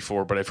heard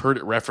before, but I've heard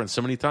it referenced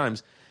so many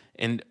times,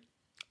 and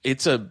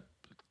it's a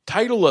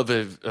title of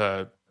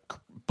a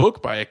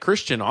book by a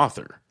Christian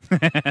author.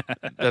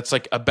 That's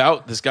like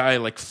about this guy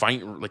like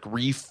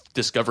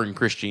rediscovering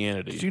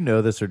Christianity. Did you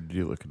know this or did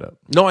you look it up?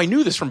 No, I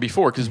knew this from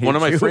before because one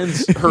of my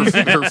friends,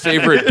 her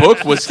favorite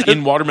book was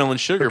In Watermelon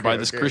Sugar by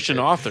this Christian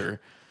author.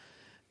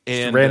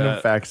 And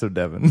Random facts of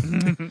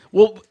Devin.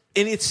 Well,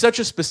 and it's such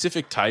a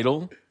specific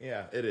title.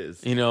 Yeah, it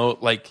is. You know,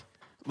 like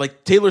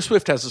Taylor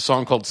Swift has a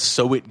song called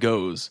 "So It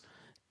Goes."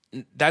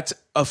 That's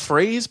a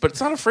phrase, but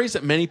it's not a phrase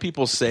that many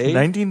people say.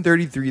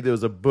 1933, there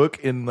was a book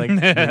in like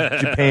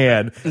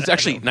Japan. It's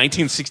actually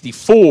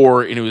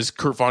 1964, and it was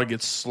Kurt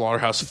Vonnegut's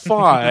Slaughterhouse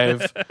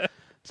 5.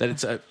 That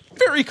it's a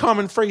very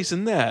common phrase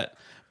in that.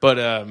 But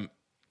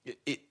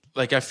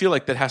I feel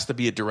like that has to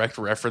be a direct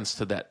reference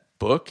to that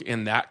book,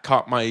 and that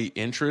caught my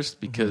interest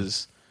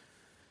because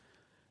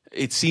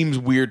it seems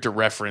weird to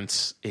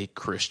reference a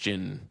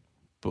Christian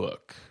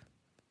book.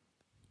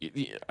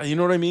 You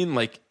know what I mean?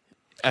 Like,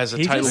 as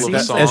a title of a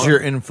song. As your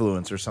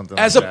influence or something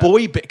as like a that.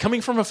 boy coming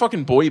from a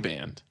fucking boy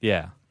band.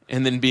 Yeah.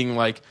 And then being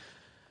like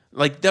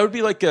that would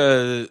be like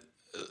a,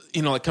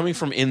 you know, like coming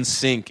from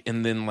NSYNC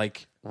and then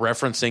like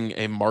referencing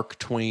a Mark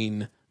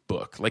Twain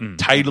book, like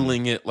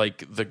titling it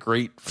like The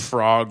Great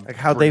Frog Like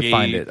how Brigade they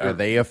find it. Are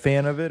they a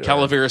fan of it?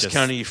 Calaveras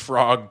County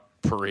Frog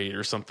Parade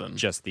or something.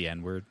 Just the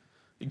N-word.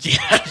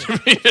 Yeah.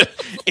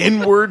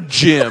 N-word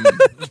Jim.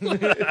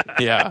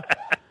 Yeah.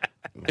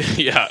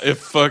 Yeah, if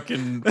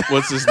fucking,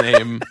 what's his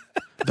name?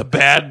 The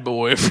Bad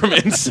Boy from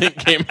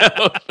NSYNC came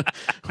out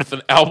with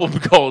an album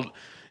called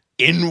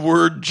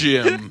Inward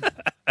Jim,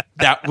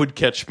 that would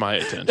catch my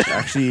attention.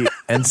 Actually,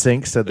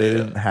 NSYNC said they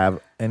didn't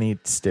have any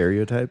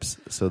stereotypes,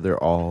 so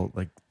they're all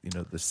like, you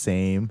know, the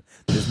same.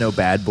 There's no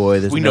bad boy.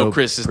 There's We no know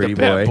Chris is the pretty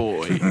bad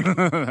boy.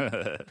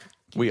 boy.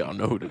 We all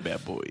know who the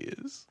bad boy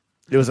is.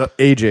 It was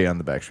AJ on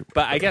the Backstreet Boys.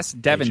 But I guess,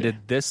 Devin, AJ.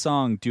 did this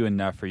song do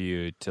enough for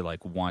you to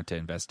like want to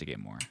investigate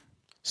more?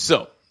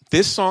 So,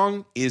 this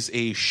song is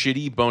a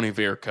shitty Bon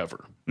Iver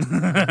cover.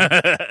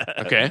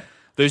 Okay?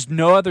 There's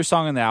no other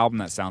song on the album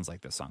that sounds like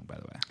this song, by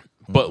the way.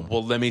 But,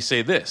 well, let me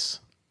say this.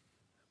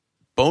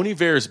 Bon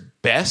Iver's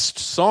best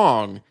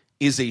song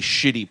is a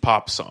shitty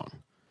pop song.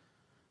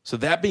 So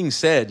that being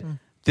said,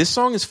 this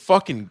song is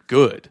fucking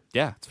good.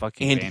 Yeah, it's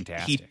fucking And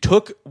fantastic. he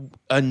took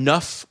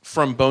enough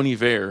from Bon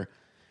Iver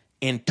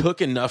and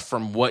took enough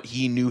from what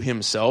he knew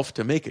himself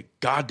to make a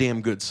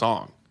goddamn good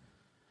song.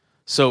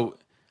 So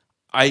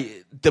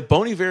the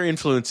Bon Iver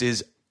influence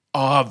is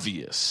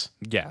obvious.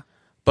 Yeah.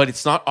 But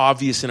it's not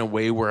obvious in a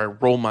way where I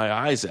roll my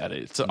eyes at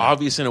it. It's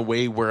obvious in a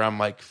way where I'm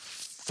like,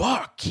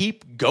 fuck,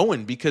 keep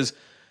going, because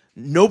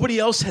nobody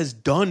else has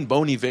done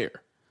Bon Iver.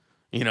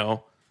 You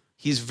know,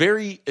 he's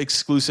very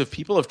exclusive.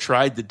 People have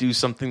tried to do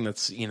something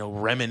that's, you know,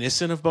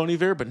 reminiscent of Bon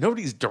Iver, but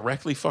nobody's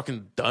directly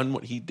fucking done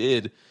what he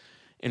did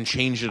and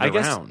changed it I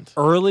guess around.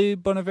 early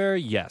Bon Iver,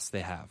 yes,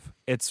 they have.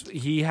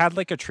 He had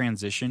like a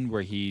transition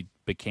where he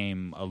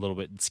became a little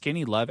bit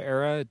Skinny Love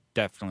era.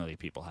 Definitely,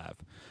 people have,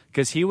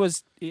 because he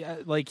was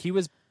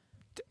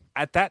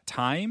at that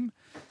time.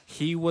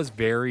 He was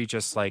very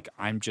just like,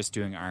 I'm just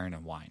doing Iron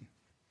and Wine,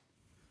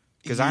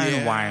 because Iron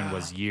and Wine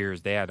was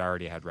years. They had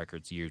already had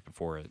records years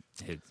before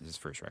his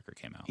first record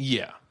came out.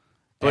 Yeah.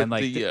 But And,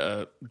 like,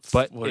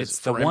 but it's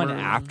the one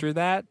after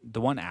that. The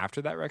one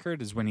after that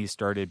record is when he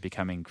started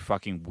becoming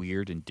fucking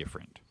weird and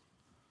different.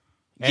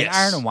 And Yes.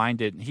 Iron and Wine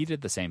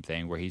did the same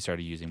thing where he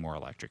started using more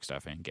electric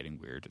stuff and getting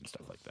weird and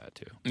stuff like that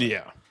too.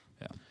 Yeah.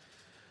 Yeah.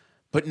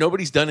 But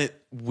nobody's done it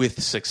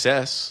with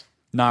success.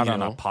 Not You on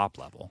know? a pop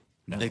level.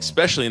 No.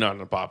 Especially not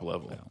on a pop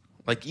level.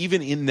 Like,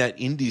 even in that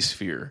indie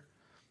sphere,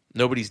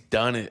 nobody's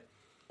done it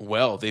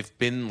well. They've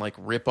been like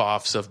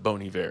rip-offs of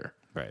Bon Iver.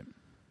 Right.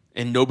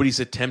 And nobody's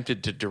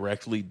attempted to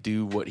directly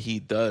do what he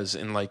does.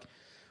 And like,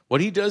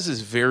 what he does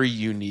is very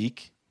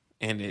unique.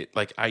 And it,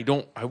 like, I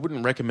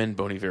wouldn't recommend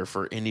Bon Iver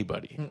for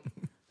anybody.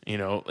 You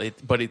know,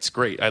 but it's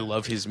great. I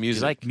love his Do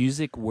music. you like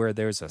music where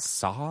there's a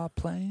saw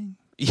playing?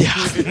 Yeah,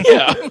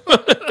 yeah.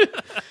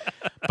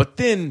 But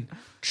then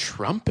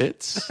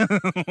trumpets.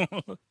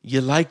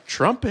 You like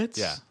trumpets?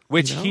 Yeah.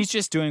 Which you know? he's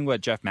just doing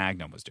what Jeff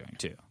Magnum was doing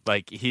too.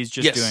 Like, he's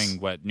just Yes. doing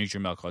what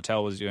Neutral Milk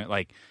Hotel was doing.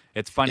 Like,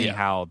 it's funny Yeah.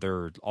 how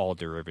they're all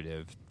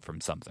derivative from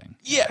something.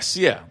 Yes,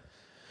 yeah.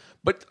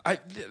 But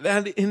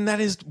that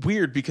is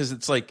weird, because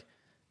it's like,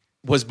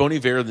 was Bon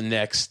Iver the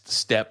next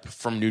step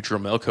from Neutral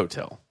Milk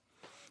Hotel?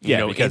 You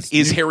know, because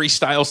is Harry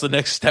Styles the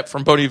next step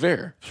from Bon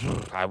Iver?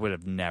 I would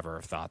have never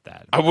have thought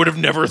that. I would have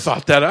never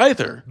thought that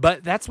either.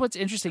 But that's what's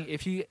interesting.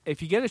 If you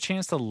get a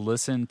chance to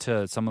listen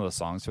to some of the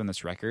songs from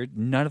this record,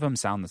 none of them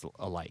sound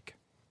alike.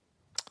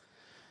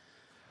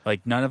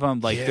 Like none of them.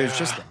 Like there's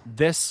just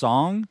this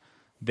song.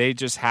 They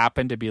just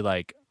happen to be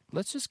like,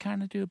 let's just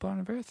kind of do a Bon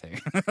Iver thing.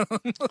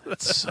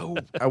 It's so.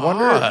 I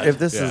wonder odd. if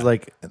this is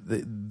like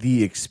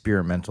the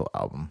experimental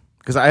album,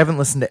 because I haven't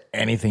listened to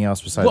anything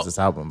else besides Well, this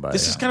album. But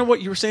This is kind of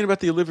what you were saying about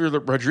the Olivia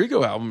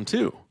Rodrigo album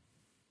too.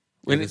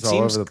 When it It's all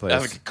seems over the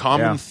place. like a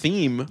common Yeah.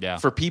 theme Yeah.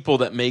 for people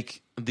that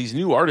make these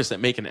new artists that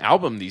make an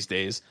album these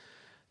days,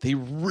 they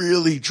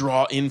really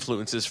draw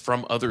influences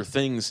from other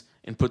things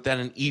and put that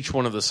in each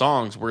one of the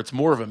songs, where it's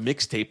more of a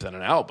mixtape than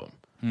an album.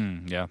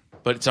 Yeah.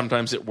 But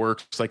sometimes it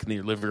works, like in the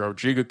Olivia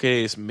Rodrigo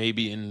case,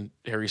 maybe in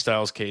Harry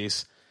Styles'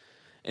 case.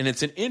 And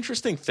it's an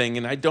interesting thing,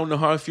 and I don't know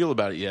how I feel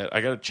about it yet.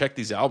 I got to check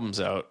these albums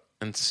out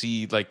and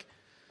see like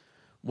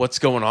what's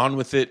going on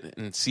with it,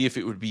 and see if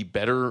it would be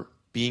better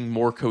being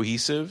more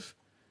cohesive.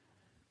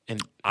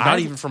 And not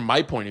even from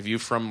my point of view,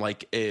 from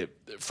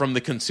from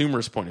the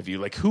consumer's point of view,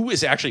 like who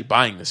is actually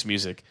buying this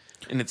music?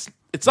 And it's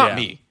not Yeah.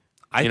 me.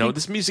 I You know, think-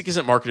 this music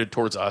isn't marketed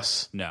towards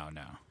us. No.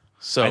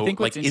 So I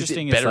think what's like,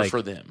 interesting is is, it better like,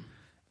 for them?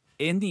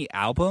 in the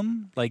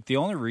album, like the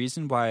only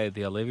reason why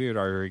the Olivia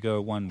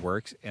Rodrigo one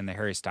works and the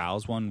Harry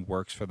Styles one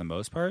works for the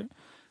most part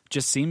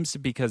just seems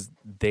because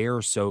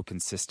they're so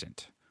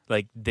consistent.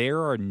 Like there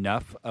are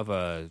enough of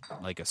a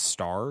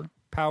star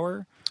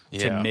power to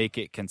Yeah. make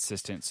it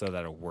consistent so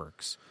that it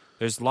works.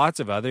 There's lots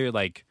of other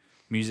like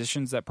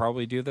musicians that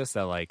probably do this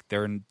that like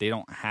they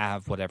don't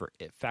have whatever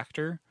it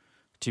factor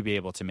to be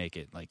able to make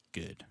it like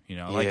good. You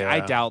know, like I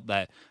Yeah. doubt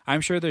that.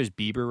 I'm sure there's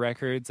Bieber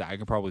records. I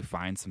can probably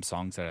find some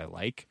songs that I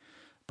like.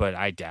 But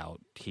I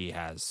doubt he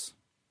has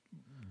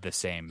the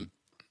same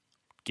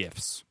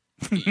gifts.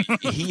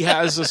 He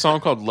has a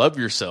song called "Love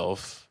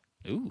Yourself."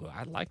 Ooh,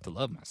 I like to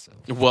love myself.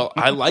 Well,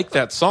 I like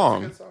that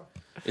song.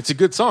 It's a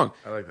good song.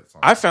 I like that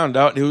song. I found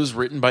out it was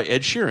written by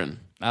Ed Sheeran.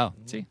 Oh,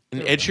 see,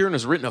 And Ed Sheeran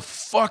has written a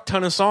fuck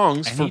ton of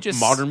songs And for he just-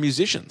 modern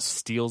musicians.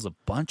 steals a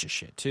bunch of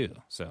shit too.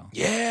 So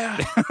Yeah.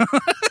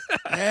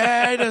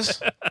 Yeah, he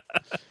does.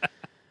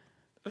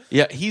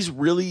 Yeah, he's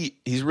really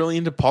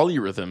into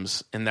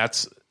polyrhythms, and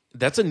that's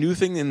a new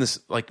thing in this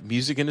like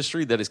music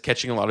industry that is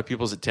catching a lot of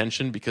people's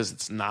attention, because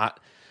it's not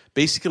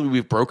basically,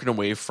 we've broken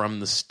away from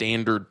the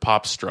standard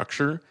pop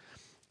structure,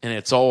 and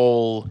it's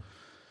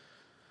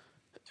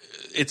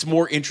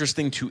more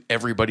interesting to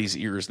everybody's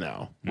ears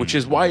now, which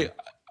is why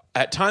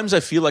at times I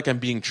feel like I'm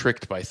being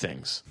tricked by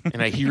things,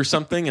 and I hear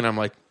something and I'm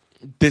like,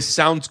 this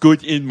sounds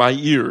good in my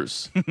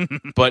ears,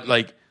 but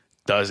like,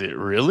 does it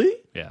really?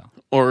 yeah,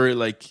 Or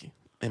like,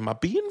 am I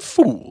being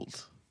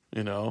fooled?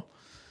 You know?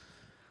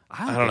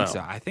 I don't don't think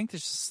know. so. I think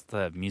it's just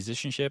the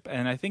musicianship,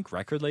 and I think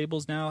record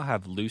labels now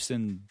have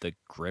loosened the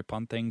grip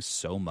on things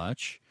so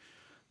much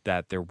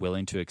that they're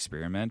willing to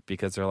experiment,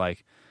 because they're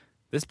like,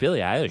 this Billie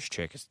Eilish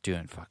chick is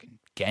doing fucking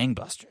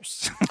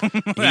gangbusters.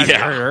 Have you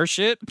heard her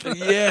shit?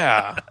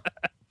 Yeah.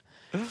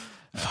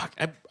 Fuck.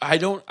 I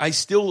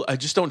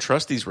just don't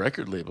trust these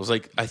record labels.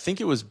 Like, I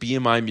think it was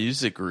BMI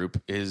Music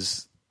Group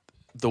is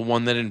the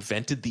one that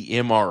invented the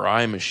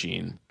MRI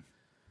machine,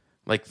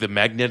 like the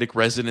magnetic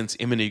resonance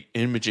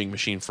imaging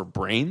machine for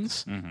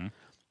brains,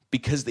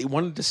 because they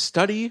wanted to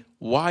study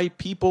why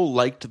people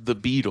liked the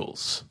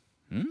Beatles.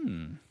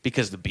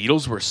 Because the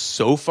Beatles were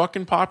so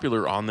fucking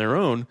popular on their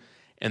own,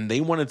 and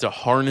they wanted to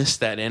harness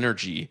that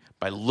energy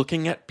by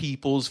looking at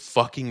people's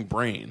fucking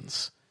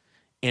brains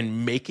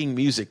and making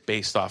music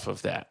based off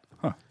of that.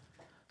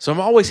 So I'm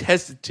always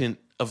hesitant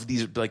of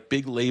these like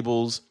big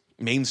labels,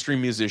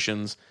 mainstream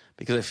musicians,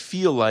 because I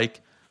feel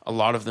like a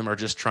lot of them are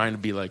just trying to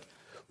be like,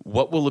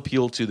 what will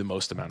appeal to the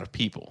most amount of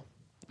people,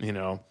 you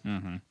know?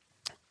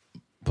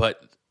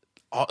 But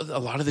a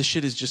lot of this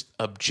shit is just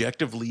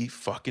objectively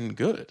fucking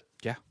good.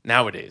 Yeah.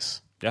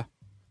 Nowadays. Yeah.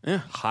 Yeah.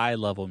 High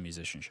level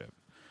musicianship.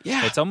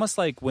 Yeah. It's almost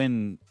like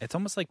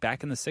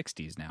back in the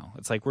 60s now.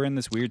 It's like we're in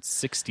this weird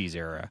 60s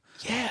era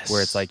Yes.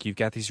 where it's like you've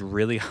got these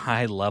really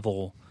high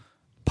level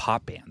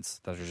pop bands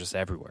that are just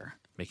everywhere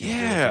making really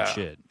Yeah. good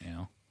shit, you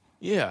know?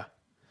 Yeah.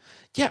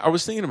 Yeah, I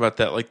was thinking about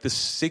that. Like the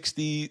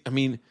 60, I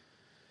mean,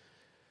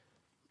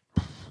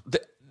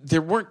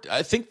 there weren't,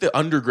 I think the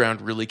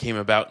underground really came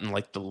about in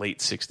like the late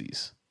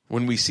 60s,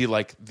 when we see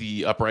like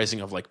the uprising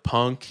of like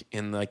punk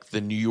and like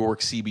the New York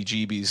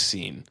CBGB's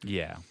scene.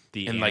 Yeah.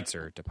 The And, like-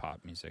 answer to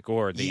pop music,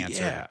 or the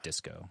answer Yeah. to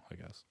disco, I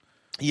guess.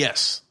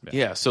 Yes.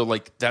 Yeah. So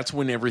like that's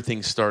when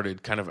everything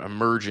started kind of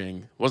emerging.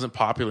 It wasn't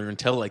popular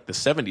until like the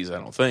 70s, I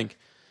don't think.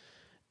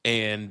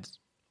 And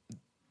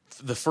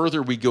the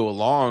further we go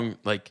along,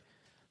 like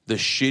the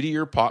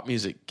shittier pop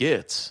music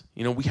gets.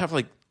 You know, we have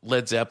like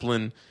Led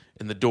Zeppelin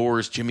and The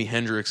Doors, Jimi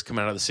Hendrix come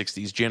out of the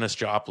 60s, Janis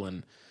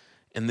Joplin.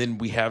 And then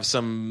we have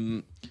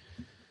some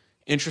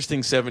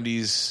interesting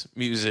 70s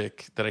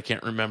music that I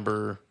can't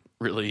remember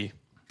really.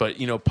 But,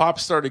 you know, pop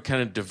started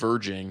kind of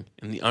diverging,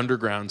 and the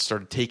underground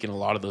started taking a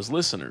lot of those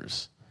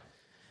listeners.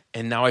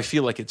 And now I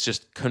feel like it's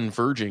just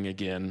converging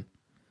again,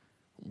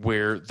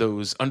 where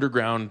those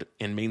underground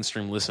and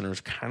mainstream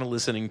listeners kind of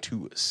listening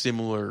to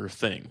similar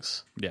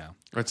things. Yeah.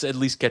 Or it's at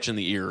least catching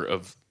the ear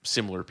of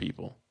similar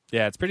people.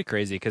 Yeah, it's pretty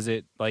crazy because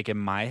it, like, in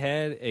my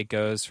head, it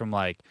goes from,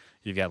 like,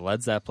 you've got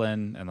Led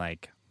Zeppelin and,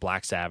 like,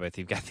 Black Sabbath.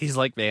 You've got these,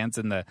 like, bands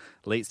in the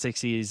late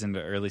 60s and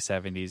the early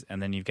 70s.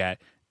 And then you've got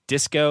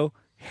disco,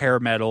 hair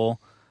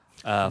metal,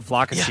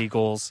 Flock of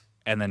Seagulls,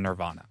 and then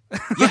Nirvana.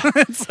 Yeah.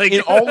 It's like,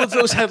 And all of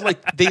those had,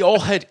 like, they all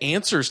had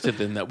answers to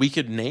them that we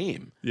could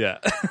name. yeah.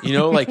 You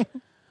know,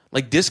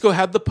 like disco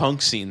had the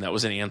punk scene that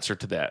was an answer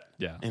to that.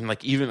 Yeah. And,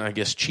 like, even, I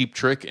guess, Cheap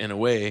Trick in a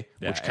way,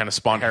 Yeah, which kind of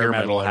spawned hair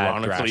metal, had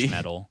ironically. thrash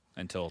metal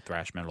until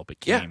thrash metal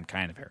became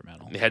kind of hair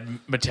metal. They had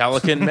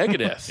Metallica and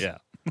Megadeth. Yeah.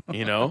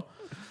 You know?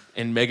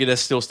 And Megadeth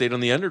still stayed on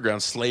the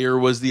underground. Slayer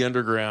was the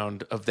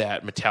underground of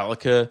that.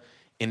 Metallica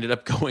ended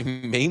up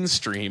going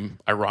mainstream,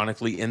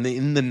 ironically. And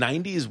in the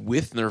 90s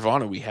with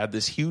Nirvana, we had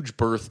this huge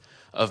birth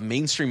of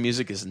mainstream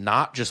music is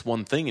not just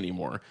one thing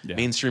anymore. Yeah.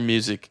 Mainstream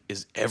music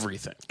is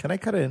everything. Can I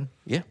cut in?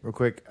 Yeah. Real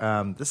quick.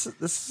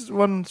 This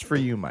one's for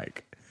you,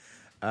 Mike.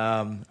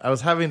 I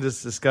was having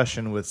this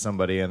discussion with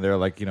somebody, and they're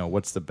like,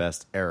 what's the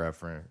best era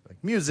for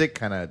like music,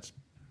 kind of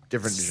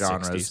different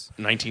genres.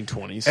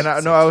 1920s. And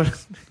I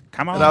was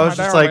Come on, and I was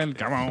my just darling, like,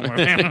 come on,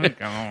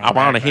 come on. I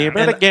want to hear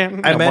it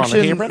again. I wanna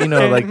mentioned, hear it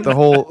again. like the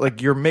whole,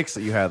 like your mix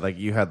that you had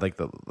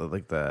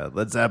the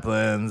Led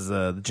Zeppelins,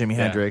 the Jimi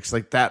Hendrix,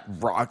 like that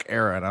rock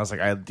era, and I was like,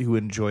 I do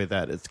enjoy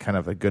that. It's kind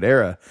of a good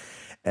era.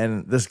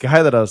 And this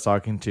guy that I was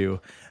talking to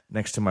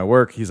next to my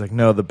work, he's like,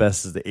 no, the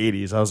best is the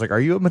 80s. I was like, are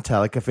you a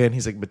Metallica fan?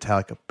 He's like,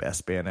 Metallica,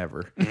 best band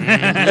ever. And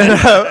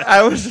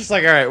I was just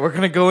like, all right, we're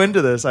going to go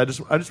into this. I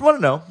just want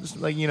to know. Just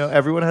like,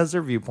 everyone has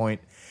their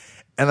viewpoint.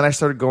 And then I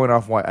started going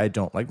off why I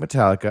don't like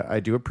Metallica.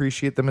 I do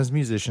appreciate them as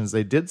musicians.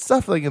 They did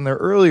stuff like in their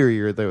earlier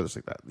year. There was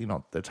like that,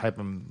 the type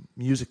of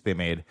music they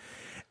made.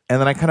 And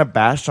then I kind of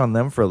bashed on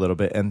them for a little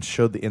bit and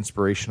showed the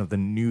inspiration of the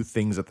new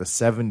things that the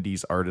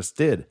 70s artists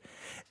did.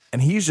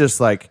 And he's just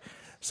like,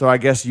 so I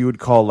guess you would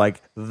call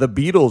like the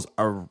Beatles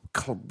a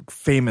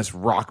famous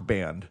rock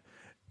band.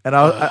 And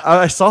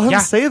I saw him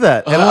say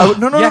that. And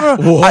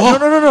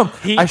no.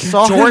 I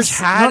saw George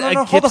him, had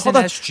a Gibson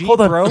SG,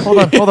 bro.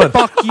 Hold on.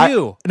 Fuck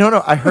you.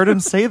 I heard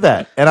him say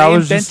that. And I I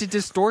was invented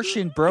just,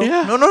 distortion, bro.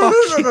 no.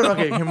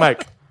 Okay, here,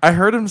 Mike. I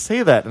heard him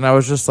say that, and I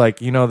was just like,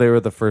 they were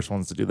the first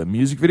ones to do the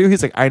music video.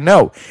 He's like, I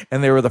know.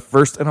 And they were the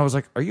first, and I was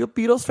like, are you a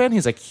Beatles fan?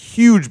 He's like,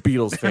 huge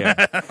Beatles fan.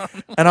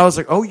 And I was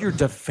like, oh, you're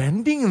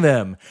defending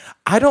them.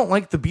 I don't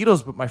like the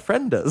Beatles, but my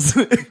friend does.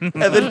 And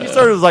then he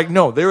started like,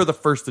 no, they were the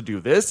first to do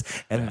this,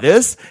 and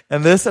this,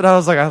 and this. And I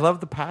was like, I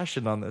love the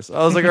passion on this.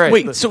 I was like, all right.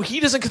 Wait, so he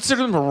doesn't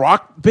consider them a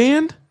rock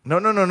band?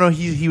 No.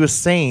 He was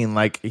saying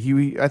like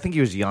I think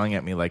he was yelling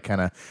at me like kind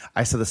of.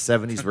 I said the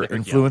 70s were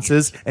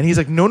influences, and he's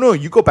like, no,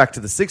 you go back to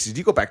the 60s.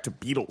 You go back to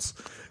Beatles.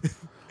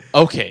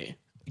 Okay.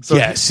 So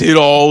yes,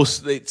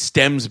 it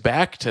stems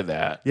back to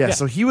that. Yeah.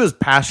 So he was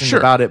passionate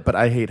about it, but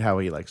I hate how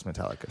he likes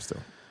Metallica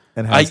still.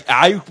 And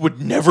I would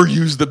never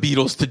use the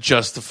Beatles to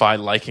justify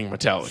liking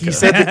Metallica. he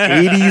said the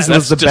 80s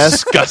was the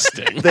best.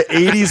 Disgusting. The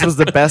 80s was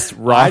the best I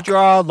rock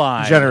draw a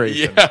line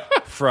generation.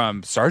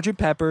 from Sgt.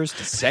 Pepper's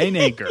to Saint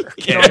Anger.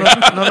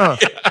 No.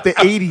 The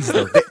 80s,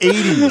 though. The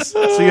 80s.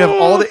 So you have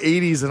all the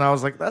 80s, and I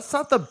was like, that's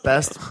not the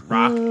best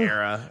rock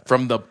era.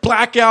 From the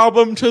Black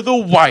Album to the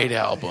White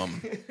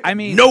Album. I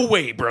mean, No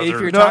way, brother. if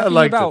you're No, I talking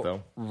liked it, about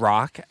though.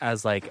 rock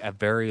as like a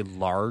very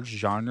large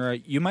genre,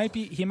 he might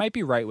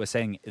be right with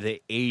saying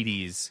the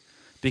 80s,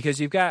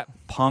 because you've got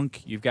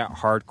punk, you've got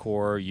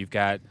hardcore, you've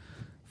got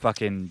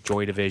fucking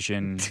Joy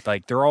Division,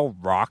 like they're all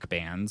rock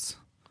bands.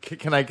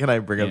 Can I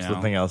bring up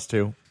something else,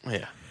 too?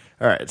 Yeah.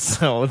 All right,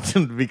 so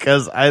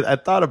because I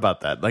thought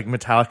about that, like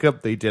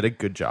Metallica, they did a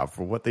good job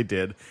for what they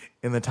did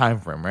in the time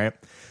frame, right?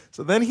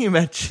 So then he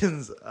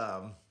mentions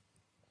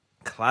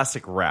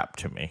classic rap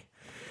to me,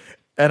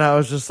 and I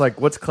was just like,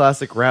 "What's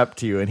classic rap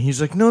to you?" And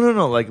he's like, "No,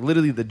 like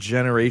literally the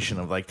generation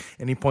of like,"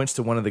 and he points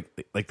to one of the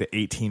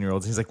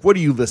 18-year-olds. He's like, "What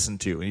do you listen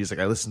to?" And he's like,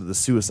 "I listen to the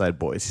Suicide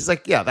Boys." He's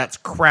like, "Yeah, that's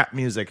crap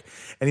music."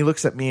 And he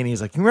looks at me and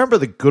he's like, "You remember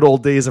the good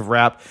old days of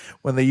rap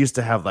when they used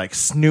to have like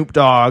Snoop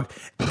Dogg,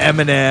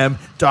 Eminem,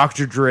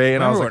 Dr. Dre?"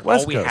 And I was like, all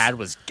 "West we Coast." had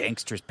was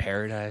Gangster's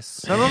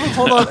Paradise. No,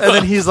 hold on. And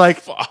then he's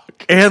like,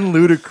 and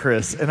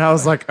Ludacris. And I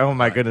was like, oh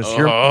my goodness,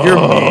 you're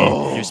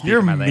me.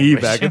 You're my me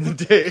language. back in the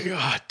day.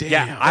 God damn.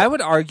 Yeah, I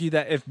would argue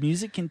that if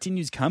music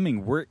continues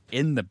coming, we're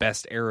in the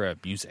best era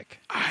of music.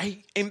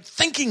 I am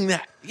thinking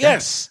that.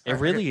 Yes. It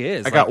really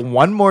is. I got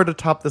one more to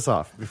top this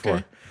off before.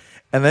 Okay.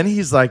 And then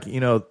he's like,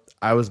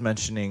 I was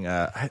mentioning,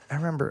 I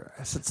remember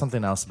I said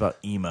something else about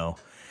emo.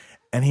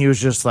 And he was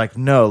just like,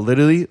 no,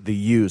 literally, The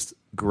Used,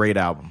 great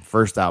album,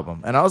 first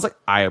album. And I was like,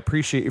 I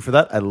appreciate you for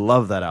that. I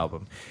love that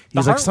album.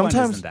 He's the like, Heart one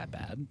sometimes isn't that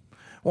bad.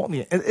 Well,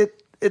 yeah,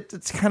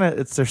 it's kind of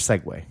their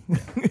segue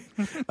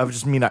of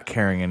just me not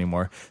caring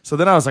anymore. So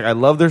then I was like, I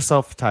love their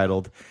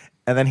self-titled,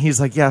 and then he's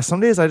like, yeah,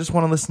 some days I just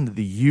want to listen to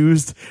The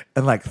Used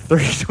and like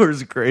 3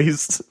 Doors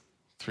Grace.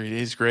 3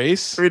 Days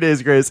Grace. 3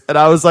 Days Grace, and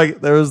I was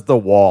like, there was The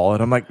Wall,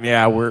 and I'm like,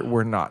 yeah,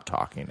 we're not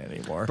talking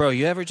anymore. Bro,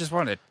 you ever just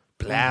want to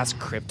blast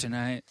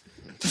Kryptonite?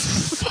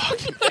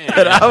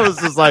 And I was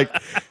just like,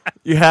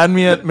 you had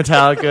me at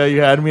Metallica.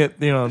 You had me at,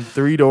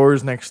 Three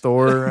Doors Next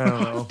Door. I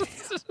don't know.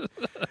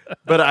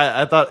 But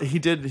I thought he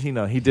did,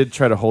 he did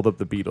try to hold up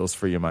the Beatles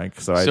for you, Mike.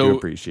 So I do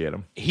appreciate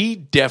him. He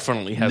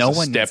definitely has No a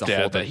one needs to stepdad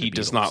hold that up he the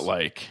does Beatles. not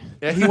like.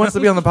 Yeah, he wants to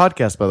be on the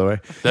podcast, by the way.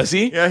 Does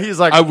he? Yeah, he's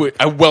like,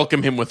 I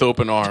welcome him with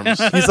open arms.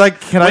 he's like,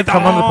 can I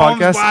come on the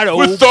podcast?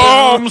 With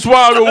arms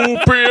wide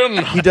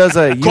open. He does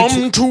a YouTube.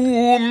 Come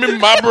to me,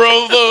 my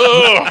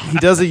brother. He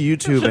does a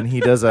YouTube, and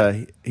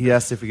he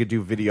asked if we could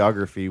do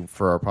videography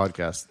for our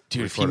podcast.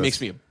 Dude, if he Record makes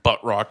us. me a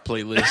butt rock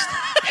playlist,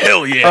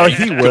 hell yeah. Oh,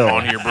 he will. Come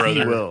on here, brother.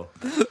 He will.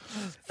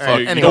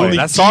 Fuck, anyway, only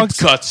that deep song's-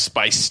 cuts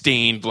by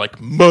Stained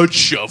like Mud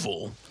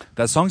Shovel.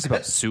 That song's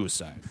about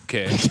suicide.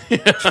 Okay.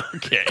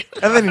 Okay.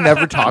 And then he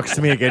never talks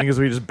to me again because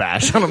we just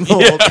bash on him the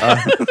whole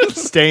time.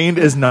 Stained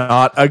is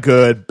not a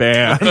good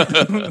band.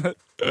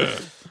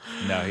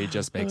 No, he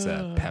just makes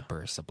a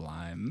pepper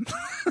sublime.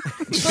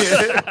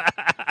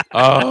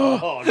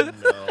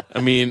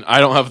 I mean, I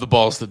don't have the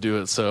balls to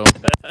do it, so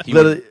he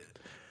Literally,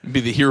 would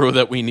be the hero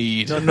that we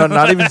need. no,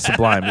 not even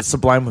Sublime. It's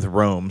Sublime with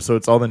Rome, so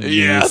it's all the new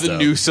Yeah, the stuff.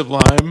 new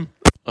Sublime.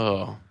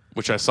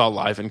 Which I saw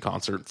live in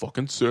concert.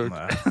 Fucking sick.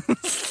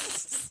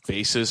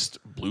 Bassist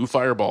blew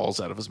fireballs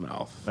out of his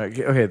mouth.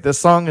 Okay, this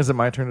song, is it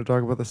my turn to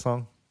talk about this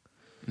song?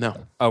 No.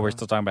 Oh, we're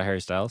still talking about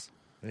Harry Styles?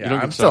 Yeah, don't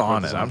get I'm to still talk about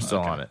on the it. song. I'm still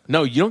on it.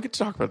 No, you don't get to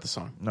talk about the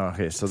song. No,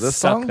 okay, so this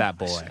Suck song, that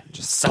boy.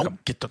 Just suck him.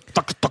 Don't get to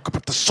talk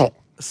about the song.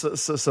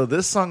 So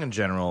this song in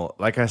general,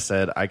 like I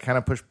said, I kind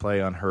of pushed play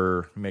on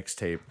her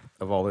mixtape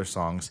of all their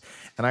songs,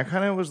 and I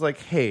kind of was like,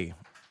 hey,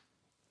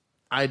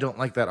 I don't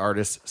like that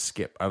artist.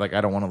 Skip. I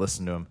don't want to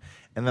listen to him.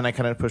 And then I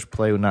kind of pushed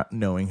play, not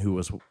knowing who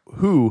was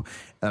who,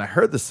 and I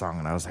heard the song,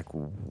 and I was like,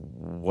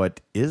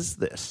 what is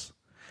this?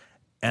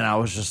 And I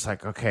was just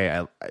like, okay,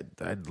 I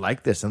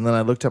like this. And then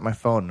I looked at my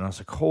phone, and I was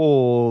like,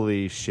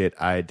 holy shit,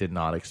 I did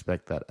not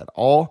expect that at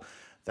all.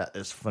 That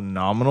is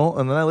phenomenal.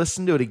 And then I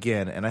listened to it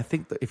again, and I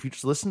think that if you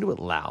just listen to it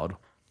loud,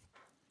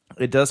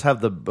 it does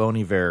have the Bon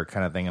Iver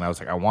kind of thing. And I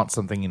was like, I want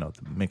something,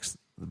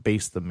 the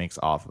bass the mix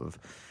off of.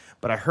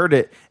 But I heard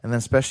it, and then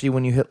especially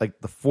when you hit like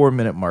the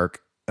 4-minute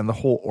mark and the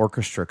whole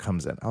orchestra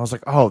comes in, I was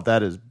like, oh,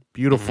 that is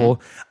beautiful.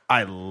 Mm-hmm.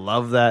 I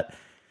love that.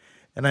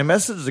 And I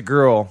messaged the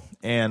girl,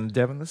 and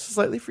Devin, this is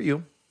slightly for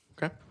you.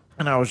 Okay.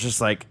 And I was just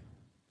like,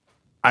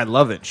 I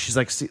love it. She's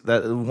like, see,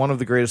 that one of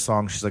the greatest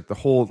songs. She's like the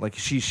whole, like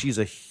she's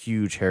a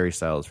huge Harry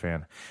Styles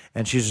fan,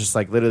 and she's just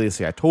like literally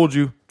say, I told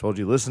you,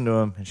 listen to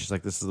him. And she's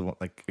like, this is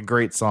like a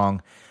great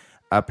song.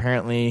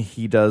 Apparently,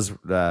 he does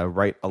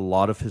write a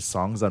lot of his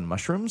songs on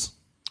mushrooms.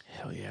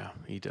 Hell yeah,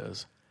 he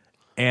does.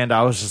 And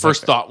I was just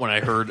First thought when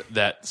I heard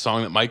that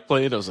song that Mike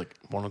played, I was like,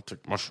 I want to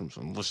take mushrooms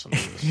and listen to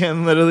this.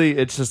 and literally,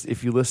 it's just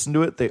if you listen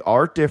to it, they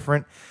are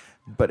different,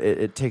 but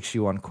it takes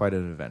you on quite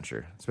an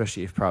adventure,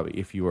 especially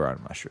if you were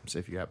on mushrooms,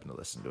 if you happen to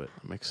listen to it.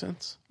 That makes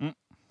sense.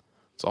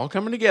 It's all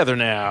coming together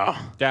now.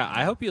 Yeah,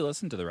 I hope you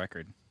listen to the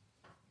record.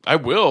 I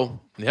will.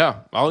 Yeah,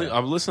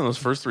 I'll listen to those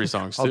first 3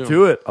 songs too.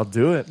 I'll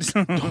do it.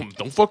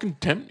 Don't fucking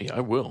tempt me. I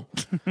will.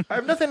 I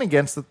have nothing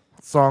against the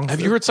songs. Have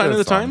you heard Sign of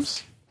the songs.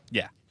 Times?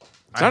 Yeah.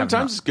 Sign of the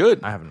Times is good.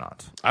 I have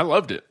not. I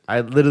loved it.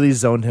 I literally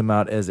zoned him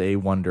out as a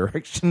One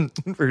Direction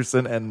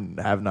person and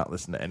have not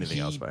listened to anything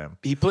else by him.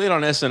 He played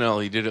on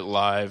SNL. He did it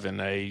live, and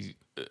I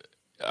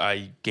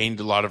gained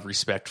a lot of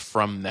respect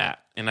from that.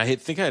 And I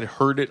think I'd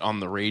heard it on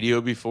the radio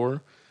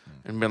before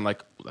and been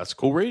like, that's a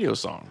cool radio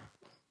song.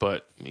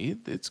 But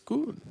it's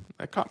good.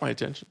 That caught my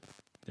attention.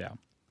 Yeah.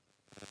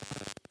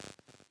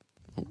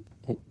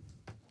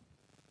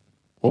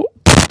 Oh!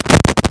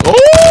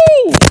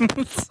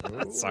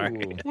 Sorry.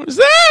 What is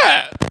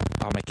that?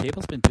 Oh, my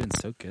cable's been doing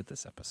so good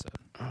this episode.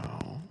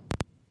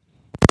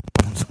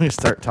 So we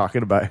start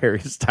talking about Harry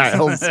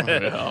Styles.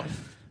 Yeah.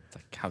 It's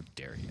like, how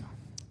dare you?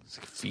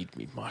 Feed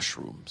me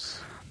mushrooms.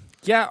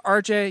 Yeah,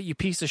 RJ, you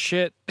piece of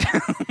shit.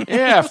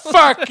 Yeah,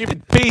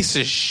 fucking piece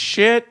of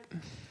shit.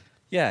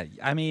 Yeah,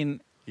 I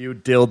mean, You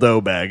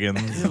dildo baggins.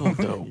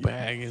 Dildo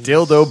baggins.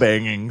 Dildo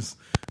bangings.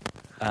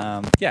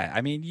 yeah,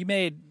 I mean, you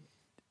made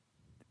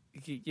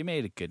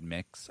a good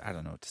mix. I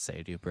don't know what to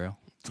say to you, bro.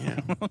 Yeah.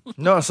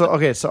 No, so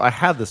I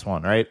had this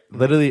one, right?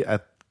 Literally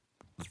a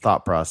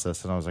thought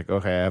process, and I was like,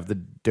 okay, I have the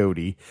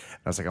Dodie. And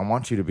I was like, I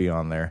want you to be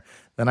on there.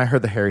 Then I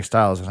heard the Harry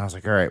Styles, and I was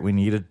like, all right, we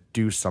need to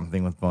do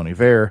something with Bon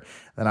Iver.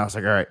 Then I was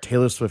like, all right,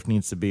 Taylor Swift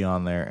needs to be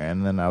on there.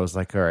 And then I was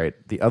like, all right,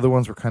 the other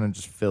ones were kind of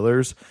just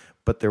fillers,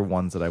 but they're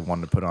ones that I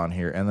wanted to put on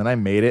here. And then I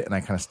made it, and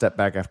I kind of stepped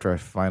back after I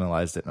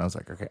finalized it, and I was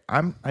like, okay,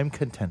 I'm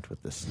content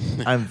with this.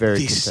 I'm very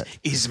This content.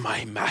 is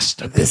my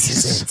masterpiece.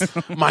 This is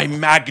my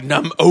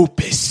magnum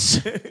opus.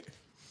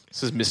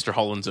 This is Mr.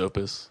 Holland's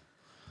opus.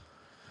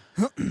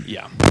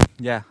 Yeah.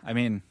 Yeah, I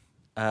mean,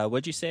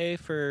 what'd you say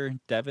for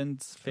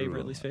Devin's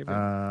favorite, least favorite?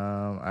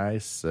 I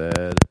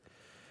said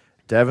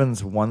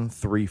Devin's 1,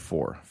 3,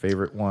 4.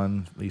 Favorite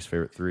 1, least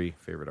favorite 3,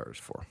 favorite artist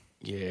 4.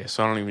 Yeah,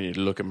 so I don't even need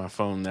to look at my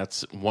phone.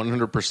 That's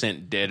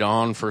 100% dead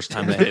on. First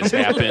time that has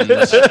happened.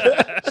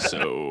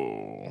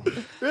 So,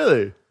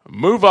 Really?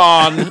 move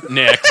on.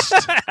 Next.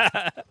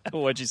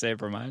 What'd you say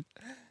for mine?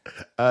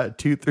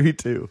 2, 3,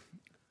 2.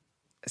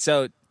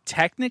 So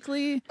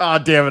technically, Oh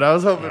damn it! I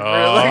was hoping for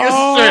like a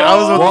straight. I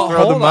was well, hoping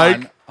for the hold on,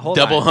 mic. hold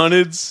Double on.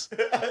 hundreds.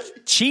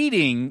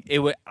 Cheating.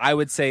 I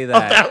would say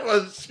that That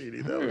was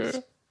cheating. That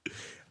was.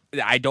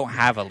 I don't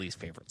have a least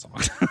favorite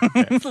song.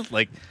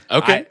 Like,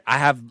 Okay. I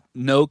have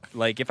no,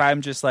 like, if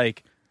I'm just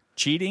like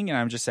cheating and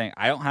I'm just saying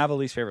I don't have a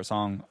least favorite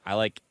song, I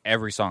like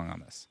every song on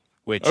this.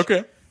 Which,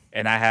 Okay.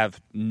 and I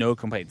have no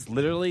complaints.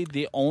 Literally,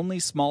 the only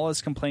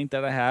smallest complaint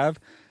that I have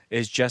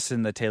is just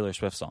in the Taylor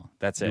Swift song.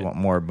 That's it. You want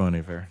more Bon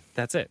Iver?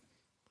 That's it.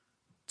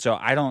 So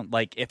I don't,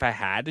 like, if I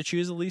had to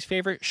choose a least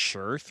favorite,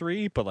 sure,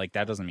 3, but like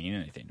that doesn't mean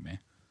anything to me.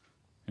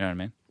 You know what I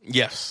mean?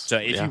 Yes. So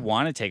if you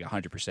want to take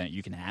 100%,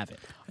 you can have it.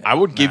 I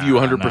would give you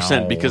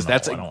 100% because no, I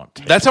don't want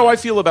to take that's how I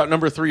feel about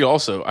number 3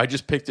 also. I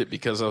just picked it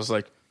because I was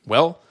like,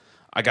 well,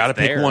 I got to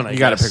pick there. one. I You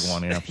got to guess. pick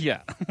one. Yeah.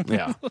 Yeah.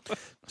 Yeah.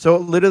 So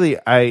literally,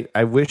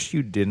 I wish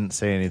you didn't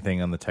say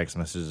anything on the text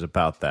messages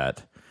about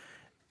that,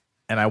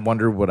 and I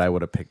wonder what I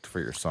would have picked for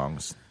your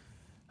songs.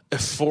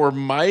 For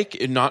Mike,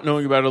 and not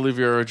knowing about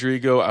Olivia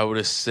Rodrigo, I would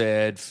have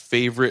said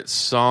favorite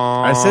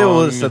song. I say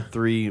we'll have said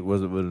 3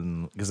 was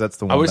because that's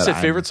the one. I would that say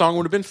I'm favorite song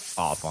would have been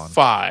off on.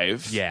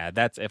 5. Yeah,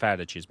 that's if I had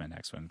to choose my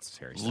next one. It's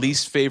Harry Styles.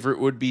 Least favorite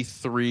would be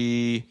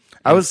 3.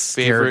 I and was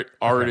scared- favorite okay.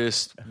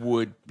 artist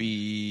would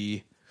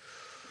be.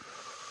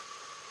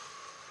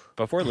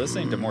 Before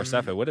listening to more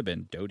stuff, it would have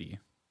been Dodie.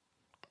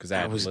 Because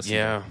I was- listened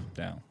yeah.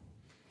 to no.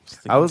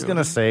 I was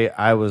gonna say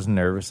I was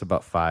nervous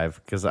about 5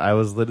 because I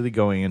was literally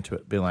going into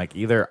it being like,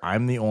 either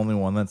I'm the only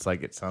one that's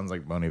like, it sounds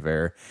like Bon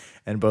Iver,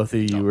 and both of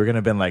you were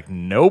gonna been like,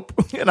 nope,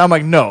 and I'm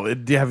like, no.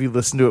 Have you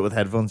listened to it with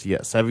headphones?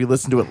 Yes. Have you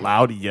listened to it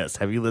loud? Yes.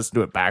 Have you listened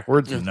to it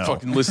backwards? No.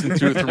 Fucking listening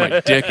to it through my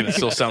dick and it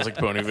still sounds like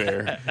Bon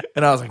Iver.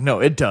 And I was like, no,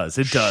 it does.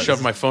 It does.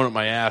 Shove my phone up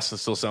my ass and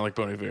still sound like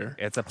Bon Iver.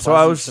 It's a pleasant So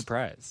I was-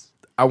 surprise.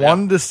 I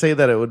wanted to say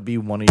that it would be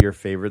one of your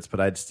favorites,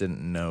 but I just didn't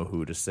know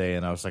who to say,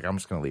 and I was like, I'm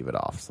just gonna leave it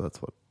off. So that's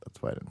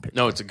why I didn't pick.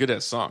 No, it's a good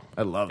ass song.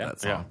 I love that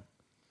song.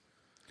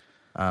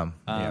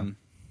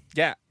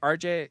 Yeah,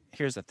 RJ,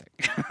 here's the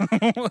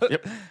thing.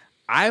 Yep.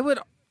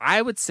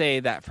 I would say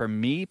that for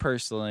me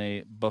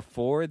personally,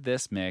 before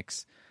this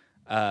mix,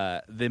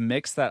 the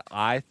mix that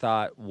I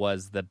thought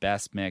was the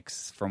best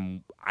mix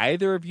from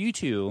either of you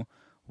two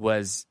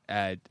was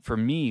for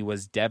me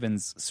was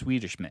Devin's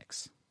Swedish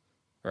mix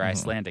or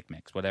Icelandic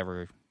mix,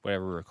 whatever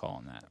we're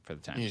calling that for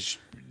the time.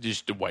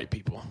 Just the white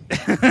people.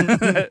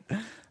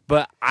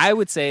 But I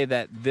would say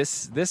that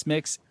this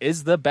mix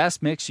is the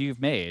best mix you've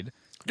made,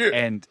 Yeah.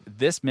 and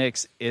this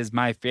mix is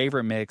my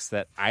favorite mix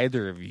that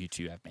either of you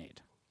two have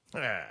made.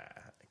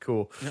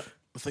 Cool.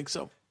 I think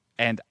so.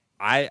 And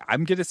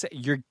I'm gonna say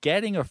you're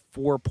getting a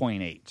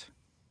 4.8.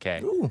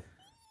 Okay,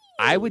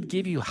 I would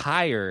give you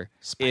higher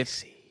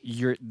if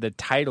the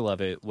title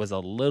of it was a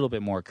little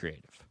bit more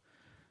creative.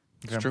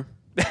 It's true.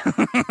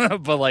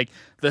 But like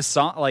the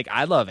song, like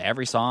I love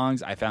every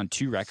songs. I found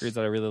 2 records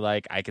that I really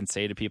like. I can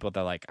say to people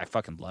that like I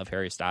fucking love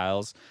Harry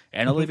Styles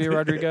and Olivia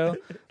Rodrigo.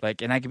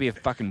 Like, and I could be a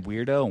fucking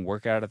weirdo and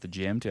work out at the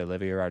gym to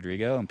Olivia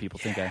Rodrigo, and people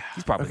think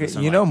he's probably Okay,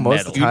 listening you to, know, like, most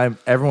metal. of the time,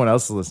 everyone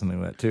else is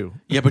listening to it too.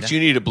 Yeah, but you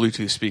need a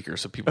Bluetooth speaker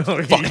so people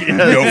fucking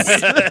know.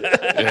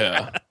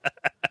 Yeah.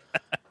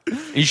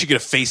 You should get a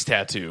face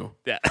tattoo.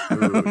 Yeah.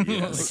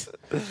 Yes.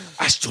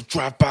 I still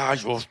drive by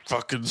your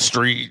fucking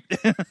street.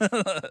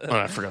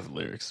 I forgot the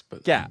lyrics,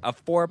 but Yeah, a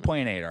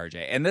 4.8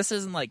 RJ. And this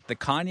isn't like the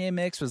Kanye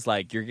mix was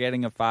like you're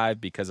getting a 5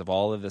 because of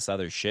all of this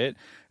other shit.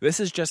 This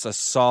is just a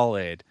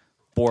solid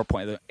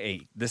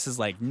 4.8. This is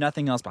like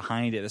nothing else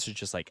behind it. This is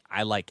just like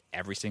I like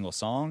every single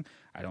song.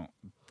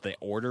 The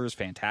order is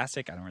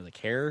fantastic. I don't really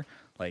care.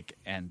 Like,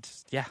 and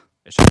yeah,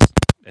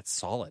 it's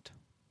solid.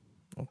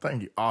 Well,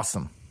 thank you.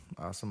 Awesome.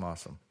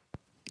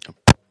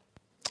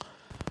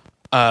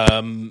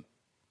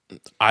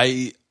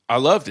 I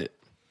loved it.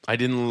 I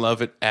didn't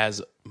love it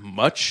as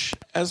much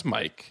as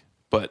Mike,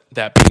 but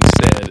that being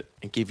said,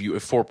 I gave you a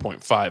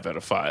 4.5 out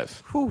of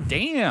 5.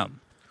 Damn.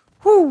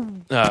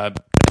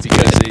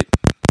 Because it.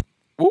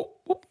 Whoop,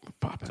 whoop,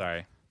 pop it.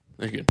 Sorry.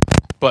 They're good.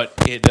 But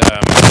it.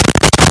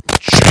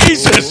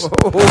 Jesus!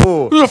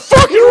 Oh, There's a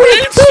fucking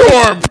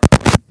rainstorm!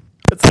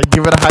 it's like,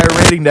 give it a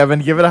higher rating, Devin.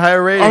 Give it a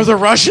higher rating. Are the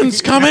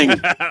Russians coming?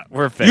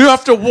 We're fixed. You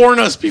have to warn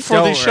us before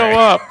Don't they show worry.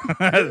 up.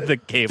 The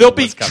cable They'll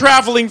be was coming.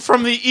 traveling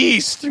from the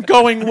east and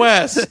going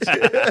west.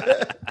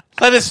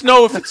 Let us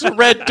know if it's a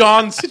Red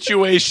Dawn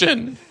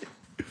situation.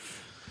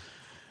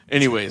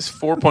 Anyways,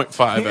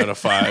 4.5 out of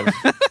 5.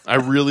 I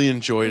really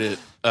enjoyed it.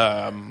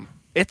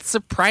 It's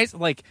surprising.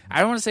 Like, I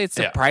don't want to say it's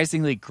Yeah.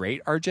 surprisingly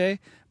great, RJ,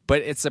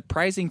 but it's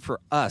surprising for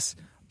us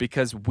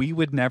because we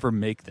would never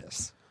make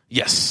this.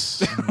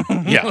 Yes.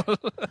 Yeah.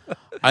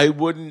 I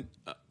wouldn't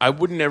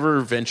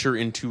ever venture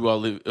into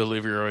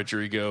Olivia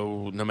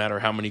Rodrigo, no matter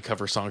how many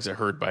cover songs I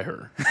heard by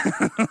her.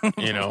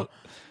 You know?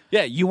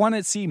 Yeah, you want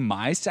to see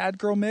my sad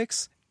girl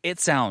mix? It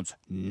sounds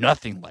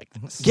nothing like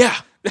this. Yeah.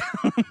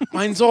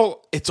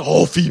 It's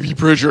all Phoebe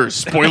Bridgers.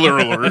 Spoiler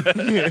alert.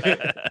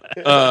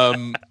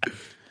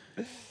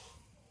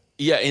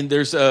 Yeah, and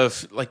there's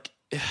the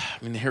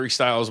Harry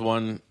Styles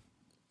one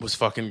was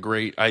fucking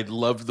great. I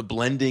loved the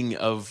blending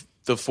of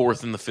the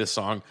 4th and the 5th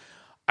song.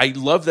 I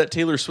love that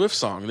Taylor Swift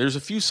song. There's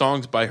a few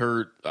songs by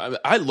her.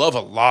 I love a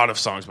lot of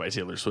songs by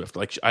Taylor Swift.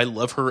 Like, I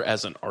love her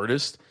as an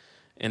artist.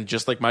 And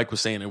just like Mike was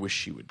saying, I wish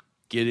she would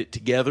get it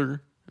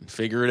together and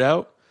figure it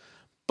out.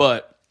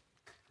 But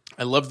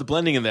I love the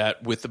blending of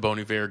that with the Bon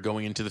Iver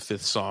going into the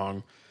fifth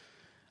song.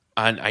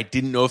 And I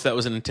didn't know if that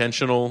was an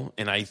intentional.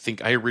 And I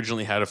think I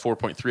originally had a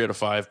 4.3 out of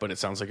 5, but it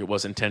sounds like it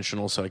was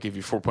intentional. So I gave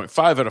you 4.5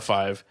 out of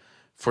 5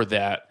 for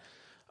that.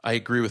 I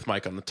agree with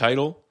Mike on the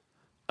title.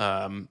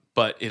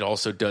 But it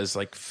also does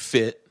like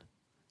fit.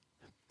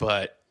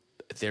 But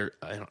there,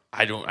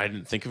 I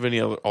didn't think of any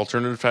other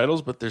alternative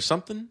titles. But there's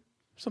something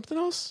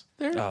else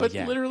there. Oh, but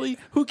yeah. literally,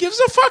 who gives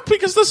a fuck?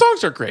 Because the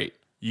songs are great.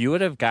 You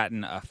would have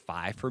gotten a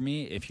 5 for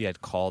me if you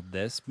had called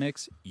this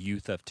mix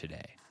Youth of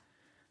Today.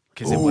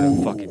 Because it would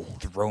have fucking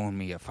thrown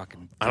me a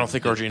fucking... I don't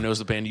think RJ knows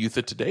the band Youth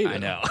of Today. I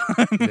know.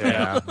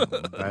 Yeah,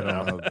 I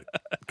don't know the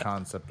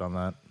concept on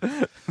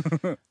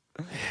that.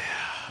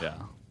 Yeah.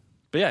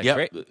 But yeah, Yep.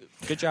 great.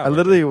 Good job. I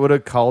literally would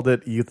have called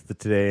it Youth of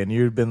Today, and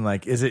you'd been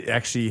like, "Is it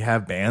actually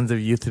have bands of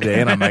Youth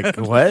Today?" And I'm like,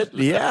 "What?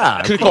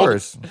 Yeah, Could of have called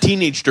course.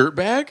 Teenage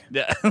Dirtbag.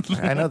 Yeah.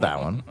 I know that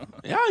one."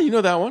 Yeah, you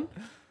know that one.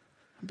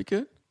 That'd be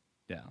good.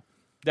 Yeah.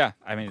 Yeah.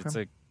 I mean, it's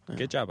a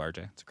good job,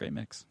 RJ. It's a great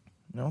mix.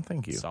 No,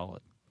 thank you.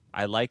 Solid.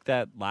 I like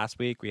that last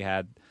week we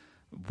had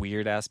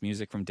weird ass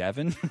music from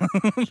Devin.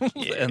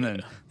 And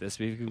then this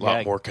week we A lot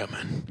had more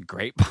coming.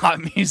 great pop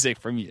music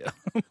from you.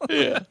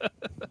 Yeah.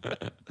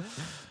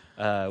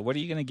 What are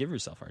you going to give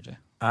yourself, RJ?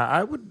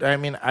 I would. I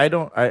mean, I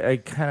don't. I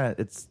kind of.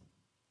 It's.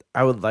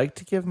 I would like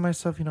to give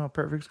myself, a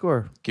perfect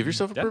score, Give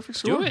yourself a Yeah,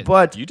 perfect do score. it.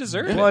 but You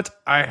deserve it. But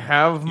I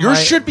have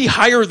Yours should be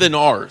higher than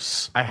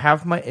ours. I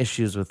have my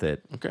issues with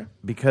it. Okay.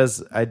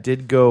 Because I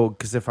did go.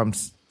 Because if I'm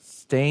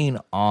staying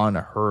on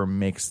her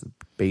mix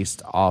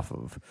based off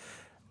of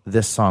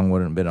this song,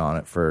 wouldn't have been on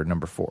it for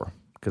number 4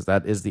 because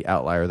that is the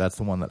outlier. That's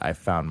the one that I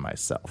found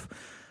myself.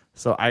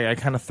 So I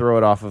kind of throw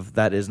it off of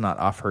that is not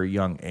off her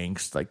young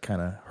angst, like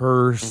kind of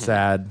her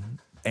sad,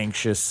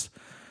 anxious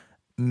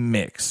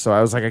mix. So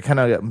I was like, I kind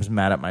of was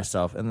mad at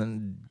myself. And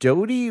then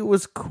Jody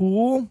was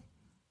cool.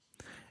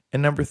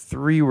 And number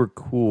 3 were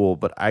cool,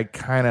 but I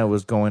kind of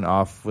was going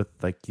off with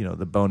like,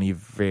 the Bon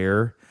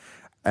Iver.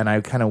 And I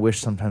kind of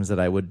wish sometimes that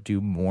I would do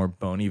more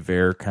Bon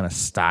Iver kind of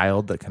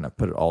styled that kind of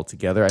put it all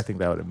together. I think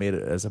that would have made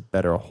it as a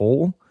better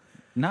whole.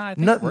 No, I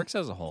think it works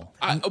as a whole.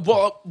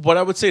 Well, what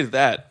I would say to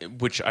that,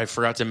 which I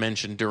forgot to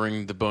mention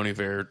during the Bon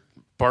Iver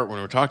part when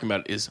we were talking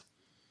about it,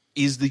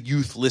 is the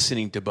youth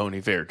listening to Bon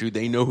Iver? Do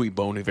they know who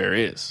Bon Iver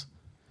is?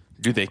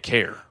 Do they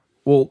care?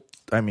 Well,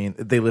 I mean,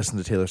 they listen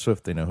to Taylor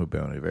Swift. They know who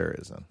Bon Iver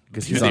is,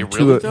 because Do he's they on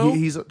really, 2. though?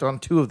 He's on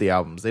 2 of the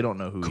albums. They don't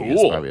know who he is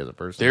Cool. probably as a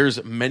person.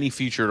 There's many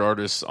featured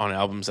artists on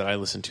albums that I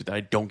listen to that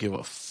I don't give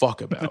a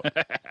fuck about.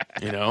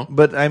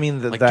 But I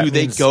mean, Like, that do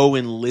they means- go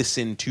and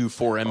listen to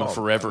For Emma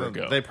Forever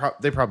ago?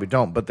 They probably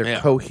don't, but they're Yeah.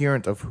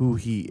 coherent of who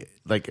he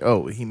like.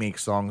 Oh, he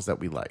makes songs that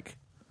we like.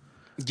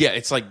 Yeah,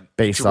 it's like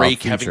Based Drake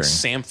off having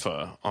featuring.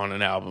 Sampha on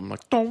an album.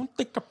 Like, don't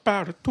think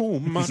about it too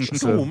much,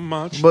 too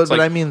much. But It's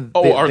like, I mean,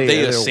 oh, are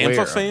they a they're aware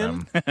Sampha of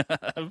fan?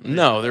 them.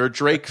 No, they're a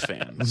Drake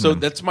fan. So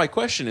that's my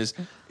question: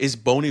 is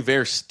Bon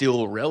Iver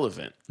still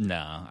relevant?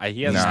 No,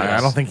 he No, hasn't. I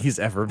don't think he's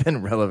ever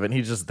been relevant.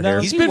 He's just there.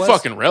 He's been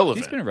fucking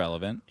relevant. He's been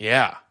relevant.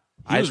 Yeah,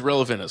 he was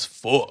relevant as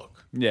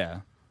fuck.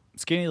 Yeah.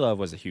 Skinny Love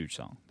was a huge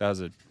song. That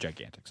was a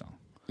gigantic song.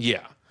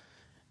 Yeah,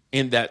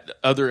 and that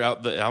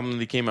the album that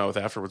he came out with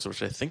afterwards,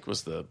 which I think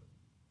was the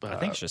I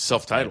think it's just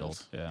self-titled.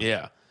 self-titled,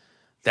 Yeah,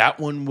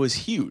 that one was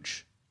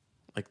huge.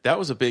 Like, that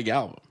was a big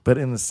album. but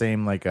in the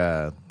same like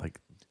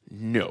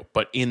No,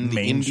 but in the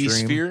indie Mainstream.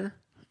 sphere,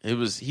 he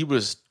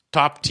was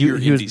top tier.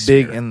 he was indie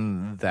big sphere.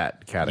 in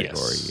that category.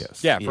 Yes.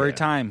 Yes. Yeah, for a Yeah.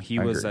 time, he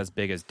was agree. as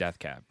big as Death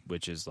Cab,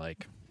 which is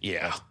like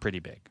Yeah, pretty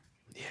big.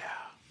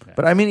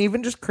 But I mean,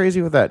 even just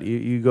crazy with that,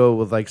 you go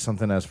with like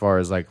something as far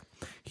as like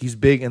he's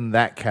big in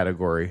that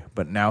category,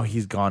 but now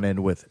he's gone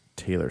in with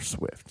Taylor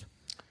Swift.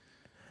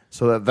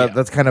 So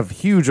that's kind of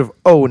huge.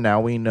 Now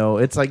we know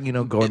it's like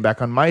going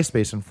back on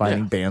MySpace and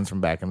finding bands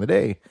from back in the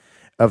day.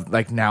 Of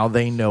like now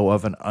they know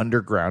of an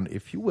underground,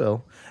 if you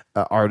will,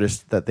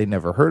 artist that they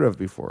never heard of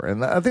before,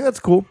 and I think that's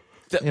cool.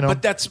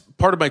 But that's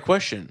part of my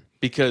question,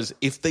 because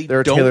if they're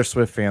a don't, Taylor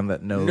Swift fan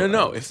that knows.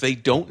 no, if they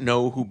don't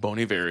know who Bon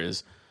Iver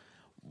is,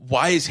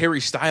 why is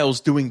Harry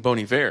Styles doing Bon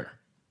Iver?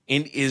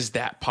 And is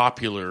that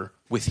popular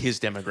with his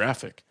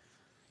demographic?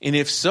 And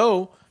if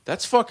so,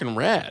 that's fucking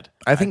rad.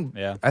 I think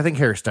Yeah.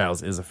 Harry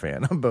Styles is a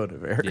fan of Bon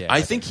Iver. Yeah.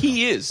 I think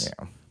he is.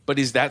 Yeah. But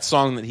is that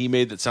song that he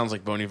made that sounds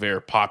like Bon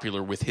Iver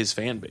popular with his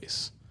fan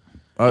base?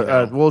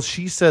 Well,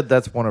 she said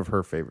that's one of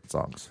her favorite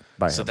songs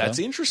by him. So that's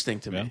interesting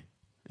to me.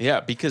 Yeah,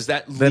 because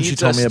that Then leads she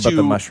told us me about to,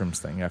 the mushrooms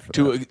thing after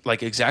to that.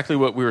 like exactly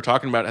what we were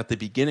talking about at the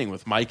beginning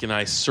with Mike and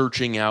I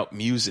searching out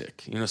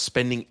music,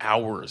 spending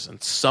hours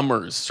and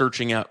summers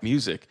searching out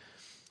music.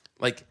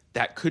 Like,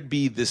 that could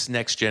be this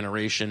next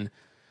generation,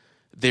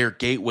 their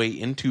gateway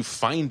into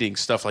finding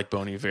stuff like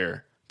Bon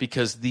Iver,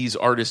 because these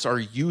artists are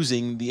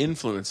using the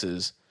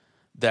influences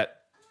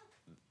that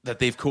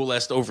they've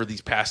coalesced over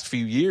these past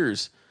few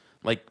years.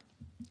 Like,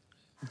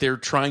 they're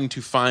trying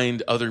to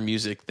find other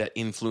music that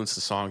influence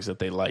the songs that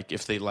they like,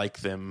 if they like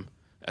them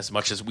as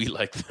much as we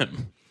like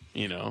them.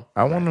 You know,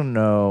 I want to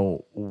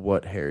know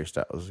what Harry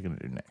Styles is going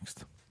to do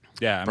next.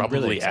 Yeah, I'm probably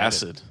really excited.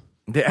 Acid,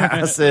 The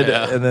acid,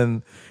 Yeah. and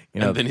then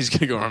and then he's going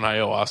to go on an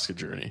ayahuasca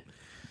journey.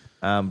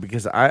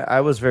 because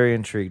I was very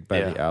intrigued by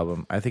Yeah. the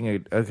album. I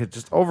think I could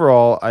just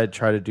overall I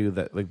try to do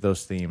that, like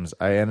those themes.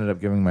 I ended up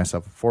giving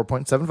myself a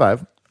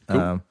 4.75.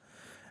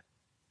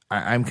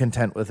 I'm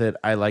content with it.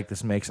 I like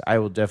this mix. I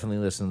will definitely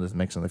listen to this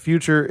mix in the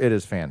future. It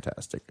is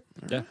fantastic.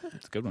 Yeah,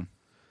 it's a good one.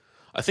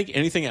 I think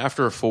anything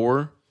after a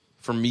 4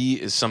 for me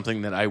is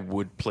something that I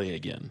would play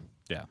again.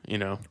 Yeah. You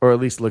know? Or at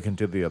least look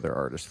into the other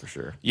artists for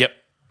sure. Yep.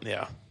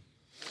 Yeah.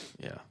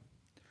 Yeah.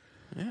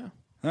 Yeah.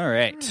 All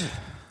right.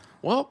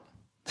 Well,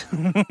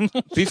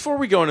 before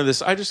we go into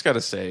this, I just got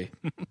to say,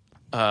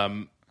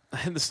 I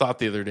had this thought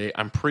the other day.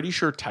 I'm pretty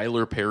sure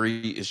Tyler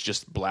Perry is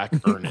just Black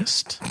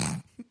Ernest.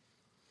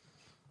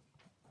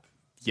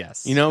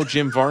 Yes. You know,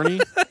 Jim Varney?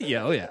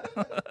 Yeah. Oh, yeah.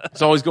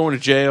 He's always going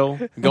to jail,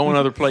 going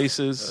other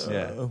places.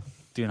 Yeah.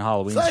 Doing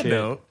Halloween Side shit.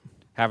 note.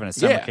 Having a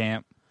summer Yeah.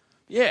 camp.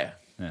 Yeah.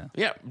 Yeah.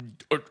 Yeah.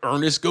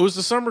 Ernest goes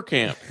to summer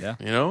camp. Yeah.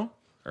 You know?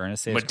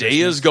 Ernest saves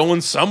Medea's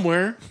going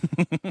somewhere.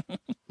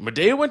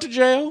 Medea went to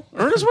jail.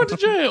 Ernest went to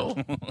jail.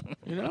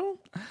 You know?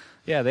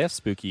 Yeah, they have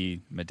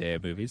spooky Medea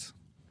movies.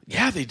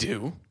 Yeah, they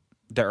do.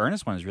 The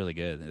Ernest one is really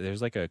good.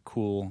 There's like a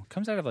cool,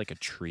 comes out of like a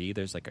tree.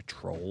 There's like a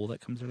troll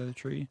that comes out of the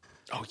tree.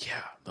 Oh,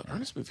 yeah. The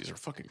Ernest movies are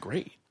fucking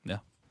great. Yeah.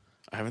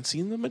 I haven't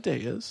seen the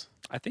Medeas.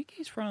 I think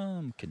he's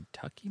from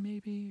Kentucky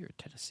maybe or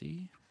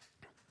Tennessee.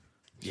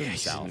 Yeah,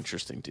 he's South. an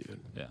interesting dude.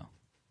 Yeah.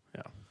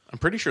 Yeah. I'm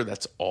pretty sure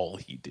that's all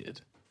he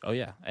did. Oh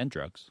yeah, and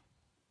drugs.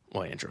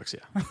 Well, and drugs,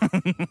 yeah.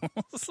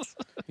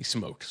 He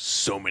smoked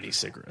so many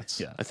cigarettes.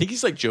 Yeah. I think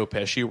he's like Joe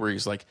Pesci, where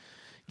he's like,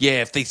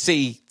 yeah, if they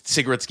say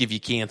cigarettes give you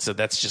cancer,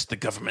 that's just the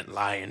government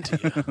lying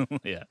to you.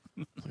 Yeah.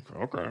 Like,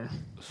 okay.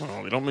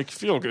 Well, they don't make you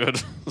feel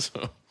good.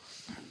 So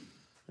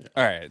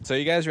All right. So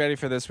you guys ready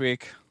for this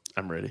week?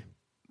 I'm ready.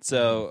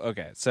 So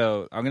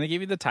so I'm gonna give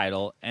you the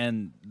title,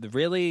 and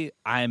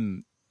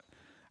I'm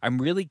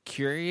really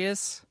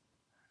curious.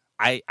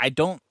 I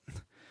don't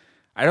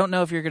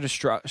know if you're gonna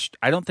struggle.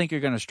 I don't think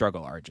you're gonna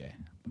struggle, RJ.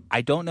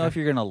 I don't know if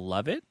you're gonna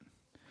love it.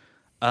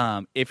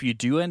 If you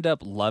do end up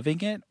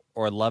loving it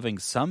or loving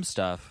some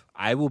stuff,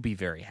 I will be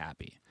very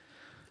happy.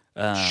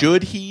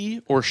 Should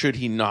he or should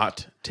he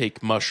not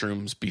take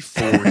mushrooms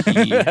before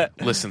he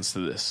listens to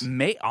this?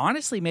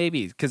 Honestly,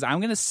 maybe, because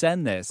I'm gonna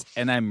send this,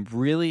 and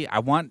I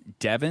want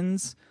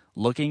Devin's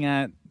looking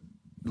at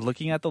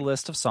the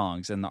list of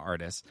songs and the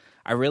artists.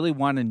 I really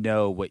want to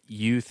know what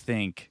you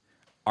think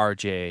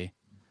RJ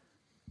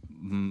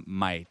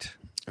might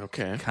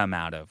Okay. come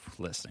out of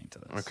listening to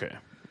this. Okay.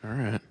 All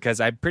right. Because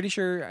I'm pretty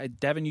sure,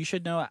 Devin, you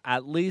should know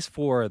at least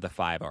 4 of the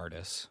 5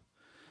 artists.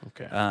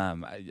 Okay.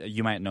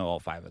 You might know all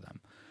 5 of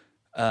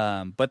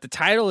them. But the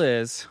title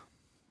is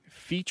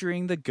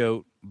Featuring the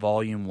GOAT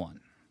Volume 1.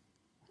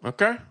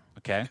 Okay.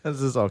 Okay?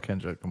 This is all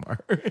Kendrick Lamar.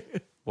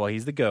 Well,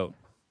 he's the GOAT.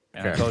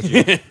 And I Okay. told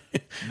you,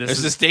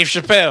 This is Dave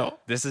Chappelle.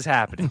 this is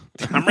happening.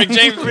 I'm Rick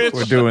James, bitch.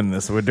 We're doing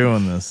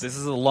this. This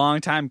is a long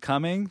time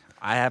coming.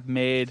 I have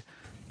made,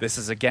 this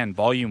is again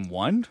Volume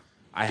 1.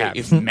 I have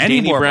If many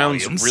Danny more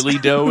Brown's volumes. Really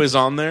Doe is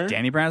on there.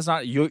 Danny Brown's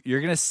not. You're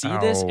going to see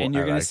this, Oh, and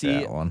you're I going like to see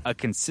that one. a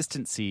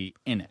consistency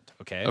in it.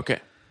 Okay. Okay.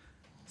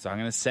 So I'm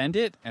going to send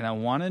it, and I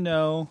want to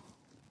know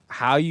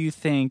how you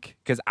think,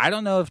 because I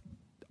don't know if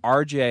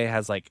RJ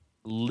has like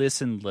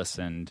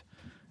listened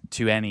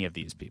to any of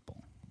these people.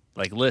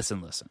 Like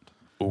listened.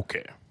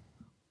 Okay.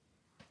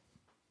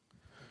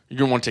 You're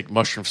going to want to take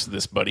mushrooms to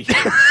this, buddy.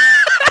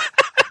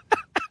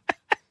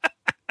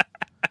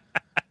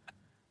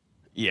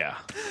 Yeah.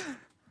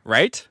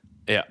 Right.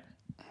 Yeah.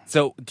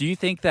 So do you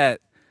think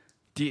that?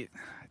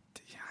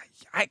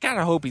 I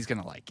gotta hope he's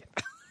gonna like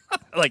it.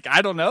 Like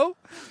I don't know,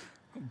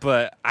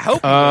 but I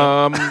hope.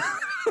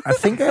 I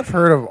think I've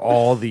heard of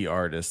all the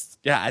artists.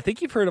 Yeah, I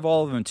think you've heard of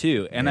all of them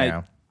too, and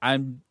Yeah.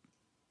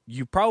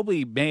 you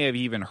probably may have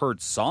even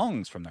heard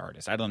songs from the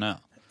artist. I don't know.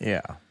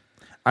 Yeah.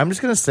 I'm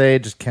just going to say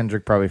just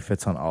Kendrick probably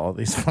fits on all of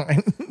these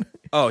fine.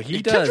 Oh,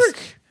 he does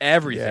Kendrick.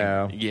 everything.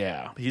 Yeah.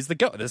 Yeah. He's the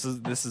GOAT. This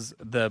is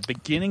the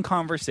beginning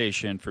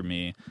conversation for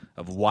me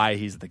of why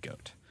he's the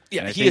GOAT.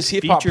 Yeah, And I he think is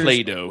hip hop features-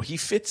 Play-Doh. He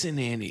fits in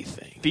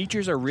anything.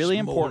 Features are really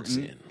Just molds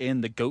important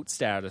in the GOAT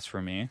status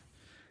for me.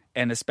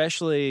 And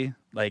especially,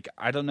 like,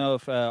 I don't know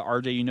if,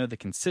 RJ, you know the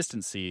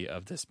consistency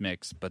of this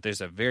mix, but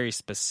there's a very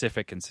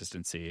specific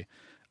consistency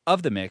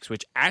of the mix,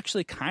 which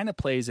actually kind of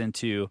plays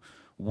into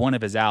one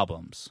of his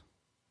albums.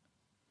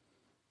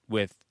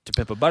 With To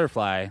Pimp a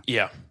Butterfly,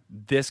 Yeah.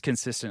 this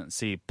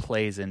consistency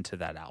plays into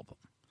that album.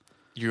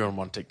 You're going to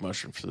want to take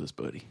mushrooms for this,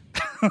 buddy.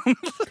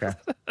 Okay.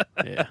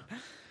 Yeah.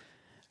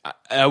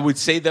 I would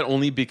say that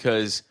only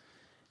because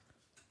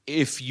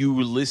if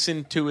you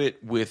listen to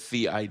it with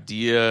the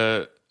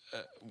idea,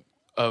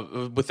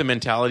 with the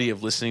mentality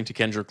of listening to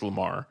Kendrick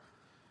Lamar,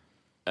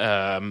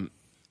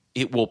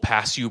 it will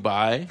pass you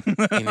by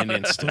in an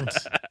instant.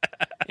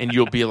 And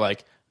you'll be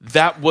like,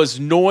 That was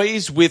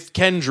Noise with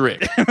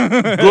Kendrick.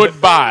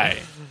 Goodbye.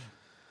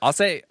 I'll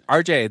say,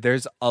 RJ,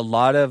 there's a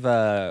lot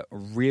of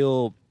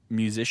real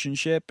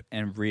musicianship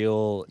and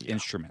real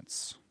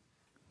instruments.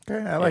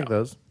 Okay, I like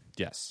those.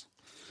 Yes.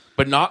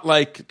 But not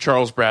like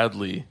Charles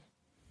Bradley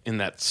in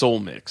that soul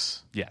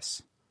mix.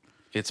 Yes.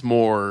 It's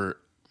more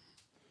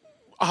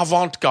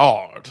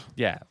avant-garde.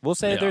 Yeah. We'll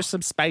say Yeah. there's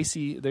some,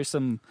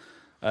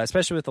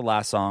 especially with the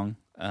last song,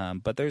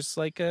 but there's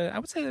I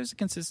would say there's a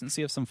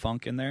consistency of some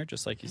funk in there,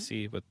 just like you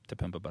see with To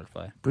Pimp a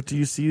Butterfly. But do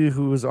you see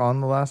who was on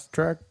the last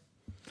track?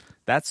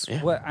 That's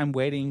what I'm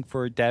waiting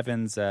for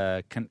Devin's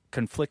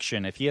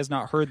confliction. If he has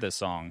not heard this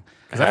song,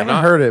 Because I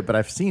haven't heard it, but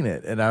I've seen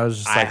it, and I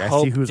was just like, I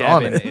hope see who's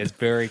Devin on it. is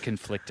very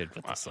conflicted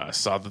with the song. I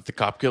saw that the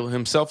cop killer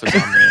himself is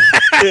on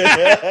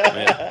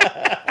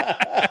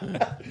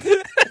there.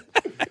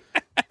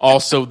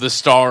 Also, the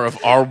star of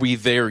Are We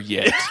There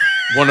Yet?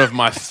 One of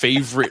my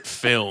favorite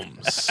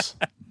films.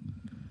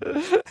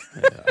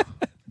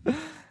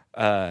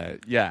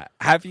 Yeah.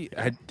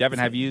 Devin?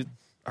 Have you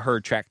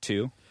heard track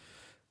 2?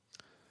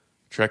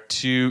 Track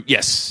 2,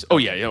 yes. Oh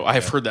yeah.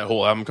 I've heard that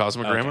whole album,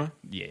 Cosmogramma.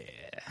 Yeah.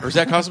 Or is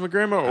that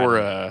Cosmogramma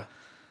or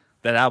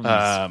That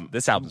album.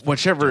 This album.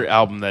 whichever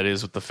album that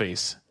is with the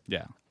face?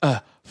 Yeah.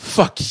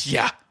 Fuck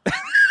yeah.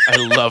 I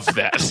love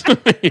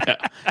that. Yeah.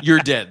 You're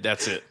Dead.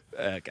 That's it.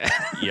 Okay.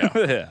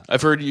 Yeah.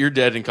 I've heard You're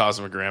Dead and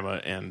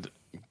Cosmogramma, and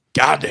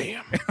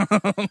goddamn,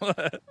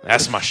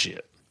 that's my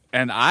shit.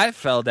 And I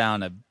fell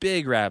down a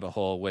big rabbit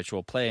hole, which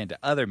will play into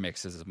other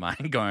mixes of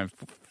mine.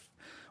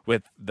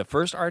 With the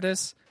first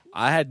artist,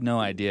 I had no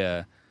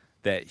idea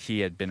that he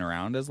had been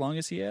around as long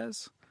as he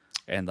has,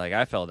 and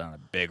I fell down a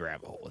big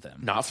rabbit hole with him.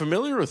 Not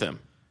familiar with him.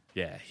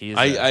 Yeah, he's.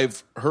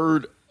 I've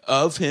heard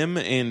of him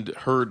and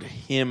heard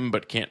him,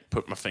 but can't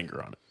put my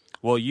finger on it.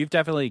 Well, you've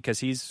definitely, because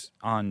he's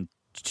on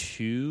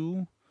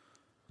 2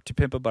 To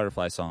Pimp a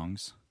Butterfly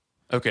songs.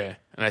 Okay,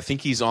 and I think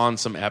he's on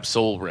some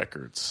Absol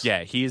records.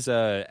 Yeah, he's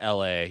a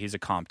L.A. He's a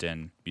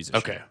Compton musician.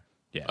 Okay.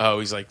 Yeah. Oh,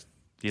 he's like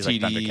He's like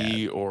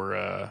TD Thundercat.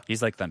 or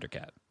He's like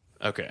Thundercat.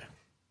 okay,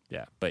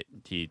 Yeah, but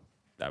he,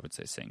 I would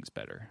say, sings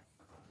better.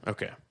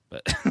 okay.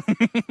 But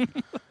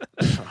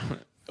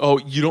Oh,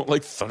 you don't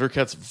like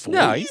Thundercat's voice?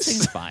 no, he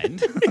sings fine.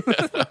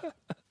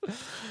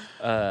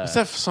 What's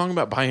that song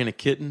about buying a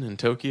kitten in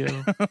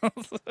Tokyo?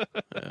 It's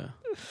a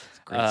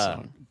great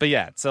song. But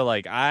yeah, so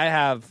I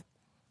have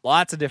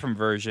lots of different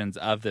versions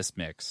of this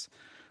mix,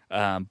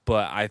 but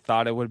I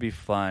thought it would be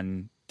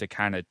fun to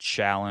kind of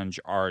challenge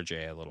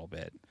RJ a little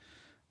bit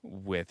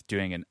with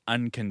doing an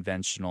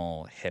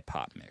unconventional hip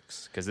hop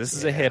mix, because this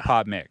is a hip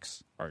hop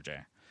mix,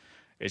 RJ.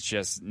 It's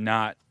just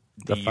not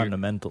The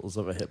fundamentals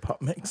of a hip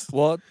hop mix.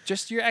 well,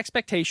 just your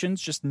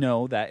expectations. Just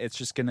know that it's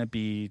just going to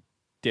be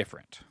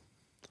different.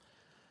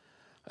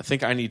 I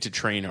think I need to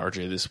train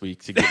RJ this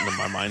week to get into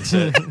my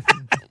mindset.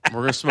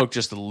 We're gonna smoke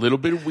just a little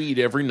bit of weed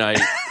every night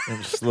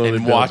And slowly and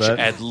build watch that.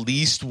 at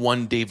least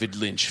one David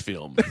Lynch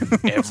film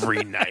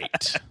every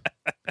night.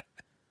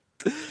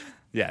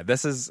 Yeah,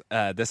 this is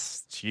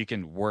this. You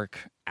can work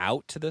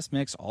out to this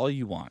mix all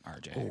you want,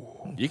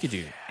 RJ. You could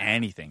do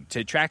anything.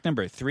 To track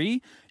number 3,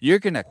 you're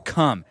gonna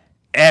come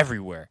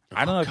everywhere.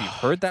 I don't know if you've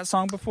heard that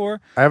song before.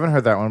 I haven't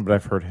heard that one, but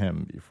I've heard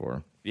him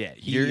before. Yeah,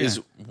 He you're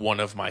is one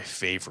of my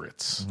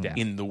favorites Yeah.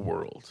 in the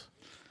world.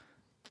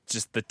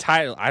 just the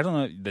title. I don't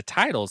know. The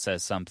title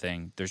says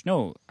something. There's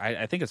no.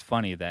 I think it's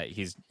funny that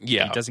he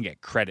doesn't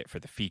get credit for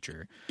the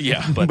feature.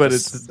 Yeah, But But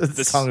the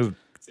the song is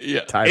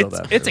yeah. titled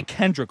after It's a him.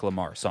 Kendrick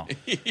Lamar song.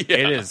 Yeah,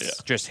 It is yeah.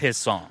 just his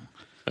song,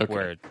 Okay.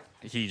 where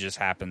he just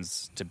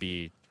happens to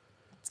be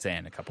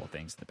saying a couple of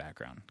things in the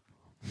background.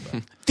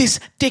 This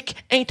dick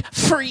ain't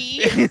free.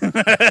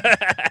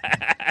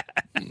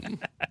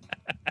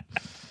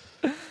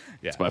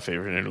 It's my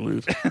favorite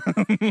interlude.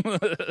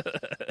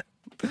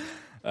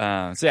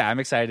 So yeah, I'm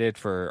excited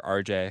for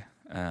RJ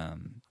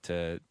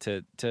to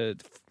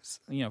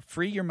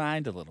free your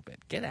mind a little bit.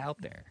 Get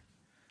out there.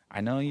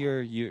 I know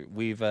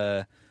we've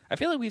I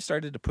feel like we've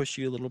started to push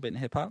you a little bit in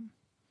hip hop.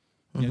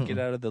 Get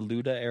out of the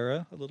Luda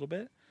era a little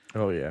bit.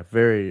 Oh yeah,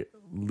 very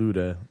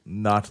Luda,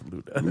 not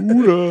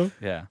Luda.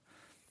 Yeah.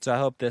 So I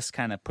hope this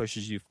kind of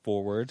pushes you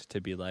forward to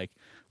be like,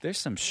 there's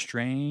some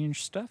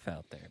strange stuff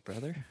out there,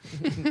 brother.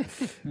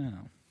 No.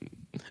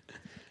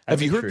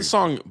 Have you heard the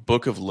song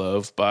 "Book of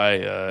Love" by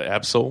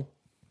Absol?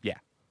 Yeah.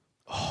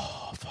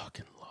 Oh, I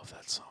fucking love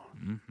that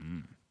song.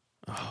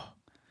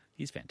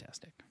 He's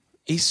fantastic.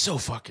 He's so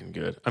fucking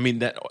good. I mean,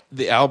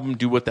 the album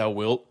 "Do What Thou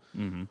Wilt,"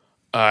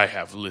 I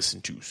have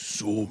listened to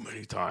so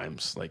many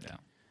times.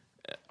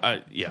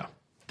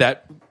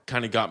 That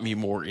kind of got me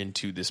more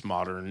into this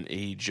modern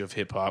age of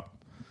hip hop.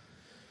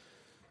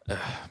 The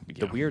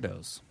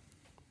weirdos.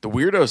 The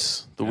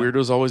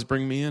weirdos always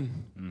bring me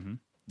in.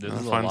 This I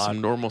is find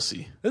some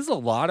normalcy. There's a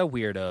lot of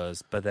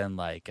weirdos, but then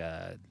I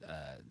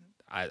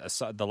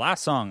saw the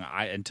last song.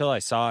 Until I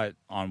saw it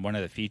on one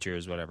of the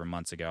features, whatever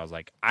months ago, I was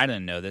like, I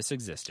didn't know this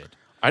existed.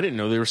 I didn't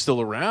know they were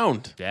still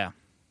around. Yeah,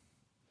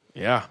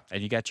 Yeah,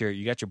 and you got your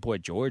boy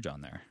George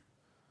on there.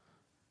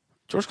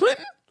 George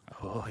Clinton.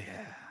 Oh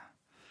yeah.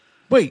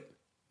 Wait,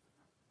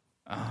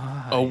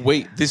 Oh,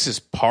 wait. This is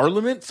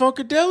Parliament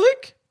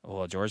Funkadelic?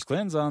 Well, George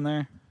Clinton's on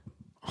there.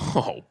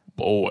 Oh,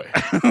 boy.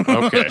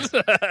 Okay.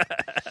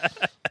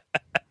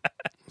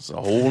 It's a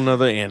whole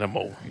nother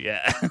animal.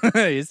 Yeah.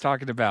 He's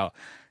talking about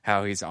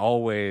how he's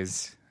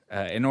always,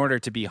 in order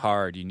to be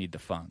hard, you need the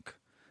funk.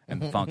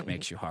 And the funk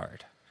makes you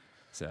hard.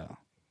 So.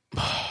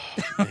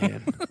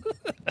 Man.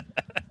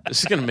 This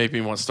is going to make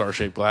me want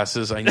star-shaped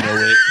glasses. I know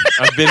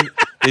it.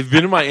 They've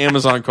been in my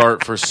Amazon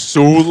cart for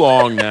so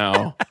long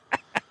now.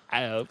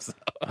 I hope so.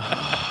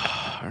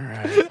 All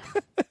right.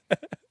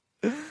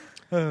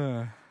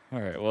 All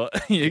right. Well,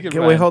 you can Okay,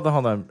 find- wait, hold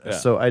on. Yeah.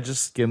 So I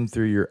just skimmed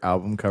through your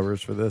album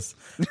covers for this.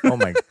 Oh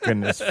my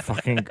goodness,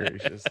 fucking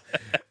gracious!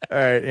 All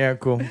right, yeah,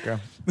 cool. Okay.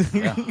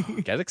 Yeah.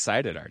 Get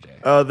excited, RJ.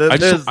 Oh,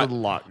 there's I a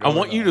lot. I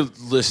want you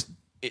to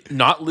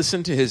not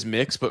listen to his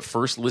mix, but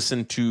first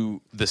listen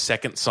to the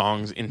second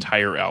song's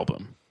entire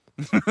album.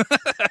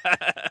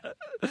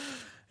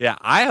 Yeah,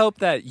 I hope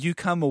that you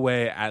come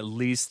away at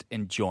least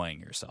enjoying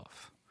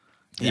yourself.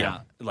 Yeah.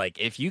 Like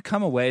if you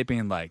come away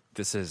being like,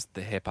 "This is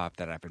the hip hop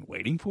that I've been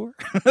waiting for,"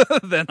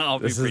 then I'll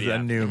be This is pretty a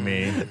happy. new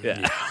me.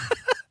 Yeah.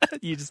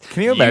 You just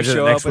Can you imagine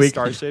show next up with week?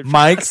 Star-shaped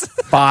Mike's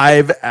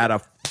 5 out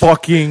of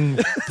fucking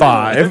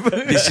 5.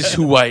 This is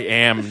who I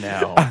am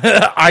now.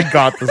 I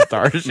got the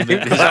star shape.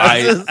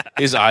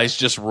 His eyes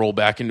just roll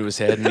back into his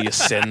head, and he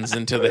ascends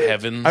into the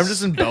heavens. I'm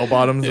just in bell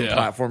bottoms and Yeah.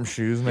 platform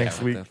shoes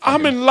next week.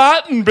 I'm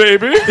enlightened,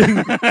 baby.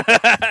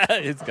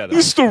 It's got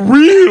It's the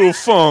real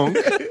funk.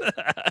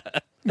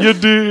 You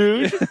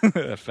dig?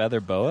 a feather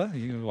boa.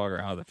 You can walk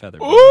around with a feather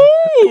boa.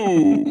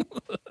 Ooh.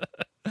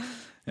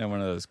 And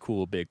one of those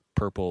cool big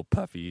purple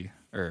puffy,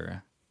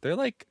 or they're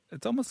like,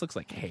 it almost looks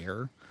like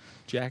hair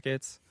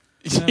jackets.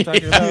 You know what I'm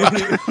talking about?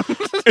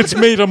 It's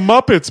made of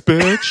Muppets,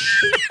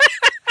 bitch.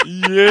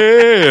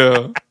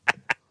 Yeah.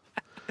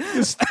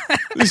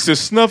 This is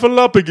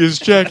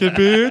Snuffleupagus jacket,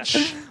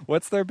 bitch.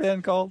 What's their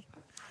band called?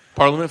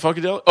 Parliament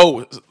Funkadelic?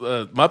 Oh,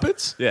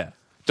 Muppets? Yeah.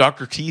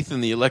 Dr. Teeth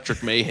and the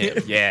Electric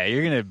Mayhem. Yeah,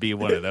 you're going to be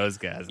one of those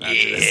guys. after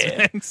this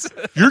Yeah. mix.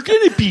 You're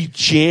going to be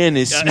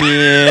Janice,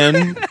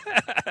 man.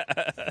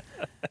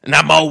 And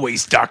I'm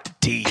always Dr.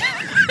 Teeth.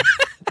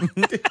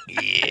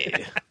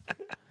 Yeah.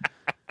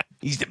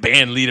 He's the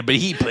band leader, but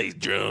he plays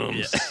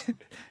drums.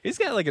 He's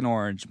got like an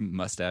orange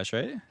mustache,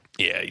 right?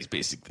 Yeah, he's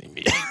basically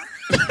me.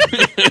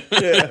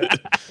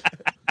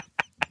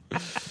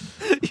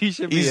 He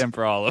should be He's- in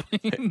for all of me.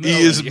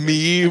 He is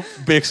me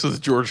mixed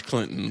with George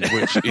Clinton,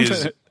 which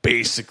is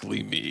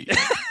basically me.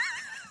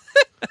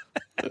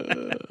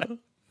 All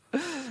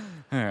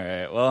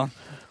right. Well,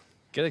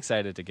 get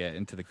excited to get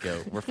into the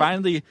GOAT.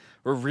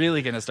 We're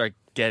really going to start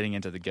getting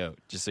into the GOAT,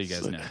 just so you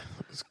guys know.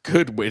 It's a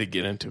good way to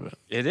get into it.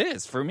 It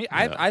is. For me,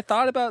 Yeah. I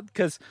thought about,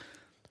 because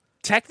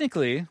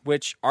technically,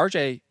 which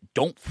RJ,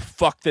 don't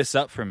fuck this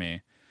up for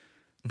me,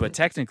 but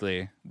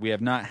technically, we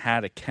have not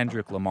had a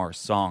Kendrick Lamar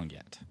song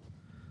yet.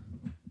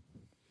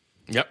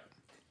 Yep.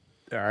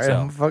 All right, So- I'm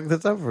gonna fuck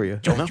this up for you.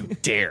 Don't you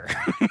dare.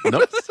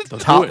 Nope. Don't do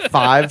Top it.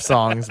 5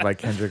 songs by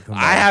Kendrick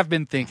Lamar. I have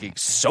been thinking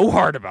so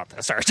hard about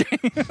this,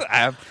 RJ. I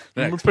have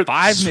the I'm gonna next put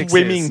 5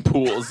 swimming mixes.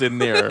 pools in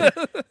there.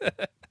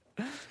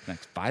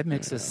 Next 5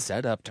 mixes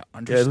set up to Yeah,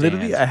 understand.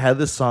 literally, I had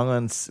this song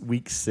on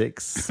week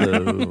 6,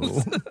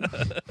 so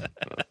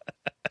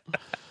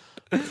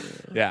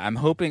Yeah, I'm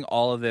hoping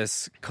all of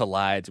this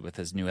collides with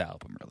his new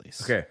album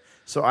release. okay.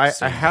 So I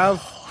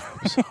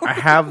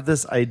have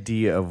this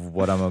idea of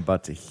what I'm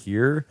about to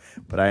hear,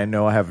 but I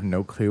know I have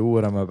no clue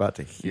what I'm about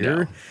to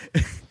hear.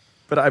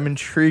 But I'm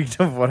intrigued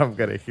of what I'm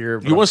gonna hear.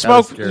 but You I'm want to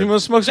kinda smoke? scared. You want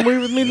to smoke some weed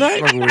with me tonight?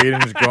 Smoke weed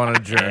and just go on a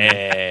journey.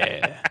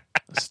 Yeah.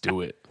 Let's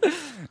do it.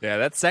 Yeah,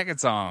 that second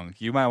song,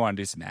 you might want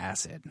to do some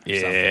acid. or something.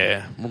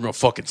 Yeah. We're gonna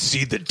fucking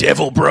see the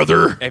devil,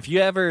 brother. If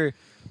you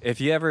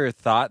ever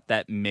thought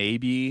that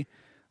maybe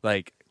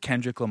like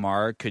Kendrick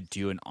Lamar could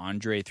do an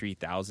Andre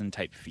 3000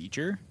 type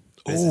feature,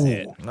 this is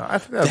it. No, I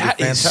think that'd That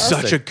be is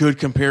fantastic. such a good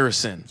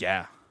comparison.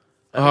 Yeah.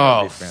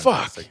 Oh be fuck!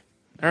 fantastic.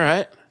 All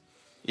right.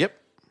 Yep.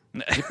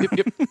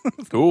 Yep.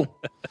 Cool.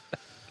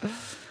 All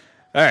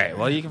right.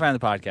 Well, you can find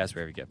the podcast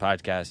wherever you get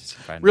podcasts. You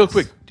can find Real us.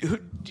 quick, who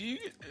do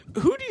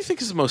you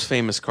think is the most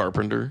famous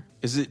carpenter?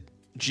 Is it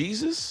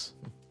Jesus,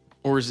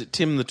 or is it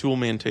Tim the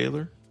Toolman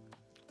Taylor?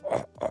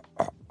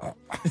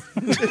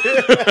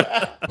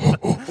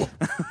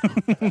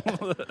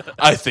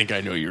 I think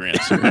I know your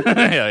answer.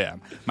 Yeah.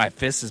 My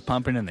fist is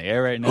pumping in the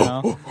air right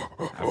now.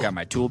 I've got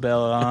my tool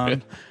belt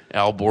on.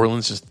 Al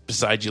Borland's just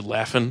beside you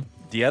laughing.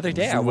 The other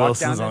day, I Who walked else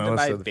down is on into the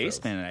my list of the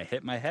basement and I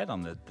hit my head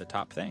on the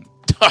top thing.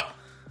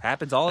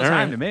 Happens all the All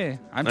time right. to me.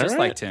 I'm All just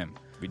right. like Tim.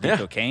 We do Yeah.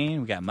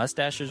 cocaine. We got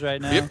mustaches right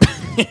now.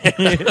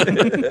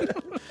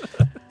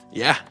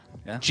 Yeah.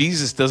 Yeah.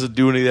 Jesus doesn't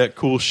do any of that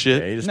cool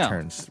shit. Yeah, he just No.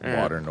 turns All right.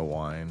 water into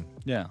wine.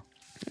 Yeah.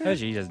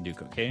 Actually, he doesn't do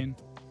cocaine.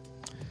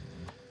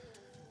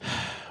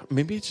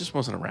 Maybe it just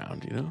wasn't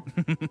around, you know?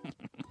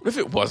 What if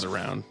it was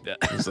around? Yeah.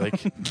 He's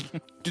like,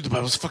 dude, the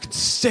Bible's fucking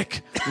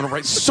sick. I'm going to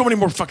write so many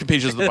more fucking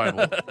pages of the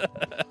Bible.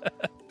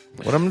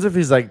 What happens if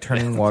he's like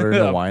turning water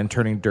into wine,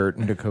 turning dirt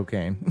into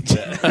cocaine?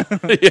 Yeah.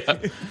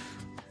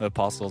 The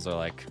apostles are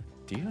like,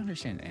 do you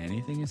understand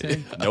anything you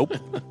say? Nope.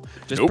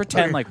 Just Nope.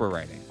 pretend like we're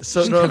writing.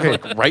 So no, okay,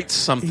 Write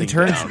something. he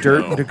turns down,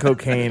 dirt though. into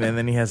cocaine, and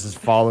then he has his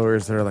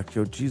followers that are like,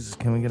 "Yo, Jesus,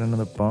 can we get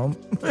another bump?"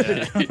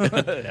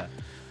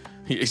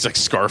 He's like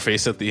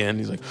Scarface at the end.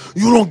 He's like,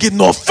 "You don't get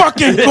no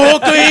fucking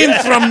cocaine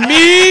from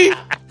me.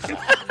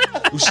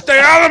 You stay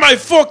out of my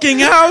fucking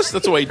house."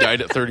 That's why he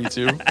died at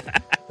 32.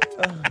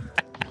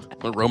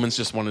 But Roman's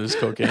just wanted his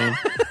cocaine.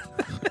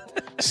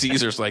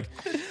 Caesar's like,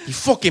 "You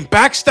fucking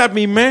backstabbed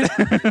me, man.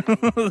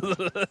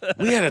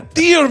 We had a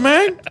deal,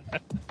 man.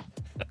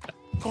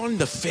 Calling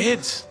the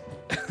feds."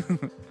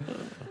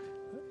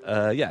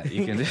 Yeah,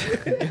 you can.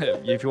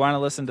 If you want to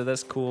listen to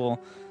this cool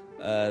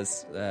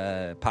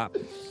pop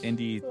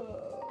indie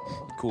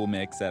cool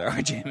mix that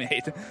RJ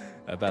made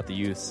about the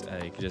youth,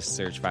 you can just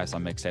search 5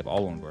 Song Mixtape,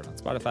 all one word, on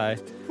Spotify.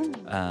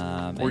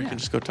 Or you can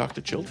just go talk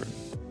to children.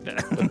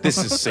 But this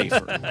is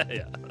safer.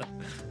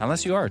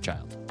 Unless you are a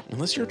child,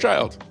 Unless you're a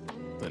child.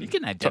 Then you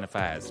can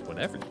identify as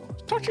whatever you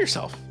want. talk to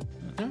yourself.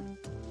 Yeah?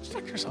 Just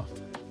talk to yourself.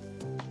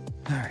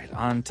 All right,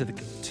 on to the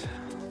goat.